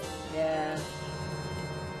 Yeah.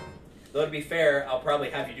 Though to be fair, I'll probably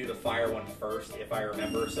have you do the fire one first, if I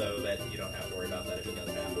remember, so that you don't have to worry about that if it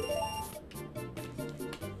doesn't happen.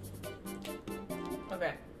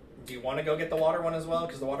 Okay. Do you want to go get the water one as well?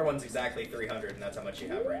 Because the water one's exactly 300, and that's how much you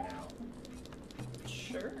have right now.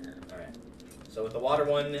 Sure. Alright. So with the water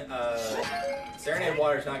one, Serenade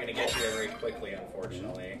water is not going to get you there very quickly,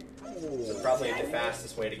 unfortunately. So probably the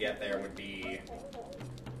fastest way to get there would be...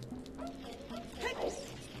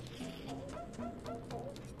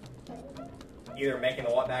 either making the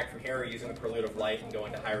walk back from here or using the Prelude of Light and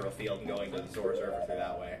going to Hyrule Field and going to the Zora's River through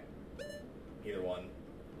that way. Either one.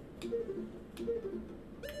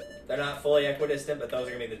 They're not fully equidistant, but those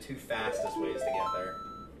are going to be the two fastest ways to get there.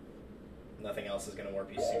 Nothing else is going to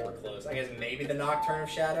warp you super close. I guess maybe the Nocturne of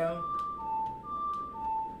Shadow?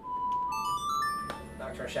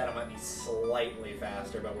 Nocturne of Shadow might be slightly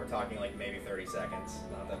faster, but we're talking like maybe 30 seconds.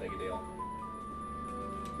 Not that big a deal.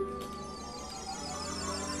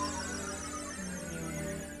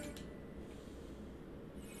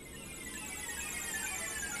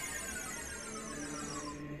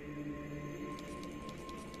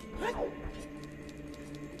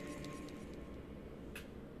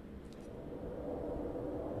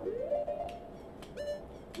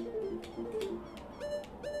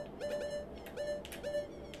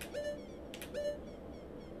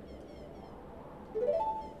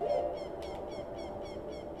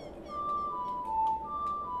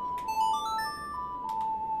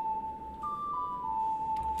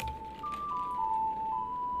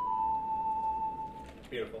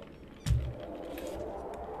 Beautiful.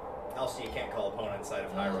 Also, you can't call opponent inside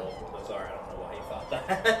of Hyrule. Those are, I don't know why you thought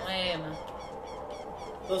that. Lame.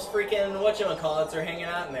 Those freaking whatchamacallits are hanging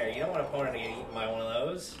out in there. You don't want an opponent to get eaten by one of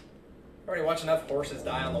those. I already watched enough horses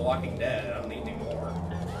die on The Walking Dead. I don't need any more.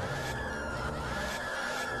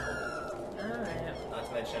 Alright. Not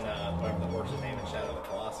to mention whatever the horse's name in Shadow of the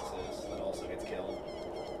Colossus is that also gets killed.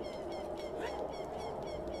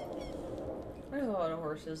 There's a lot of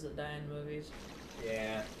horses that die in movies.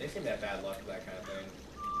 Yeah, they seem to have bad luck with that kind of thing.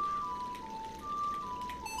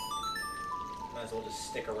 Might as well just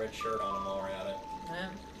stick a red shirt on them while we're at it.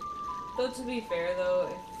 Yeah. Though to be fair,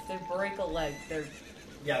 though, if they break a leg, they're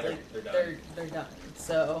done. They're done.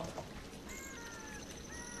 So,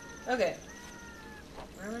 okay.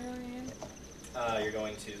 Where am I going again? You're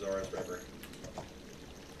going to Zora's River.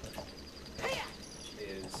 Which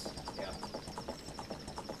is, yeah.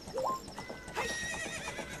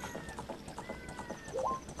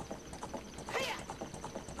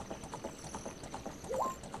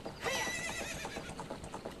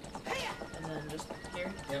 And then just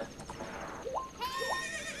here. Yep.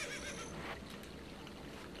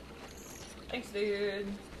 Thanks, dude.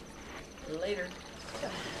 Later.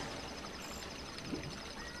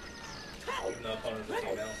 Even though opponent's a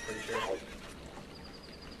female, pretty sure.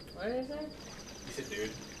 What did I say? You said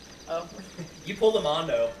dude. Oh. You pulled a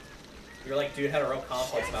Mondo. You're like, dude had a real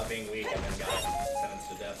complex about being weak and then got sentenced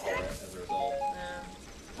to death for it as a result.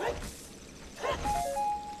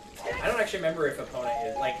 I don't actually remember if opponent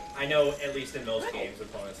is, like, I know at least in most games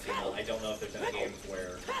opponent's female. I don't know if there's any games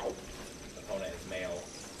where opponent is male.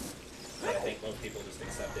 But I think most people just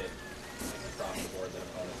accept it like, across the board that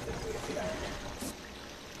opponent's typically female.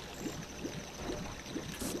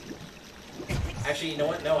 Actually, you know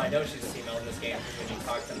what? No, I know she's a female in this game because when you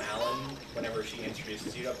talk to Malin, whenever she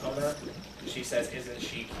introduces you to Epona, she says, "Isn't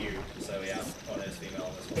she cute?" So yeah, Epona is female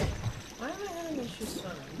in this one. Why am I having issues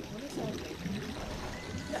swimming? What is happening?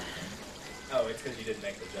 Oh, it's because you didn't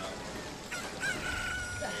make the jump.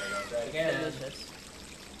 There you go, try it again. Delicious.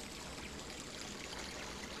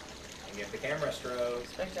 And get the camera stroke.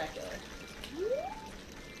 Spectacular.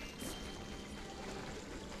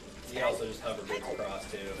 You also just hover boots across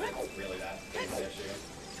too, if it's really that big of an issue.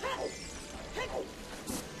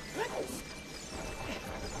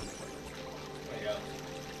 There you go.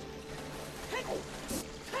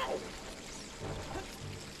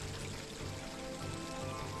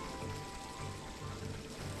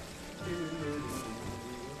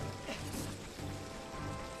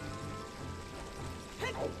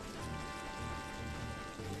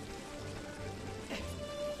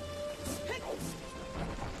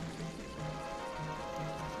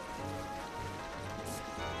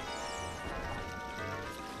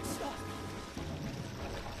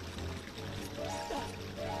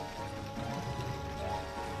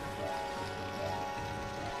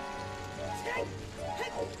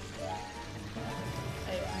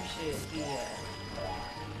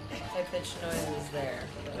 The high-pitched noises there.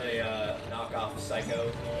 The knockoff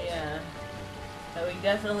psycho. Yeah. That we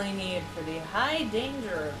definitely need for the high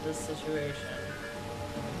danger of this situation.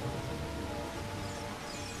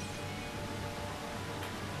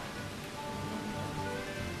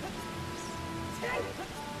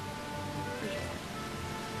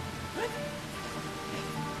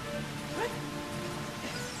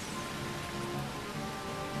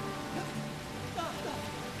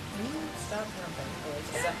 Stop jumping for a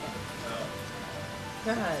second. Oh.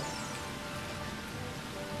 God.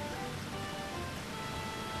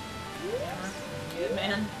 Camera. Good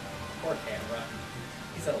man. Poor camera.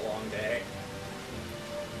 He's had a long day.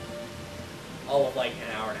 All of like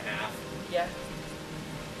an hour and a half. Yeah. I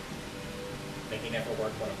think he never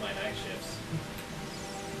worked one of my night shifts.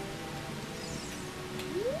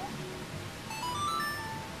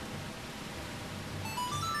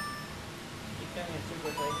 Keep doing it too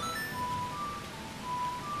quickly.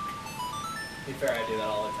 To be fair, I do that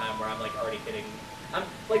all the time where I'm like already hitting. I'm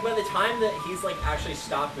like by the time that he's like actually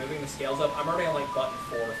stopped moving the scales up, I'm already on like button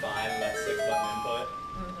 4 or 5 of that 6-button input.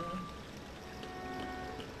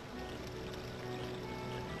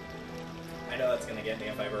 I know that's gonna get me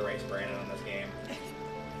if I ever race Brandon on this game.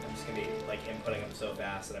 I'm just gonna be like inputting him so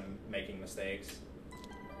fast that I'm making mistakes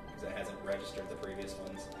because it hasn't registered the previous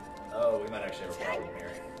ones. Oh, we might actually have a problem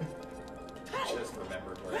here. Just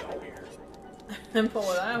remembered we're out here. But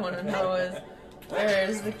what I want to know is,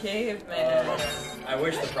 where's the caveman? I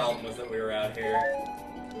wish the problem was that we were out here.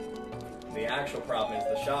 The actual problem is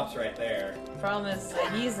the shop's right there. Problem is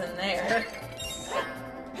that he's in there.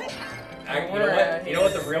 You know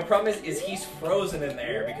what the real problem is? Is he's frozen in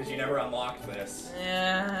there because you never unlocked this.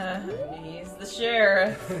 Yeah, he's the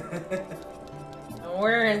sheriff.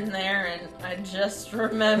 We're in there and I just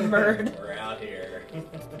remembered. We're out here.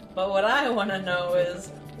 But what I want to know is,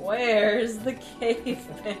 where's the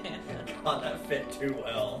caveman? God, that fit too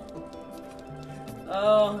well.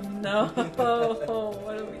 Oh no,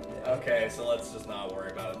 what do we do? Okay, so let's just not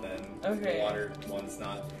worry about it then. Okay. The water one's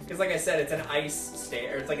not, because like I said, it's an ice state,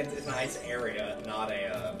 or it's like it's an ice area, not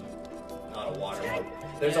a water one.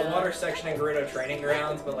 There's a water section in Gerudo Training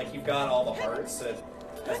Grounds, but like you've got all the hearts, so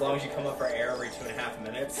as long as you come up for air every 2.5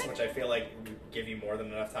 minutes, which I feel like would give you more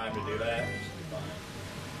than enough time to do that, it should be fine.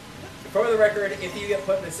 For the record, if you get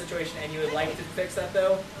put in this situation and you would like to fix that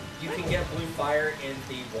though, you can get blue fire in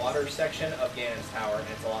the water section of Ganon's Tower, and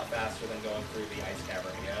it's a lot faster than going through the ice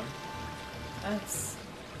cavern again. That's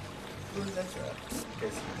rough.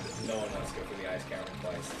 Because no one wants to go through the ice cavern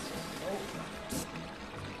twice.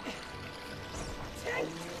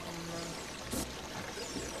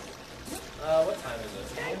 What time is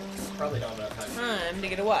it? Probably don't have enough time. Time to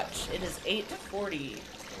get a watch. It is 8:40.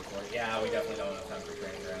 Yeah, we definitely don't have time for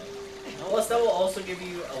training ground. Unless that will also give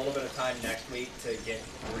you a little bit of time next week to get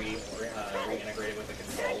reintegrated with the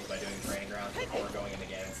controls by doing training grounds before going into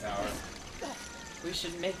Ganon's Tower. We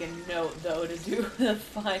should make a note, though, to do the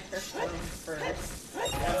fire one first.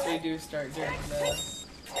 Once we do start doing the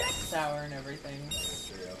tower and everything. That's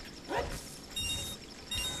true.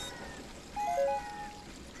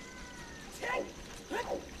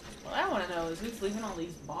 What I want to know is who's leaving all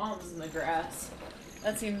these bombs in the grass.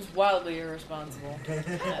 That seems wildly irresponsible,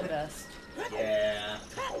 at best. Yeah.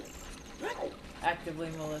 Actively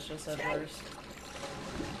malicious at worst.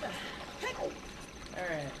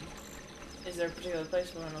 Alright. Is there a particular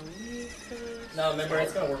place we want to leave first? No, remember,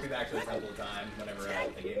 it's going to work you back to the Temple of Time whenever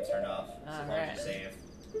the game's turned off. So as long as you save.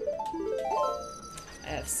 I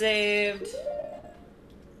have saved.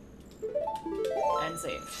 And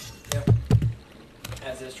saved. Yep.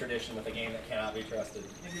 As is tradition with a game that cannot be trusted.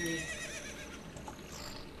 Agreed.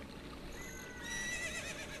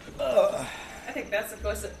 I think that's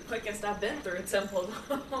the quickest I've been through a temple.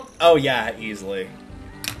 Oh yeah, easily.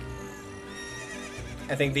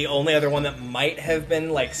 I think the only other one that might have been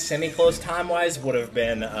like semi-close time-wise would have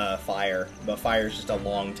been Fire, but Fire's just a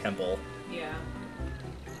long temple. Yeah.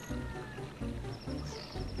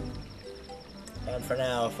 And for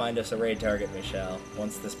now, find us a raid target, Michelle.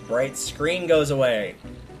 Once this bright screen goes away.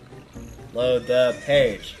 Load the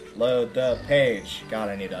page. Load the page. God,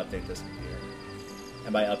 I need to update this computer.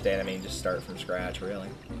 And by update, I mean just start from scratch, really.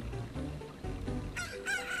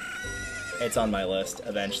 It's on my list,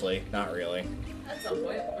 eventually. Not really. At some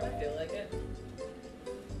point, when I feel like it.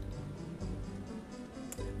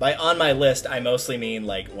 By on my list, I mostly mean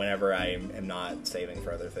like whenever I am not saving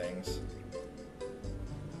for other things.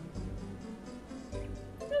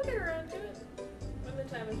 I'll get around to it when the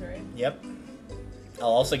time is right. Yep. I'll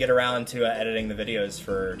also get around to editing the videos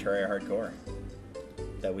for Terraria Hardcore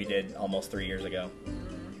that we did almost 3 years ago.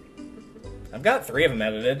 I've got 3 of them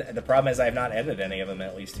edited. The problem is I have not edited any of them in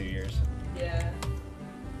at least 2 years. Yeah.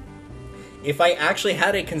 If I actually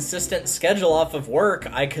had a consistent schedule off of work,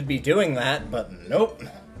 I could be doing that, but nope.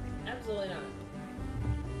 Absolutely not.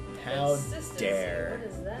 How Consistency, dare.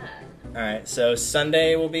 what is that? Alright, so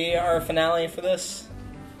Sunday will be our finale for this.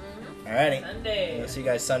 Alrighty. Sunday. I'll see you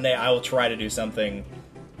guys Sunday. I will try to do something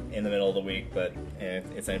in the middle of the week, but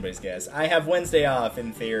it's anybody's guess. I have Wednesday off,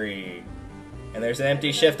 in theory. And there's an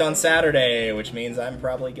empty shift on Saturday, which means I'm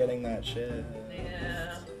probably getting that shift.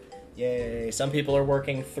 Yeah. Yay. Some people are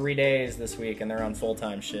working 3 days this week, and they're on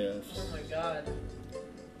full-time shifts. Oh my god.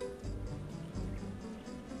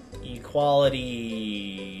 Equality.